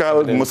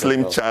typical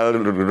Muslim child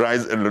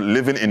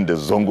living in the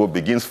Zongo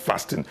begins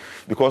fasting,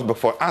 because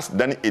for us,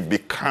 then it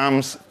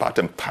becomes part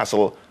and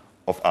parcel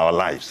of our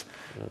lives.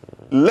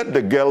 Let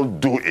the girl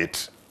do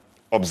it,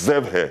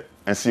 observe her,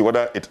 and see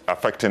whether it's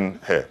affecting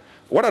her.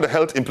 What are the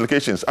health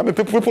implications? I mean,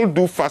 people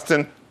do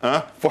fasting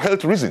for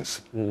health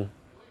reasons.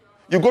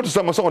 You go to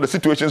some of the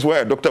situations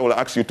where a doctor will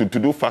ask you to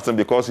do fasting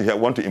because he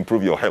wants to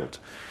improve your health.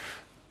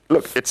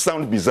 Look, it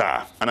sounds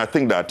bizarre, and I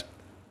think that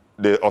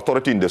the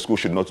authority in the school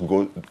should not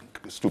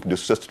stoop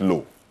just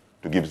low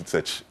to give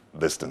such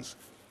distance.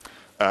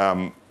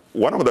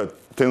 One of the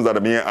things that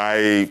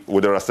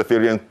with the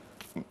Rastafarian,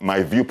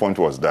 my viewpoint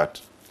was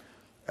that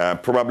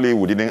probably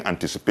we didn't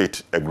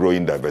anticipate a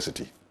growing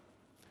diversity.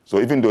 So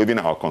even though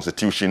our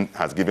constitution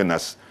has given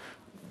us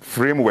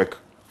framework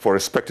for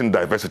respecting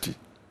diversity,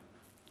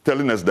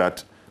 telling us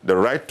that the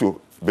right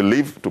to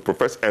believe, to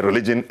profess a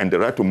religion, and the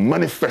right to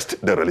manifest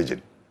the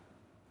religion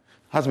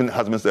has been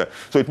there.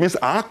 So it means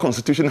our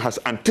constitution has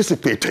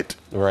anticipated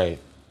a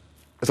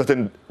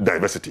certain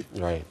diversity.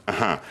 Right.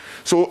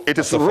 So it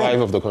is wrong.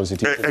 5 of the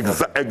constitution.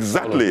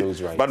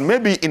 Exactly. But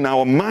maybe in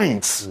our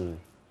minds,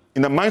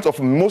 in the minds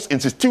of most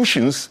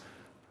institutions,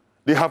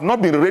 they have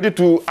not been ready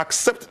to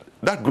accept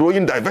that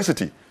growing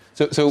diversity.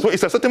 So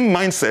it's a certain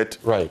mindset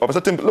of a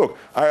certain look.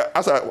 I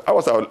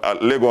was at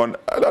Legon.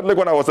 At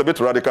Legon, I was a bit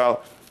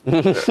radical.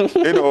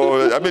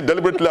 I mean,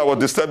 deliberately, I was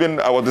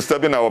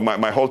disturbing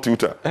my hall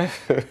tutor,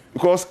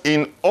 because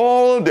in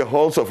all the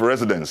halls of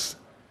residence,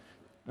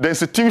 the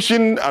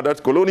institution,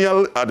 that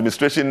colonial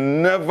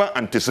administration, never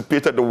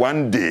anticipated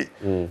one day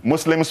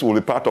Muslims will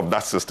be part of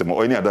that system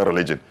or any other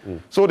religion.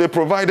 So they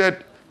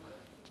provided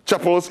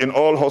chapels in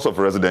all halls of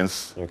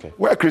residence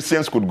where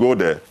Christians could go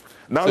there.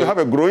 Now you have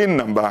a growing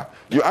number.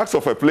 You ask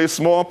of a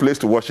small place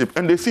to worship,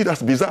 and they see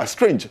that's bizarre,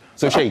 strange.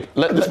 So, Sheikh,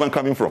 where's this man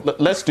coming from?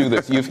 Let's do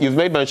this. You've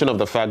made mention of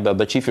the fact that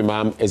the chief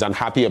imam is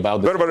unhappy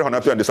about this. Very, very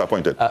unhappy and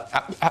disappointed.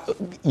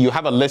 You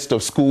have a list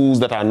of schools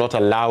that are not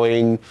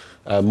allowing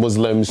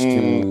Muslims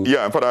to...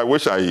 Yeah, in fact, I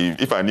wish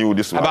if I knew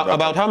this.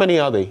 About how many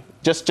are they?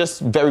 Just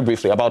very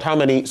briefly, about how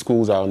many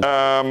schools are on?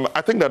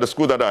 I think that the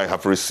schools that I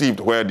have received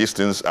where these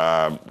things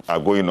are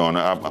going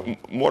on,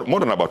 more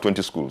than about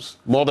 20 schools.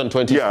 More than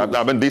 20 schools? Yeah,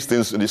 I mean, these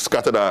things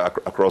scattered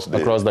across the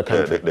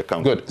country. The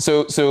country. Good.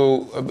 So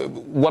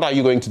what are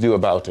you going to do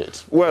about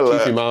it? Well,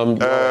 Chief Imam,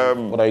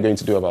 what are you going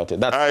to do about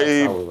it?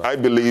 I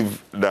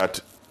believe that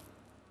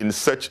in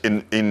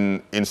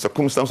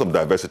circumstances of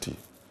diversity,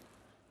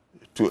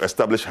 to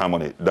establish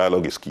harmony,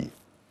 dialogue is key.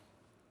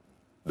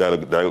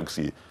 Dialogue is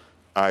key.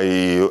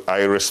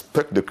 I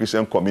respect the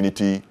Christian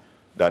community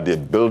that they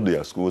build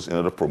their schools in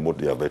order to promote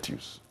their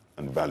virtues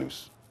and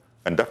values,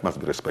 and that must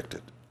be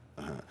respected.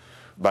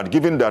 But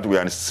given that we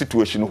are in a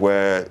situation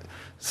where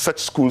such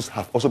schools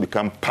have also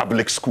become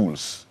public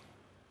schools,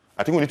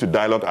 I think we need to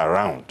dialogue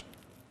around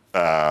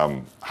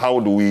how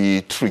do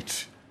we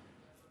treat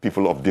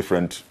people of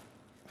different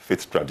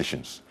faith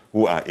traditions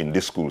who are in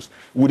these schools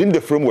within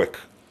the framework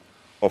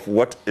of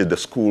what is the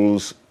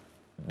school's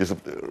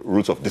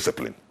rules of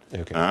discipline.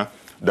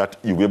 That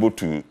you'll be able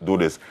to do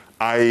this.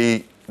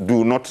 I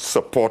do not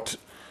support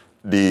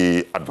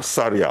the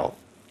adversarial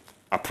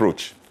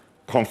approach,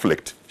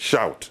 conflict,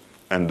 shout,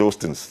 and those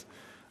things.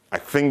 I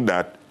think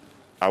that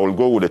I will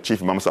go with the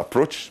Chief Imam's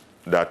approach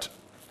that,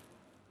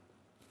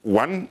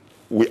 one,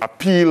 we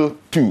appeal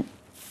to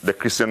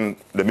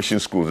the mission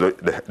schools,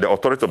 the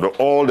authority of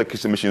all the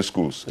Christian mission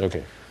schools.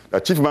 Okay. The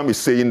chief imam is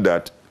saying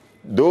that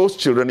those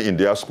children in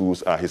their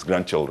schools are his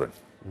grandchildren.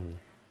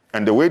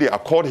 And the way they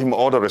accord him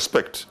all the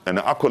respect and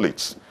the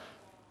accolades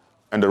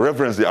and the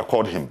reverence they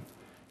accord him,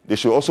 they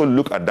should also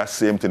look at that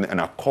same thing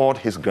and accord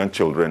his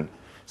grandchildren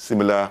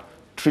similar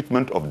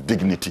treatment of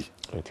dignity.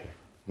 Okay.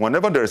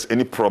 Whenever there is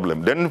any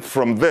problem, then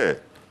from there,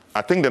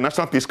 I think the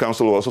National Peace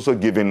Council was also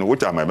given,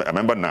 which I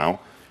remember now,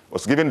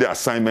 was given the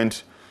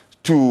assignment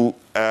to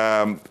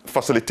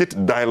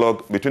facilitate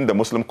dialogue between the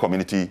Muslim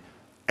community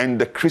and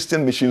the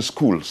Christian mission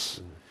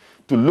schools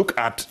to look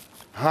at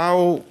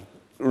how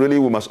really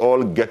we must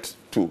all get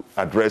to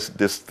address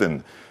this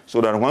thing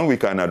so that when we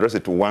can address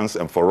it once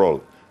and for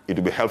all, it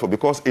will be helpful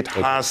because it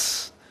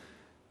has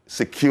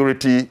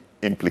security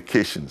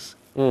implications.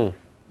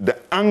 The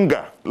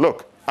anger,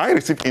 look, I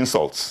receive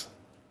insults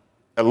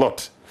a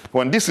lot.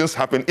 When these things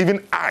happen,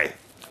 even I,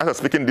 as I'm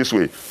speaking this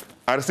way,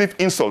 I receive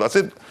insults. I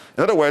said,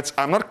 in other words,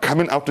 I'm not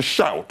coming out to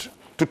shout,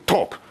 to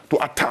talk,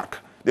 to attack.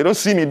 They don't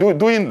see me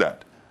doing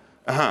that.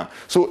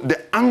 So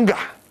the anger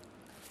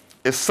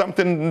is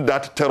something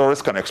that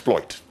terrorists can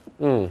exploit.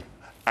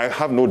 I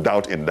have no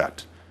doubt in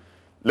that.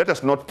 Let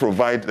us not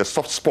provide the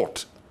soft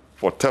spot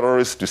for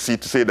terrorists to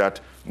say that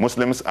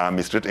Muslims are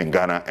mistreated in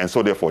Ghana and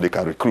so therefore they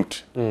can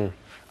recruit.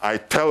 I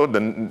tell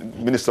the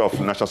Minister of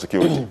National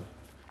Security,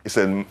 it's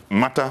a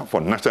matter for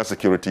national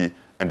security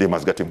and they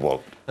must get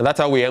involved. And that's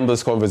how we end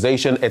this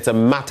conversation. It's a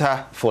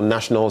matter for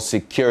national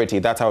security.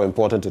 That's how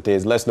important it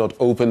is. Let's not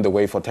open the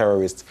way for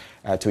terrorists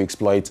to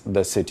exploit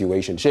the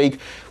situation. Sheikh,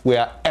 we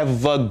are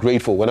ever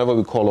grateful whenever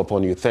we call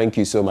upon you. Thank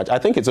you so much. I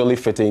think it's only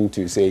fitting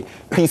to say,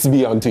 peace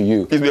be unto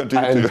you. Peace be unto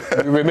you and too.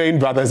 we remain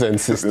brothers and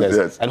sisters.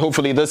 Yes. And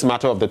hopefully this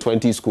matter of the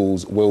 20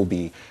 schools will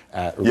be...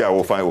 yeah,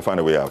 we'll find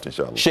a way out,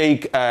 inshallah.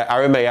 Sheikh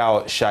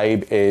Arimeyao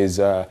Shaib is...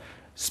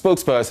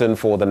 spokesperson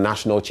for the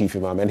National Chief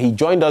Imam. And he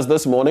joined us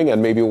this morning,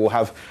 and maybe we'll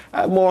have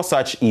more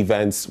such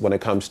events when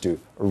it comes to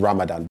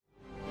Ramadan.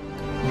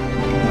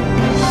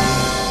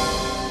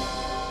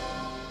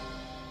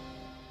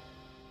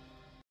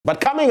 But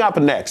coming up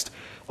next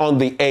on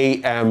the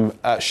AM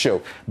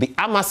show, the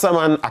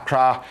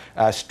Amasaman-Accra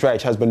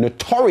stretch has been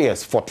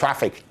notorious for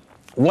traffic.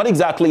 What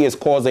exactly is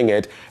causing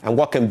it, and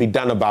what can be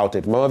done about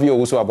it? Mavio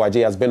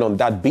Usu-Abwaje has been on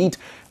that beat,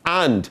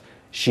 and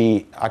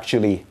she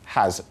actually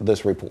has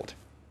this report.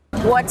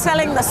 We're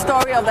telling the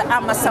story of the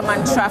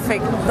Amasaman traffic,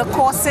 the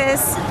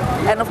causes,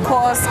 and of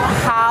course,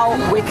 how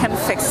we can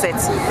fix it.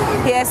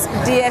 Here's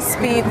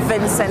DSP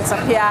Vincent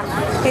up here.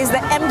 He's the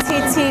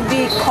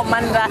MTTD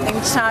commander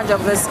in charge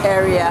of this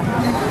area.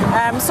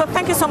 So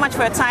thank you so much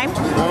for your time.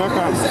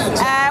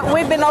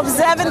 We've been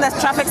observing the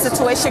traffic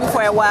situation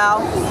for a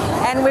while,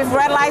 and we've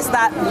realized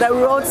that the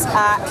roads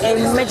are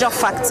a major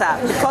factor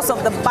because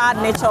of the bad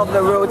nature of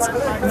the roads.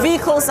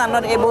 Vehicles are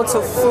not able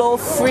to flow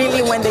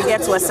freely when they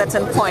get to a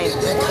certain point.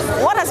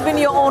 What has been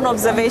your own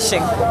observation?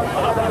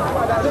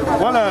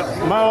 Well,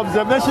 my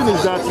observation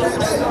is that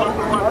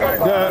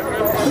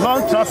the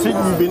long traffic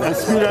we've been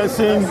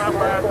experiencing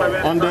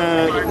on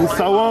the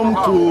Nsawam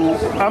to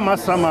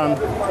Amasaman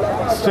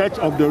stretch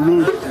of the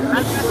road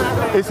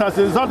is as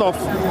a result of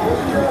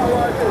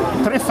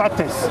three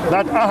factors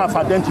that I have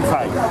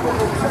identified.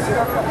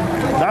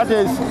 That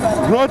is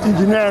road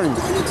engineering,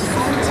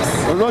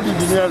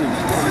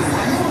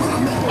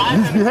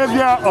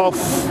 misbehavior of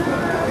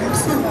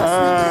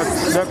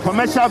the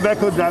commercial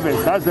vehicle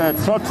drivers, that's the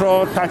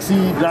trotro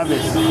taxi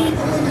drivers,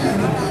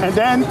 and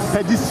then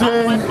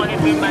pedestrian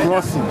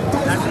crossing.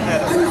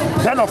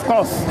 Then, of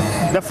course,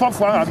 the fourth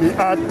one I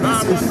will add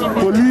is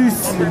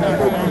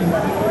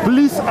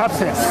police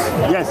access.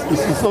 Yes,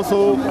 it's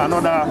also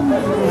another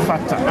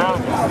factor.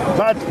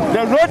 But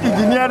the road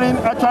engineering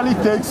actually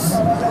takes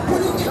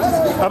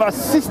about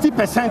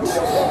 60%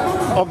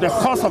 of the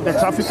cost of the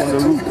traffic on the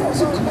road.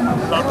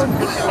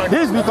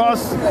 This is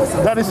because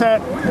there is a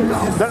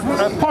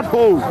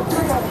pothole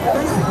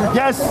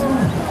just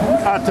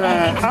at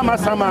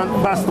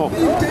Amasaman bus stop.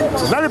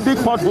 Very big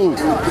pothole,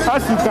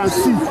 as you can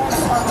see.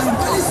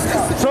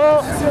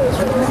 So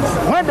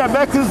when the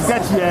vehicles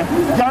get here,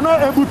 they are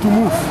not able to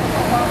move,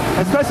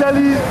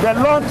 especially the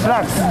long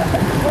trucks.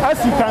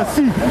 As you can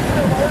see,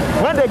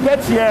 when they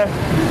get here,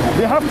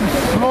 they have to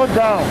slow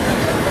down.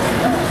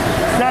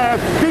 The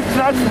big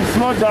trucks will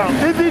slow down.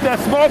 Even the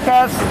small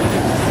cars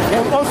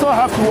will also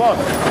have to walk,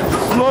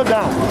 slow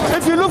down.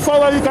 If you look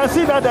forward, you can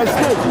see that the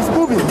stage is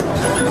moving.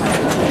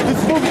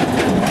 It's moving.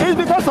 It's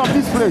because of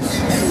this place.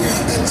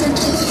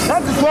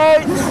 That is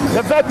why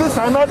the vehicles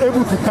are not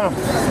able to come.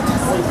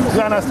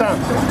 You understand?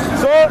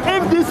 So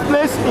if this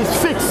place is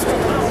fixed,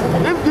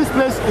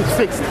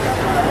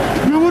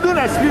 we wouldn't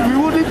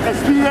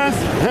experience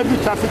heavy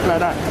traffic like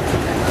that.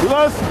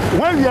 Because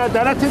when we are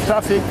directing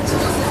traffic,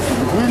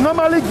 we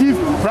normally give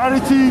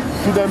priority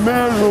to the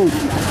main road.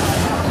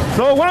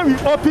 So when we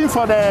open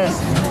for the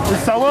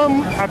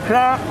Nsawam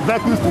Accra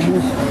vehicles to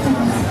move,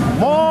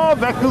 more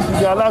vehicles will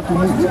be allowed to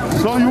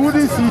move. So you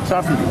wouldn't see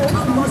traffic.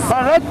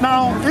 But right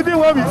now, even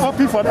when we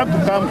open for them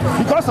to come,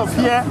 because of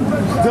here,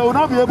 they will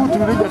not be able to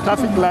read the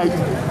traffic light.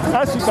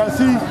 As you can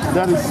see,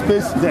 there is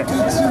space there.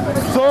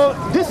 So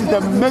this is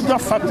the major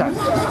factor,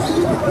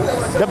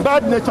 the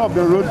bad nature of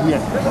the road here.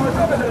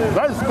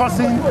 That is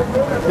causing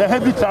the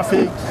heavy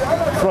traffic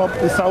from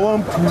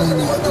Isawam to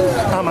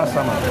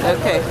Amasaman.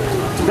 Okay.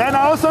 Then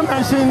I also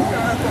mentioned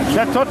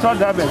the total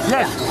drivers.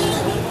 Yes,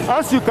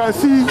 as you can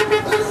see,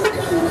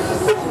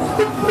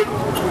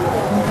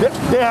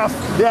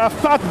 they are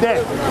parked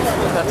there.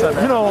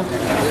 You know,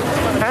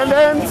 and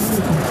then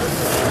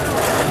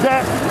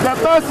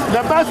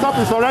the bus stop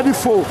is already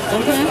full.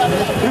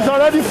 It's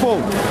already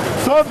full.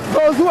 So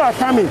those who are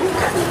coming,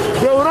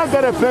 they will not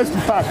get a place to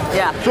park.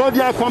 Yeah. So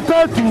they are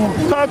compelled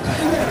to park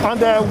on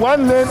the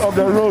one lane of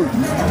the road.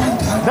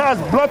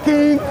 That's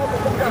blocking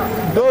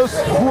those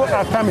who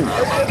are coming.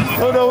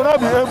 So they will not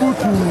be able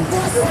to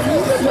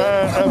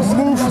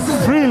move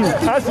freely.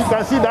 As you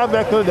can see that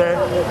vehicle there,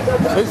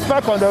 it's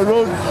parked on the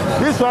road.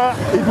 This one,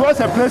 it was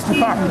a place to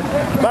park,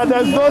 but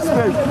there's no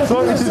space.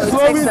 So it is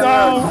slowing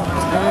down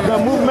the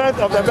movement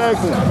of the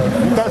vehicle.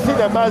 You can see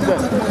the bus there.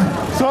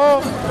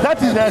 So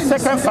that is the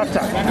second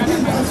factor.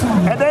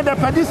 And then the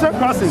pedestrian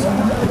crossing.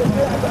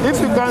 If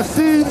you can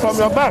see from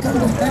your back,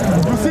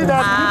 you see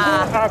that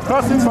people are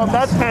crossing from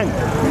that end.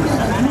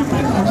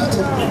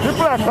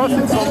 People are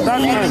crossing from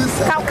that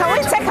end. Can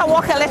we take a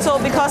walk a little?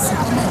 Because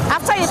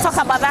after you talk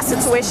about that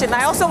situation,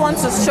 I also want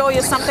to show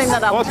you something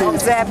that I've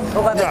observed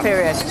over the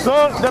period.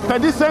 So the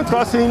pedestrian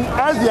crossing,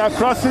 as they are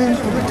crossing,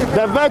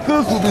 the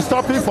vehicles will be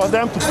stopping for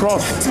them to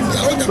cross.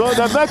 So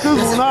the vehicles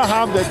will not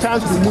have the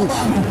chance to move.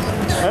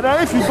 And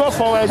then if you go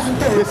forward,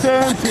 the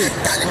same thing.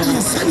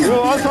 You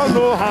also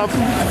don't have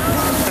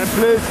a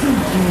place to.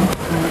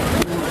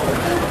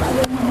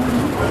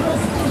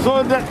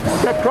 So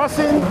the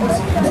crossing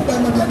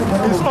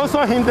is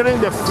also hindering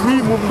the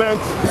free movement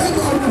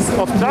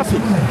of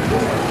traffic.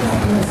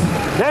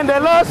 Then the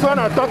last one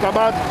I talk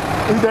about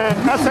is the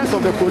absence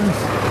of the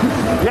police.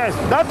 Yes,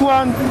 that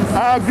one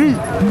I agree.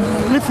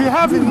 If we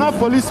have enough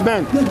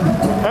policemen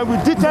and we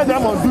detail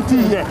them on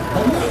duty here,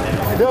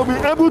 they will be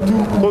able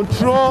to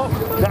control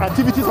the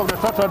activities of the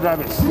tractor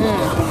drivers.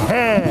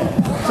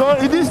 So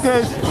in this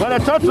case, when a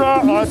tractor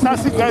or a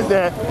taxi gets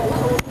there,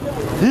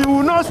 he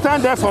will not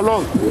stand there for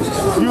long.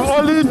 You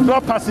only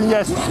drop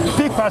passengers,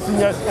 pick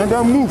passengers, and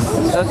then move.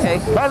 Okay.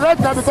 But right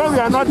now, because we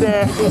are not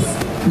there,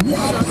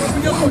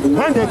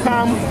 when they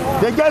come,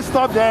 they just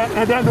stop there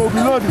and then they will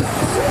be loading,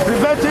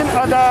 preventing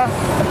other,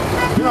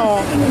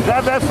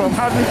 drivers from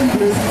having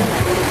place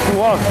to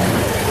work.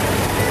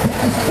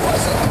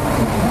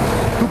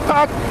 To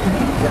park,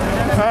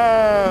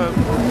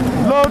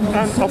 load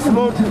and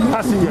offload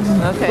passengers.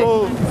 Okay.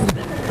 So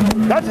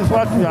that is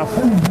what we have.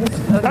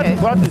 Okay. That is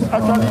what is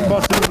actually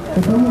causing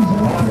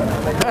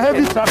the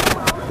heavy traffic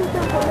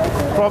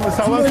from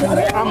Sawan to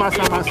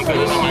Amasaman.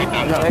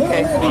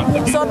 Okay.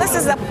 So this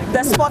is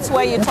the spots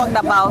where you talked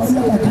about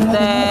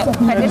the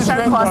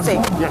pedestrian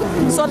crossing.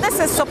 Yeah. So this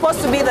is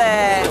supposed to be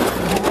the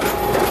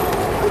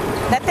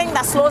thing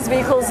that slows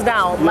vehicles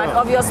down, but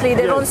obviously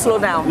they don't slow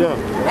down. Yeah.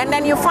 And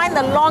then you find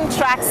the long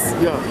tracks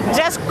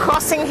just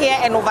crossing here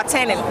and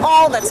overturning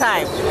all the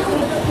time.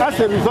 That's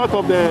a result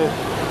of the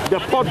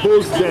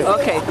potholes there.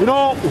 Okay.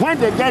 When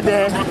they get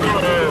there,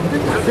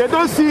 they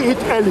don't see it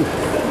early.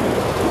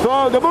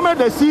 So the moment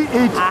they see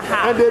it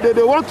and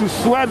they want to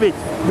swerve it,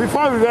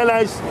 before we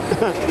realize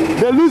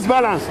they lose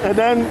balance and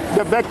then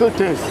the vehicle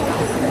turns.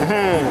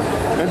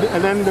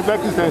 And then the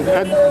vehicle turns.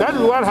 And that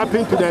is what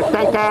happened to the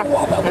tanker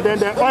and then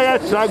the oil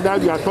truck that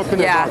we are talking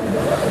about.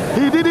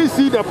 He didn't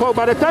see the pothole.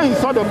 By the time he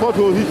saw the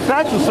pothole, he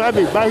tried to swerve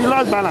it, but he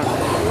lost balance.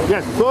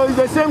 Yes, so it's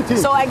the same thing.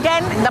 So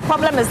again, the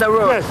problem is the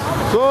road. Yes.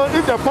 So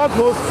if the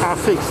potholes are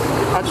fixed,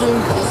 I think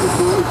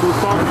it will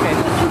solve. Okay.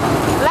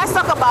 Let's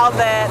talk about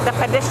the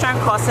pedestrian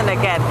crossing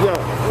again. Yeah.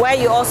 Where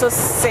you also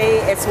say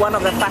it's one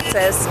of the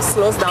factors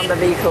slows down the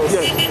vehicles.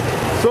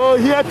 Yes. So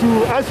here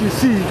too, as you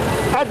see,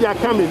 as they are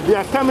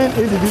coming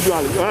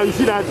individually. You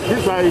see that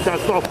this one it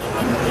has stopped.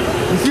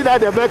 You see that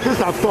the vehicles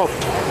have stopped.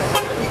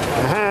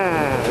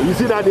 You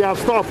see that they have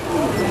stopped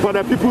for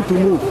the people to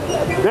move.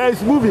 There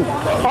is moving.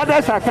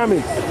 Others are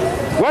coming.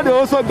 When they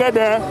also get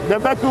there, the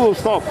vehicle will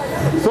stop.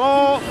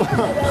 So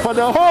for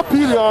the whole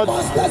period,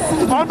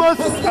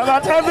 almost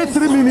about every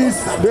 3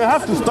 minutes, they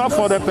have to stop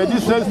for the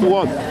pedestrians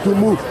to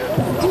move.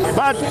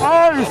 But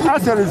all is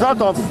as a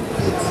result of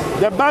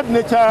the bad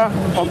nature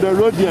of the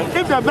road here.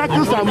 If the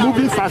vehicles are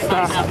moving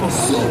faster,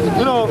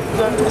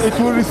 it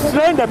will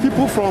restrain the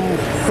people from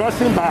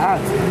crossing by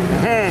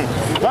hand.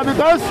 But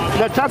because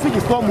the traffic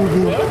is not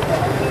moving,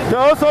 they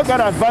also get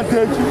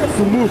advantage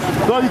to move.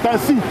 So you can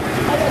see,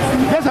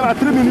 just about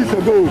 3 minutes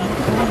ago,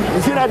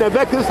 you see that the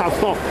vehicles have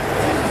stopped.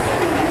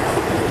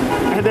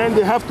 And then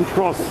they have to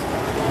cross.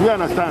 You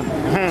understand?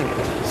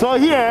 So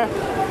here,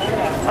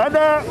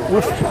 Either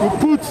we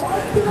put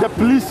the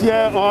police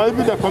here or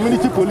even the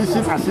community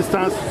policing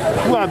assistants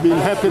who have been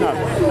helping us.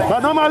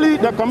 But normally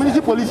the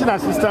community policing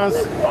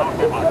assistants,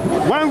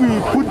 when we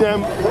put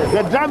them,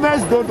 the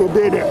drivers don't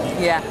obey them.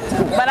 Yeah,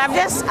 but I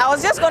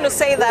was just going to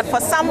say that for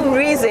some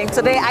reason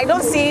today I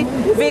don't see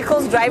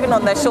vehicles driving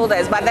on their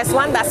shoulders, but there's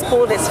one that's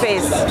pulled his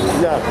face,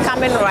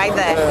 coming right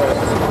there.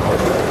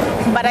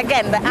 But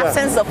again, the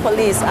absence of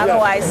police,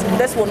 otherwise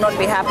this will not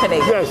be happening.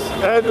 Yes,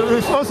 and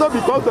it's also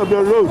because of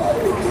the road.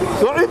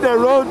 So if the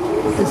road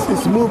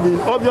is moving,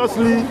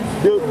 obviously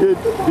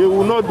they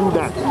will not do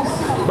that.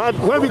 But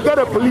when we get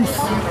the police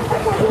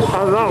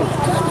around,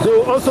 they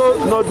will also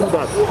not do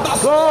that.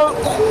 So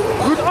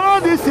with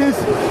all these things,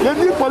 they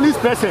need police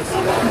presence.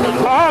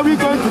 How are we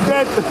going to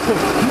get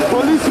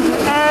police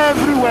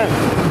everywhere?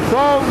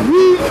 So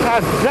we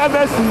as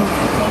drivers,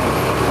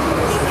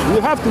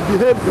 we have to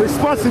behave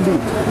responsibly.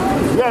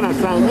 You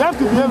understand? We have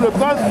to behave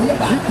because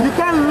you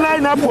can't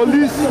line up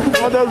police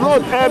on the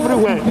road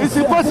everywhere. It's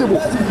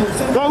impossible.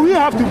 So we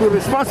have to be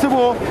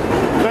responsible,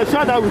 make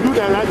sure that we do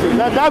the right thing.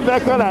 That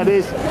vehicle like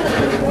this,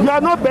 we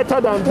are not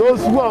better than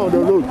those who are on the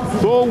road.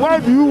 So why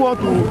do you want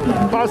to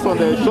pass on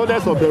the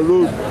shoulders of the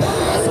road?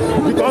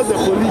 Because the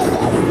police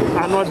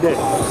are not there.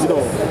 You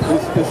know,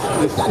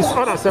 it's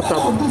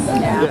unacceptable.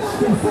 Yes.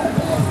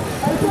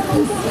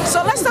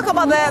 So let's talk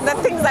about the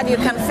things that you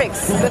can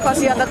fix,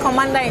 because you're the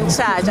commander in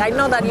charge. I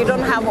know that you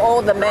don't have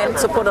all the men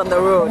to put on the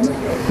road,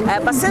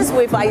 but since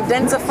we've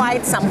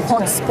identified some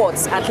hot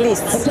spots, at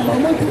least,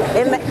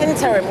 in the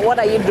interim, what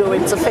are you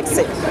doing to fix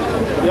it?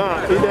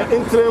 Yeah, in the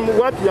interim,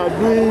 what we are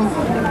doing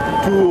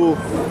to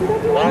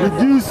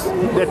reduce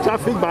the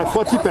traffic by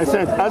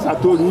 40%, as I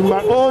told you, in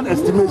my own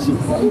estimation,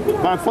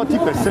 by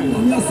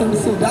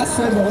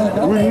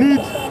 40%. We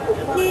need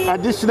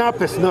additional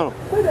personnel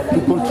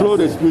to control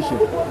the situation,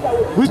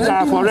 which I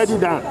have already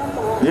done.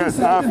 Yes,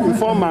 I have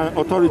informed my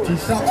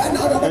authorities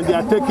and they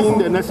are taking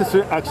the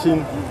necessary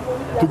action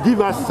to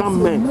give us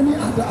some men,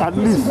 at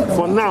least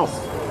for now,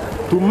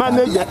 to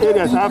manage the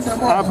areas.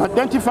 I've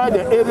identified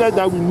the areas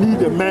that we need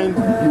the men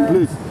in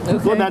place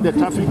so that the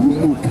traffic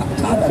will move.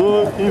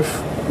 So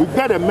if we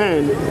get a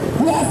man,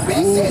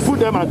 we put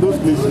them at those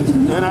places,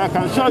 and I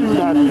can show you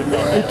that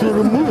it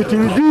will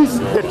reduce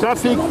the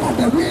traffic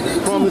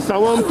from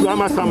Sawam to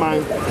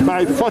Amasaman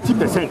by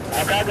 40%.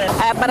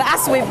 But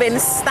as we've been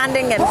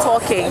standing and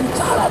talking,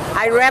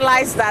 I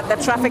realize that the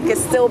traffic is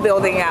still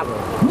building up.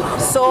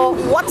 So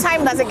what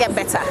time does it get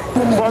better?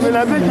 From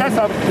 11 just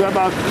up to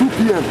about 2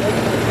 p.m.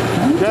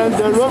 Then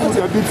the road will be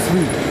a bit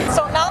free.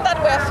 So now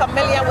that we're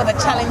familiar with the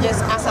challenges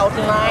as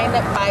outlined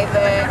by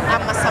the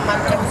Amasaman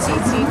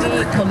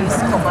MTTD Police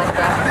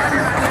Commander,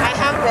 I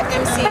have the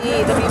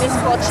MCE, the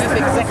Municipal Chief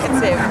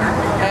Executive,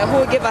 who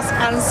will give us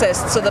answers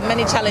to the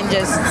many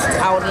challenges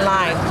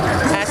outlined.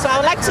 So I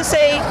would like to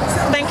say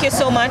thank you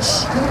so much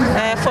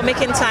for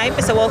making time,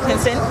 Mr.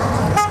 Wilkinson.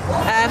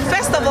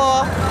 First of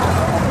all,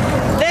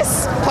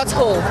 this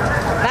pothole,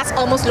 that's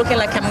almost looking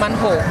like a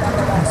manhole.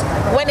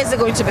 When is it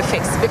going to be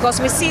fixed? Because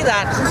we see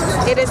that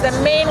it is the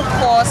main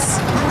cause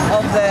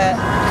of the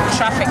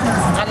traffic.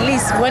 At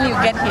least when you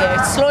get here,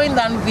 it's slowing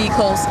down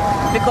vehicles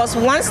because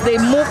once they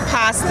move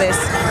past this,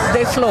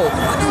 they flow.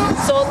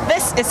 So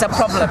this is a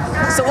problem.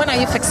 So when are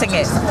you fixing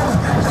it?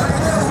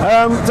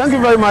 Thank you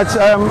very much.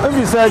 If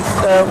you said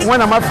when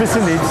am I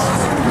fixing it,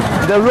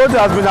 the road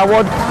has been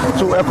awarded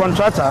to a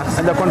contractor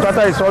and the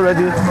contractor is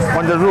already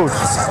on the road.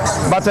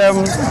 But there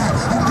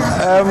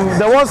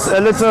was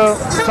a little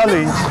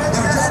challenge.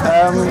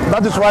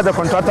 That is why the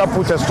contractor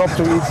put a stop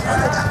to it.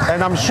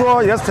 And I'm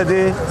sure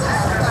yesterday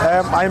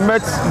I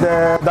met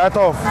the director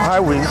of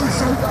highways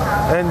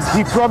and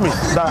he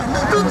promised that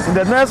in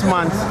the next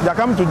month they're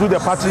coming to do the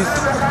patches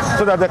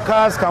so that the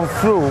cars can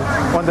flow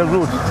on the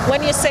road.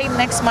 When you say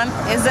next month,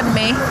 is it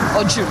May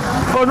or June?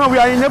 Oh no, we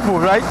are in April,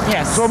 right?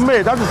 Yes. So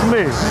May, that is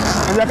May.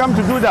 And they're coming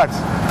to do that.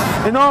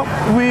 You know,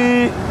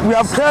 we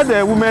have cleared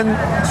the women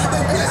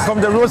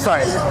from the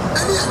roadside.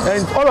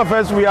 And all of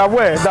us, we are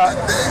aware that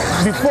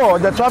before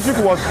the traffic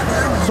was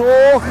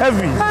so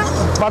heavy.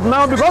 But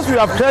now because we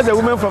have cleared the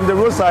women from the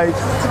roadside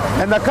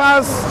and the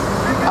cars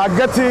are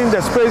getting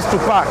the space to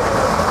park,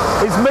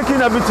 it's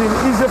making everything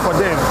easier for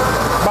them.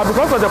 But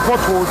because of the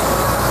potholes,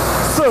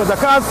 so the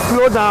cars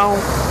slow down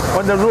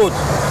on the road.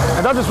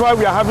 And that is why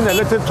we are having a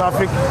little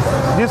traffic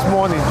this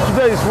morning.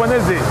 Today is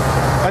Wednesday.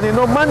 And you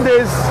know,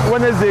 Mondays,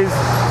 Wednesdays,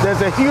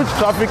 there's a huge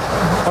traffic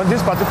on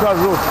this particular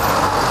road.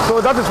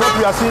 So that is what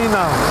we are seeing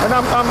now. And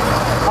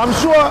I'm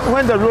sure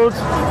when the roads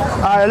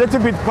are a little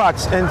bit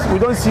patched and we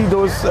don't see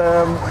those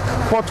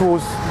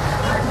potholes,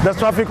 the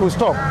traffic will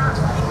stop.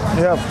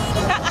 Yeah.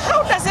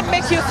 How does it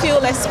make you feel,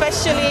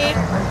 especially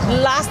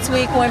last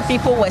week when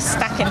people were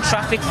stuck in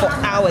traffic for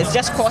hours,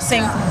 just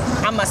crossing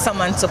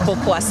Amasaman to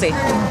Popoase?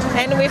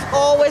 And we've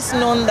always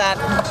known that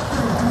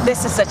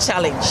this is a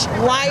challenge.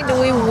 Why do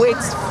we wait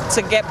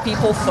to get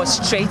people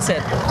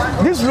frustrated?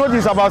 This road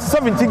is about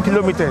 17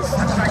 kilometers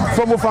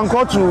from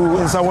Ofanko to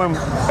Nsawam,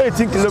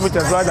 18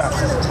 kilometers rather.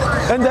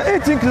 And the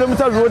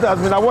 18-kilometer road has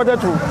been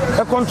awarded to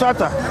a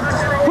contractor,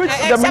 which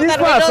except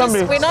municipal that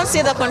assembly. we don't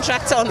see the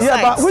contractor on site.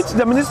 Yeah, but which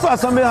the municipal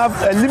assembly have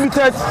a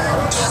limited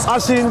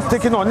action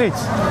taken on it.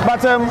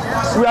 But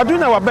we are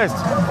doing our best.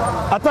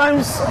 At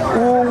times, we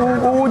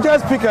will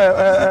just pick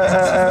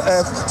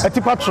a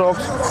tipper truck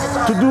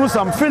to do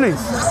some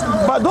fillings.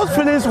 But those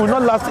fillings will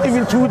not last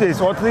even 2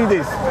 days or 3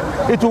 days.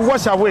 It will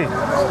wash away.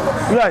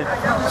 Right.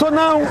 So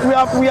now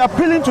we are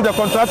appealing to the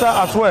contractor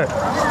as well.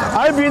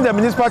 I being the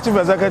municipal chief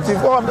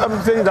executive,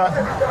 I'm saying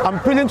that I'm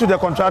appealing to the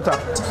contractor.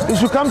 He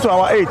should come to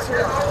our aid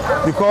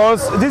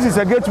because this is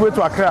a gateway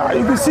to Accra.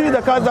 You can see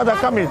the cars that are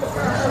coming.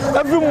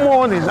 Every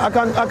morning, I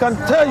can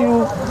tell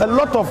you a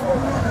lot of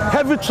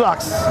heavy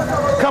trucks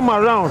come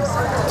around,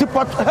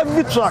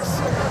 heavy trucks,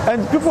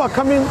 and people are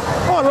coming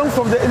all along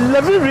from the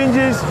 11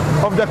 ranges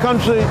of the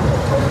country.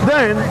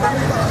 Then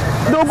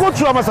they'll go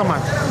through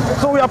Amasaman.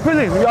 So we are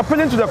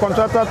appealing to the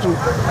contractor to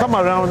come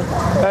around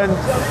and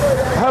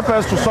help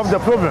us to solve the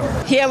problem.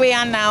 Here we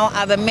are now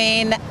at the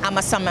main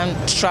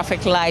Amasaman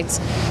traffic lights,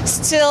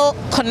 still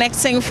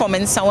connecting from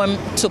Nsawam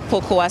to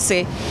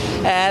Pokuase.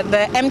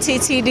 The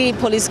MTTD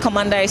police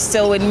commander is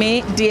still with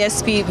me,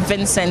 DSP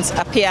Vincent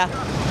Apia.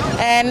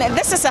 And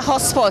this is a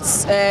hotspot,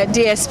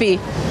 DSP,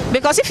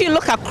 because if you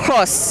look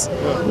across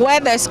where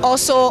there's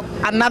also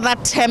another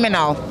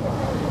terminal,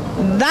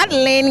 that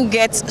lane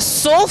gets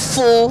so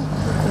full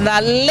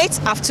that late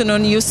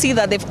afternoon you see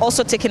that they've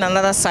also taken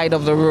another side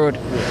of the road.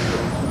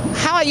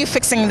 How are you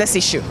fixing this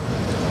issue?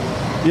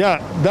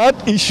 Yeah,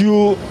 that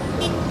issue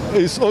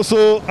is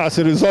also as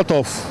a result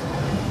of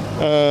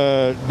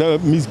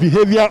the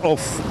misbehavior of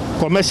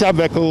commercial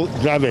vehicle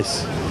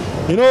drivers.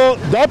 You know,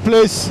 that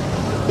place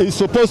is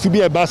supposed to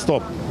be a bus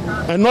stop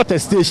and not a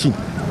station.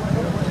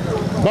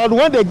 But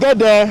when they get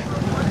there,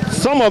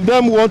 some of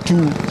them want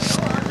to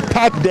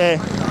park there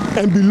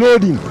and be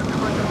loading.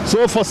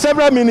 So for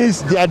several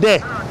minutes they are there.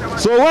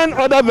 So when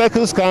other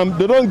vehicles come,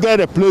 they don't get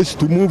a place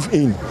to move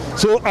in.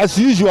 So as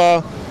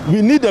usual,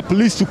 we need the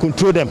police to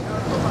control them.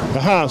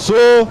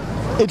 So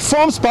it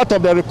forms part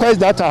of the request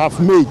that I have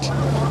made.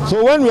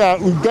 So when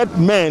we get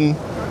men,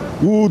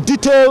 we will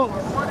detail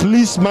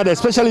policemen,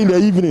 especially in the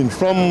evening,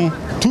 from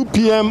 2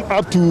 p.m.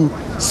 up to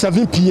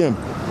 7 p.m.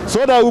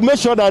 so that we make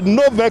sure that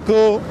no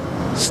vehicle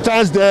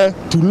stands there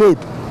to load.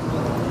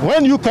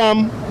 When you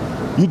come,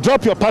 you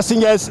drop your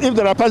passengers. If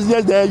there are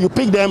passengers there, you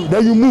pick them,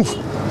 then you move.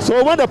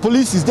 So when the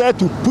police is there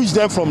to push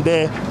them from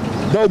there,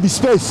 there will be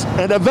space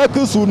and the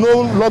vehicles will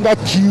no longer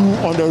queue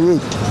on the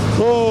road.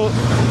 So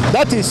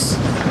that is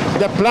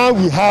the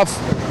plan we have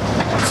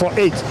for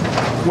it.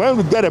 When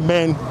we get a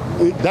man,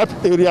 that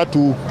area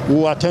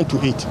will attend to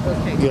it.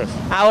 Okay. Yes.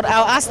 I'll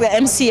ask the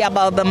MC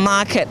about the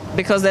market,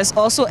 because there's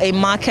also a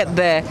market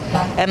there,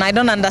 and I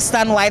don't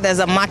understand why there's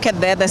a market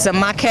there. There's a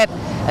market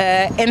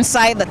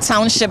inside the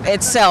township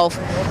itself,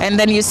 and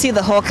then you see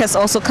the hawkers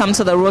also come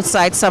to the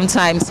roadside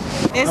sometimes.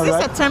 Is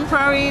this a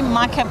temporary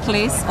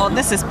marketplace or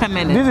this is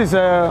permanent? This is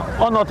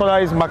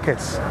unauthorized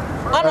markets.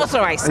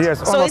 Unauthorized?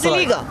 Yes. So it's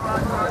illegal?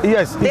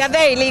 Yes. They are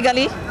there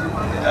illegally?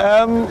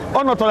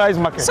 Unauthorized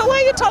markets. So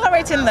why are you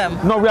tolerating them?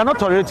 No, we are not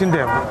tolerating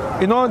them.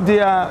 You know, they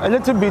are a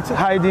little bit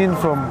hiding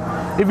from,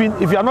 even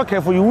if you are not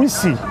careful, you will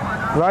see,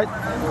 right?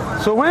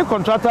 So when a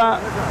contractor,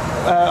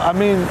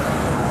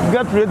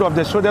 get rid of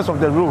the shoulders of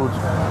the road,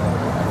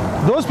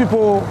 those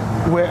people,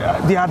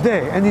 they are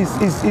there, and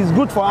it's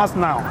good for us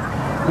now,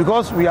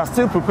 because we are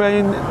still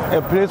preparing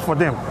a place for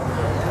them.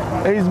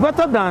 It's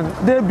better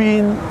than they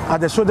being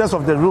at the shoulders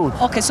of the road.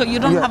 Okay, so you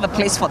don't have a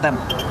place for them?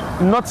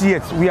 Not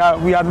yet. We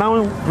are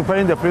now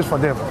preparing the place for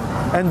them.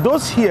 And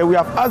those here, we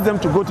have asked them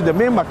to go to the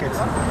main market,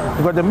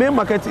 because the main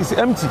market is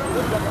empty.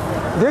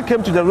 They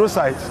came to the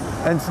roadside,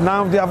 and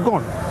now they have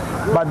gone.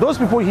 But those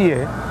people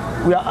here,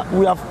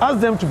 we have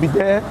asked them to be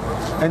there,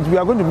 and we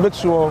are going to make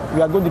sure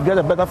we are going to get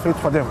a better fate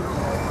for them.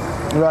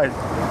 Right.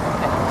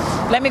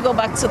 Okay. Let me go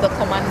back to the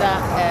commander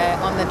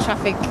on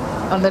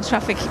the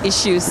traffic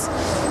issues.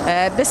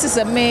 This is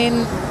a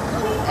main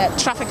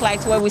traffic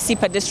light where we see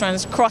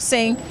pedestrians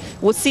crossing.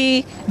 We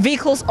see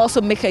vehicles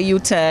also make a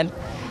U-turn.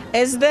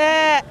 Is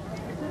there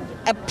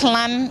a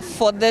plan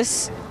for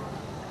this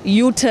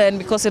U-turn,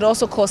 because it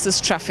also causes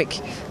traffic?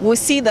 We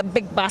see the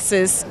big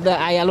buses, the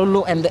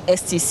Ayalolo and the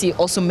STC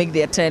also make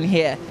their turn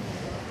here.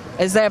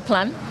 Is there a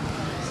plan?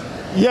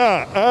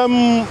 Yeah,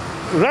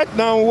 right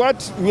now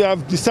what we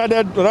have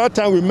decided, the last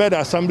time we met the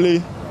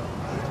assembly,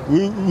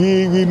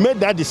 we made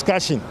that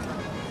discussion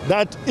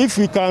that if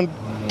we can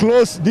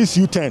close this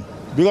U-turn,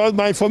 because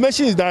my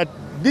information is that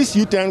this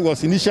U-turn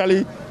was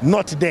initially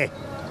not there.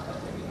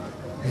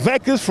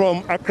 Vehicles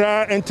from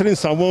Accra entering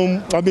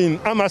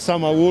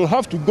Amasama will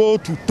have to go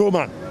to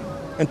Toman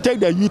and take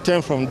the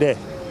U-turn from there.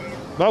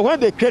 But when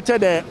they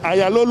created the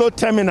Ayalolo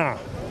terminal,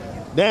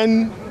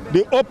 then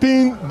they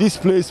opened this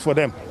place for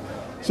them.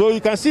 So you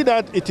can see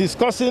that it is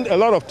causing a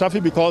lot of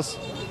traffic, because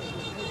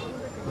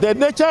the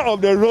nature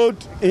of the road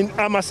in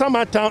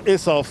Amasama town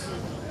itself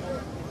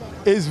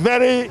is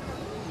very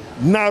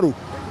narrow.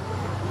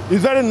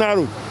 It's very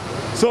narrow.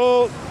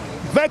 So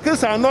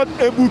vehicles are not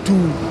able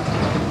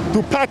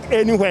to park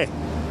anywhere.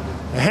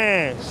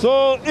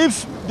 So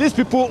if these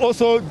people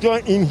also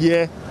join in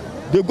here,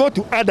 they go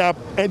to add up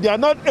and they are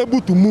not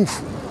able to move.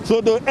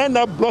 So they end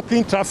up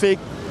blocking traffic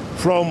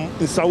from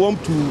Nsawam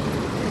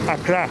to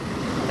Accra.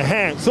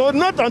 So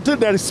not until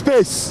there is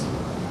space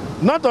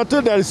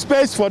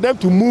for them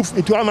to move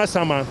into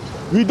Amasaman,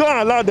 we don't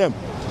allow them.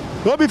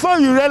 So before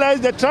you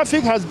realize the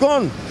traffic has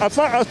gone as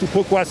far as to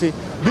Pokwase,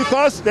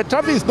 because the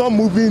traffic is not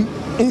moving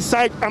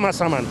inside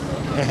Amasaman.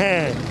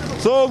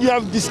 So we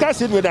have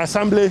discussed it with the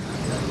assembly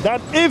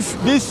that if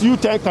this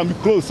U-turn can be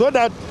closed so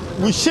that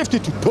we shift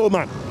it to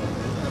Toman.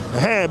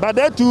 But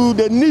then too,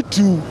 they need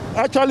to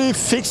actually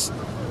fix,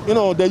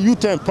 the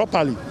U-turn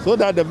properly so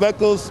that the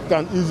vehicles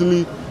can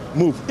easily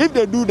move. If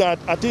they do that,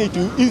 I think it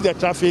will ease the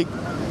traffic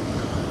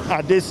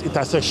at this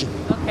intersection.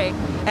 Okay,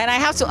 and I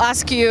have to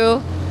ask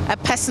you a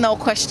personal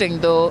question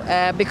though,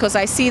 because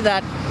I see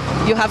that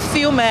you have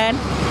few men,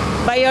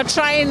 but you're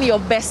trying your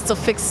best to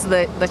fix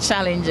the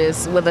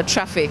challenges with the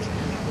traffic.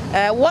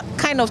 What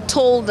kind of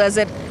toll does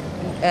it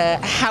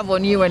have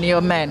on you and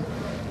your men,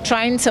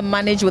 trying to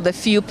manage with a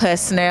few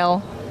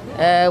personnel?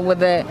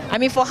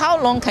 For how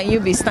long can you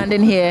be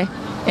standing here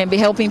and be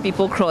helping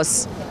people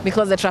cross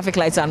because the traffic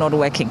lights are not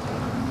working?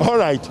 All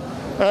right.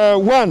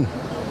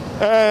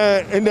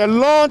 In the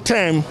long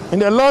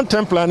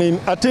term planning,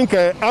 I think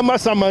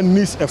Amasaman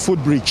needs a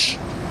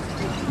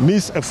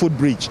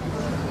footbridge.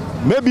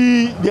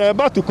 Maybe they are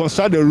about to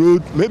construct the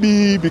road.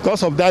 Maybe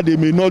because of that they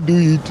may not do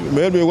it.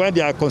 Maybe when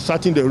they are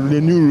constructing the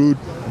new road,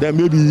 then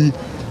maybe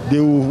they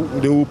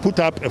will put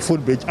up a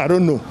footbridge. I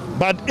don't know.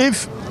 But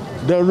if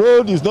the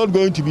road is not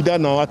going to be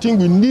done now, I think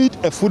we need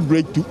a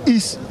footbridge to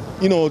ease,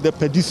 the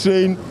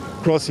pedestrian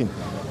crossing.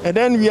 And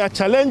then we are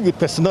challenged with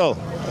personnel.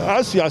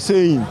 As you are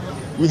saying,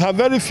 we have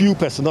very few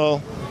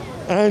personnel,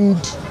 and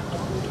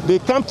they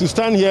come to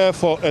stand here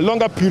for a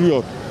longer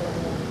period.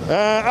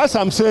 As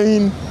I'm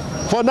saying,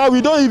 for now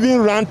we don't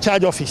even run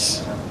charge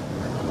office.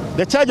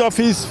 The charge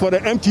office for the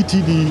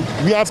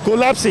MTTD, we have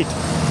collapsed it,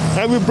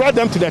 and we brought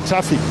them to the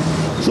traffic.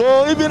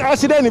 So even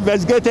accident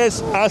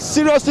investigators are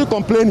seriously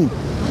complaining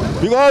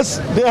because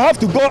they have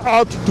to go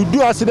out to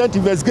do accident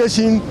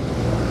investigation,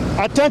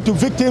 attend to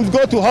victims,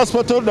 go to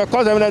hospital, the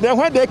cause, and then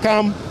when they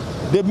come,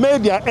 they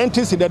made their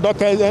entries in the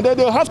docket, and then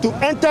they'll have to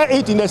enter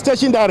it in the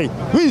station diary,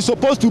 which is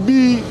supposed to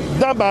be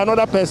done by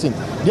another person.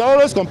 They are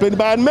always complaining,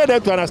 but I made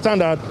them to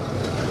understand that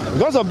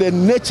because of the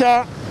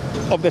nature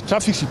of the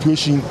traffic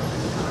situation,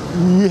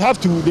 they have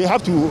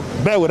to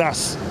bear with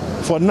us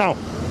for now.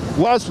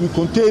 Whilst we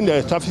contain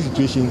the traffic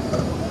situation,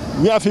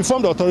 we have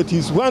informed the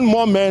authorities when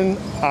more men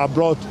are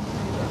brought,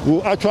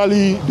 we'll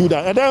actually do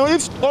that. And then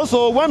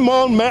when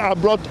more men are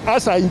brought,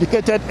 as I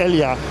indicated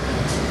earlier,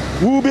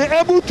 we will be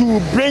able to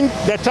bring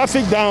the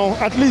traffic down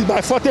at least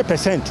by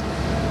 40%.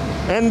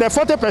 And the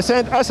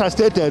 40%, as I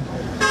stated,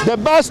 the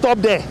bus stop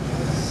there,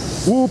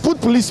 we will put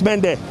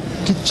policemen there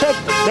to check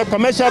the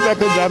commercial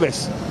vehicle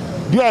drivers.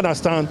 Do you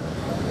understand?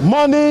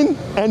 Morning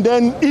and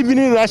then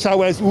evening rush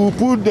hours, we will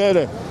put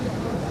there.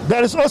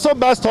 There is also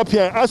bus stop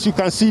here, as you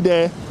can see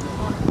there.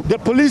 The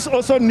police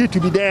also need to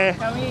be there.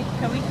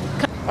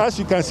 As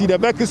you can see, the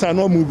vehicles are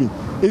not moving.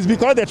 It's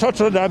because the truck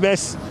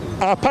drivers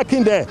are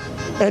parking there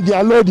and they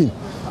are loading.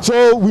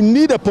 So we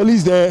need the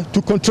police there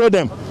to control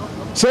them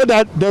so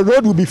that the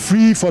road will be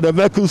free for the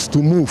vehicles to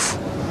move.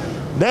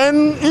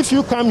 Then if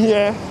you come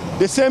here,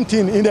 the same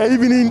thing, in the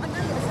evening,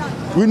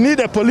 we need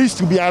the police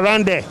to be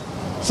around there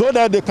so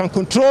that they can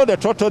control the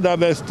truck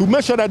drivers to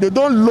make sure that they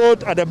don't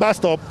load at the bus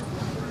stop.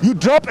 You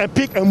drop and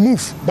pick and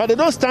move, but they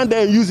don't stand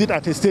there and use it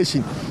at a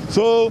station.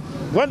 So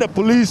when the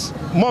police,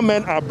 more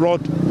men are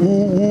brought, we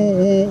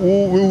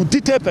will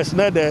detail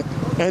personnel there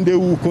and they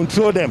will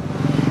control them.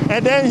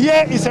 And then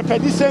here is a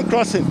pedestrian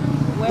crossing.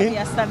 Where we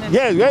are standing?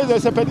 Yes, where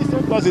there's a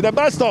pedestrian crossing, the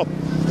bus stop.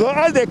 So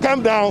as they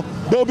come down,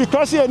 they will be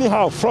crossing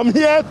anyhow. From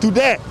here to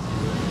there,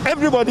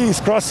 everybody is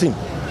crossing.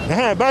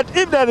 But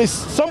if there is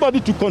somebody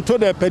to control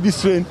the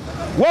pedestrian,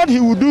 what he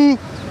will do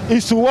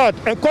is to what?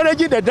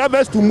 Encouraging the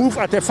drivers to move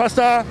at a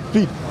faster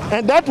speed.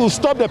 And that will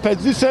stop the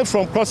pedestrians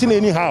from crossing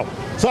anyhow.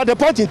 So at the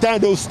point in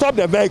time, they will stop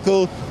the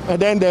vehicle,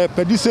 and then the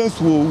pedestrians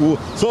will.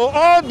 So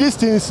all these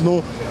things,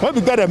 when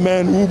we get a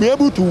man, we will be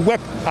able to work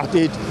at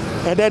it,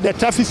 and then the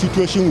traffic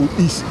situation will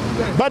ease.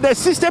 But the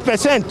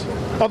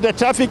 60% of the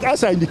traffic,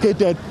 as I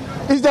indicated,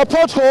 is the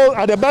pothole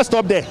at the bus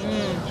stop there.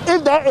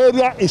 If that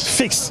area is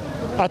fixed,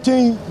 I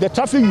think the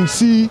traffic you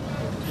see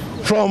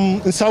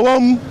from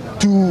Nsawam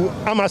to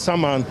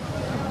Amasaman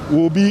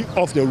will be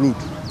off the route.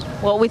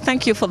 Well, we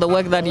thank you for the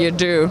work that you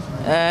do,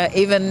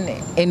 even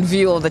in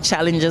view of the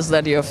challenges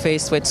that you're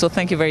faced with. So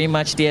thank you very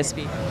much,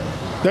 DSP.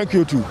 Thank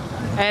you too.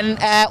 And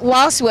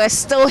whilst we're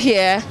still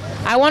here,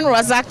 I want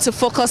Razak to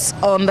focus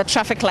on the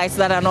traffic lights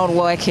that are not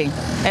working,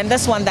 and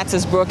this one that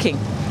is broken.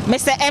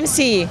 Mr.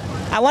 MC,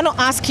 I want to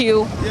ask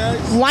you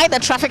why the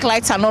traffic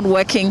lights are not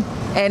working,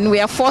 and we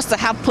are forced to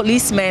have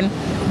policemen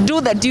do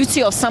the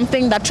duty of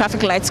something that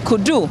traffic lights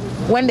could do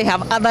when they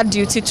have other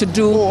duty to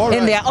do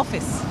in their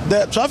office.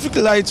 The traffic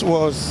light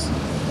was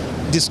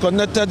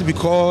disconnected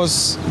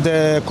because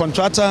the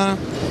contractor,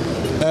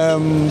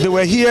 they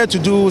were here to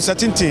do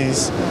certain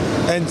things,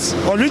 and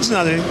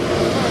originally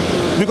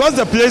because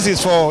the place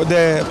is for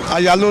the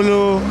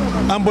Ayalolo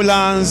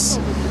ambulance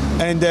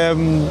and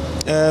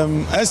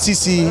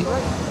STC.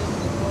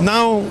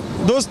 Now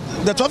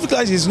the traffic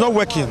light is not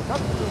working.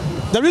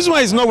 The reason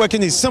why it's not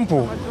working is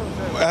simple.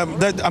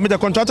 The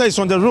contractor is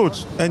on the road,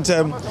 and they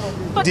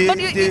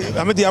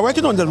are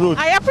working on the road.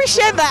 I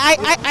appreciate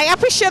that. I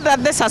appreciate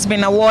that this has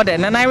been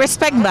awarded, and I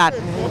respect that.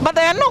 But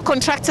there are no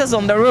contractors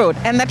on the road,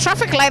 and the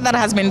traffic light that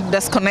has been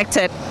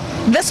disconnected,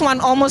 this one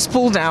almost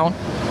pulled down,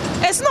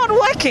 it's not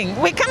working.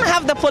 We can't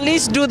have the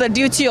police do the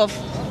duty of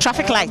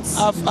traffic lights.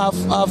 I've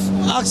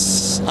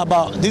asked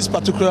about this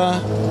particular.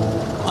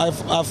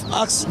 I've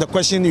asked the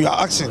question you are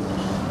asking,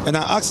 and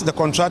I asked the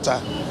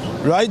contractor.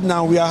 Right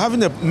now, we are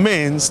having a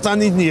man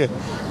standing here.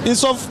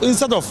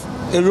 Instead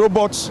of a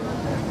robot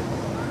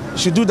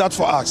should do that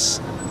for us.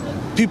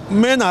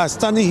 Men are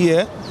standing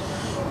here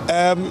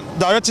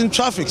directing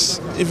traffic.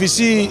 If you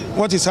see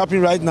what is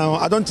happening right now,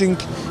 I don't think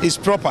it's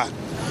proper.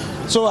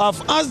 So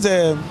I've asked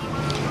the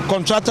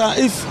contractor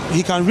if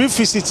he can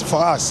refix it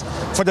for us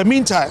for the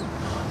meantime,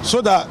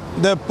 so that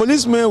the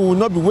policemen will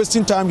not be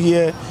wasting time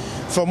here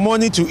from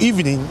morning to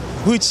evening,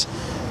 which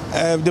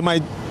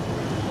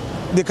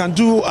they can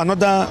do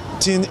another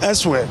thing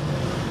elsewhere.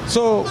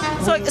 So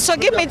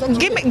give me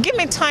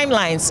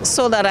timelines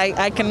so that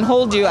I can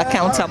hold you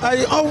accountable.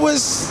 I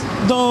always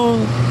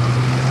don't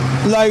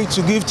like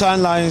to give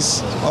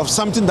timelines of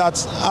something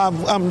that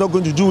I'm not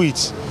going to do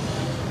it.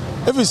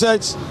 If you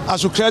said I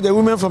should clear the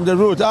women from the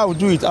road, I will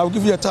do it. I will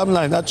give you a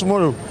timeline that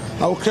tomorrow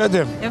I will clear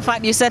them. In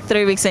fact, you said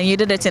 3 weeks and you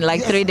did it in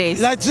like 3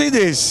 days. Like 3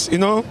 days, you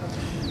know.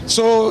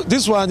 So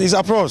this one is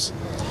a pros.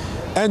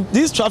 And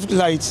these traffic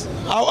lights,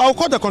 I'll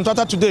call the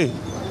contractor today.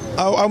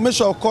 I'll make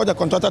sure I'll call the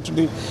contractor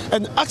today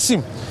and ask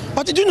him.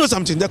 But did you know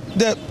something?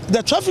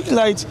 The traffic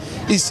light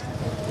is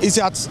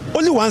at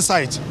only one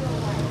side,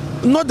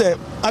 not the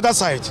other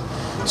side.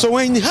 So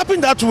when it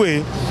happens that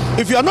way,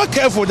 if you are not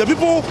careful, the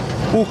people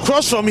will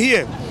cross from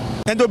here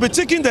and they'll be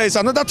thinking there is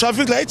another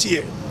traffic light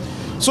here.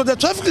 So the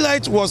traffic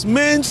light was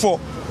meant for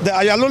the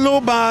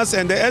Ayalolo bus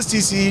and the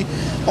STC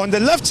on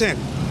the left hand.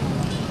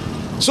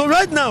 So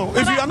right now,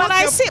 if you are not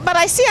careful,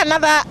 I see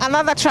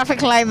another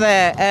traffic light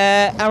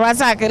there,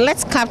 Razak.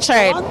 Let's capture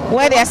it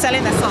where they are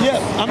selling the songs. Yeah,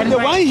 I mean the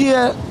one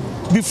here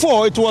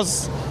before it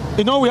was,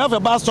 you know, we have a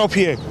bus stop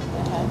here,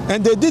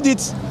 and they did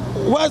it.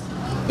 Well,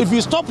 if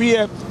you stop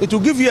here, it will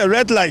give you a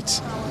red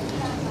light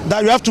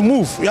that you have to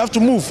move. You have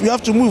to move. You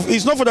have to move.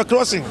 It's not for the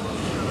crossing,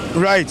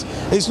 right?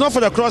 It's not for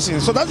the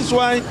crossing. So that is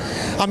why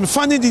I'm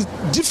finding it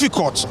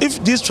difficult. If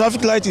this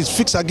traffic light is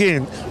fixed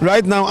again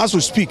right now as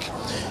we speak,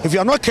 if you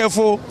are not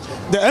careful,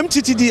 the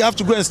MTTD have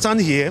to go and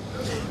stand here,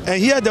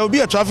 and here there will be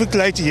a traffic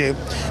light here,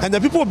 and the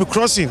people will be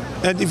crossing,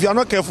 and if you are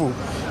not careful,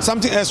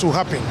 something else will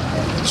happen.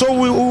 So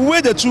we'll weigh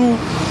the two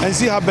and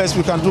see how best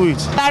we can do it.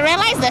 I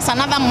realize there's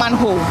another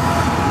manhole,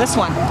 this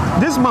one.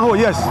 This manhole,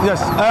 yes.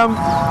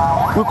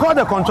 We called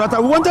the contractor.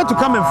 We wanted to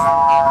come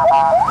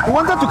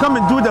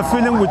and do the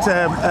filling with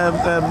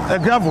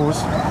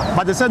gravels,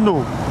 but they said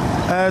no.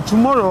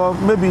 Tomorrow,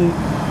 maybe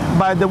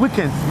by the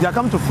weekend, they are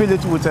coming to fill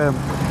it with a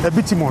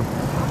bitumen.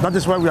 That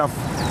is why we have.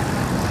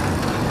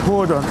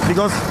 Hold on,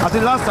 because I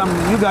think last time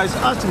you guys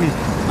asked me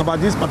about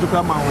this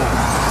particular manhole.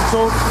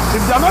 So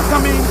if they are not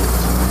coming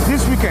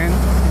this weekend,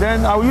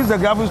 then I will use the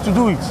gravels to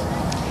do it.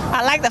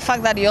 I like the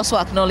fact that you also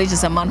acknowledge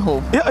it's a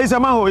manhole. Yeah, it's a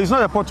manhole. It's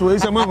not a pothole.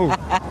 It's a manhole.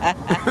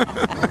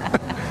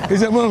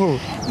 It's a manhole.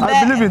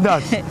 I believe in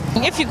that.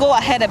 If you go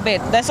ahead a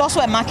bit, there's also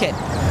a market.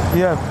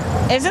 Yeah.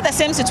 Is it the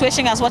same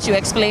situation as what you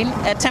explained?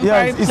 A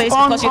temporary place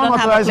because you don't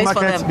have a place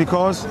for them?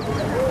 Because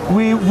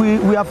we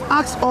have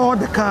asked all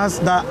the cars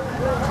that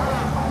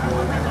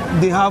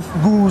they have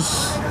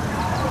goods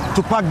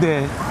to park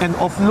there and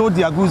offload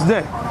their goods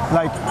there.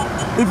 Like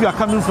if you are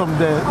coming from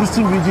the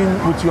eastern region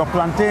with your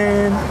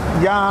plantain,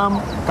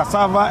 yam,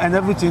 cassava and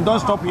everything, don't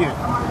stop here.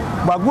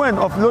 But go and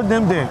offload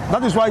them there.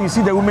 That is why you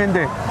see the women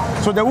there.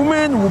 So the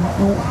women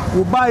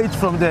will buy it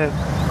from the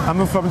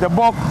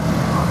bulk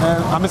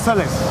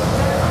sellers.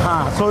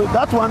 So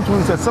that one too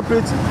is a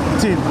separate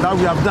thing that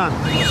we have done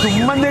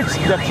to manage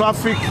the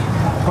traffic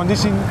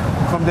condition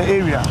from the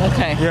area.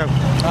 Okay. Yeah.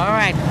 All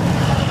right.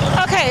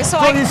 Okay, so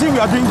you see we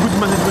are doing good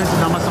management in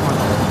Amasaman.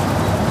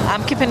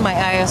 I'm keeping my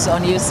eyes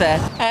on you, sir.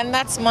 And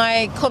that's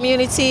my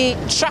community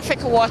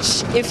traffic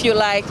watch, if you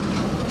like,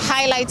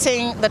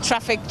 highlighting the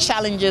traffic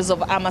challenges of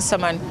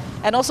Amasaman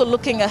and also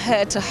looking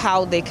ahead to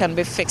how they can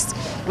be fixed.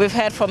 We've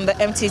heard from the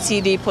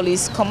MTTD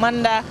police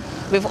commander.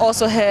 We've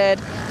also heard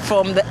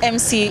from the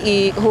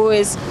MCE, who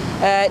is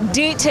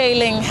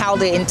detailing how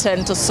they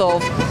intend to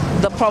solve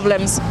the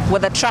problems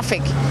with the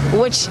traffic,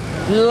 which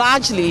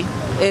largely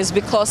is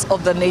because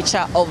of the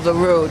nature of the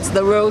roads.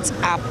 The roads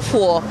are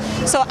poor.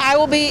 So I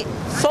will be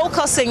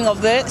focusing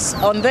on this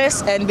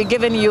and be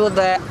giving you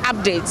the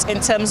updates in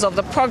terms of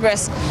the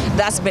progress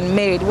that's been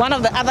made. One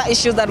of the other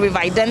issues that we've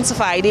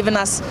identified, even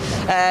as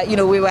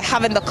we were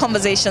having the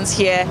conversations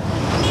here,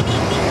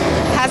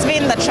 has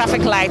been the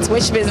traffic lights,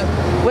 which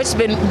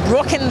been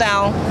broken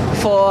down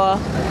for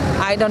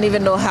I don't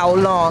even know how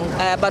long,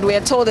 but we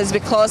are told it's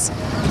because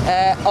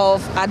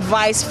of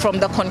advice from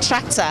the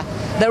contractor.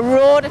 The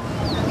road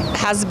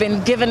has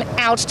been given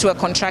out to a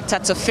contractor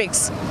to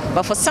fix,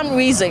 but for some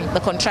reason the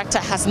contractor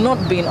has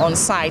not been on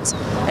site,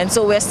 and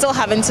so we're still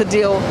having to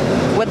deal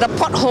with the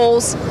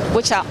potholes,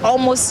 which are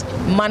almost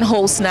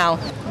manholes now.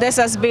 This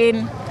has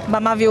been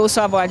Mamavio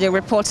Swaboaje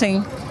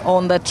reporting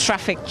on the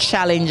traffic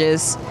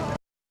challenges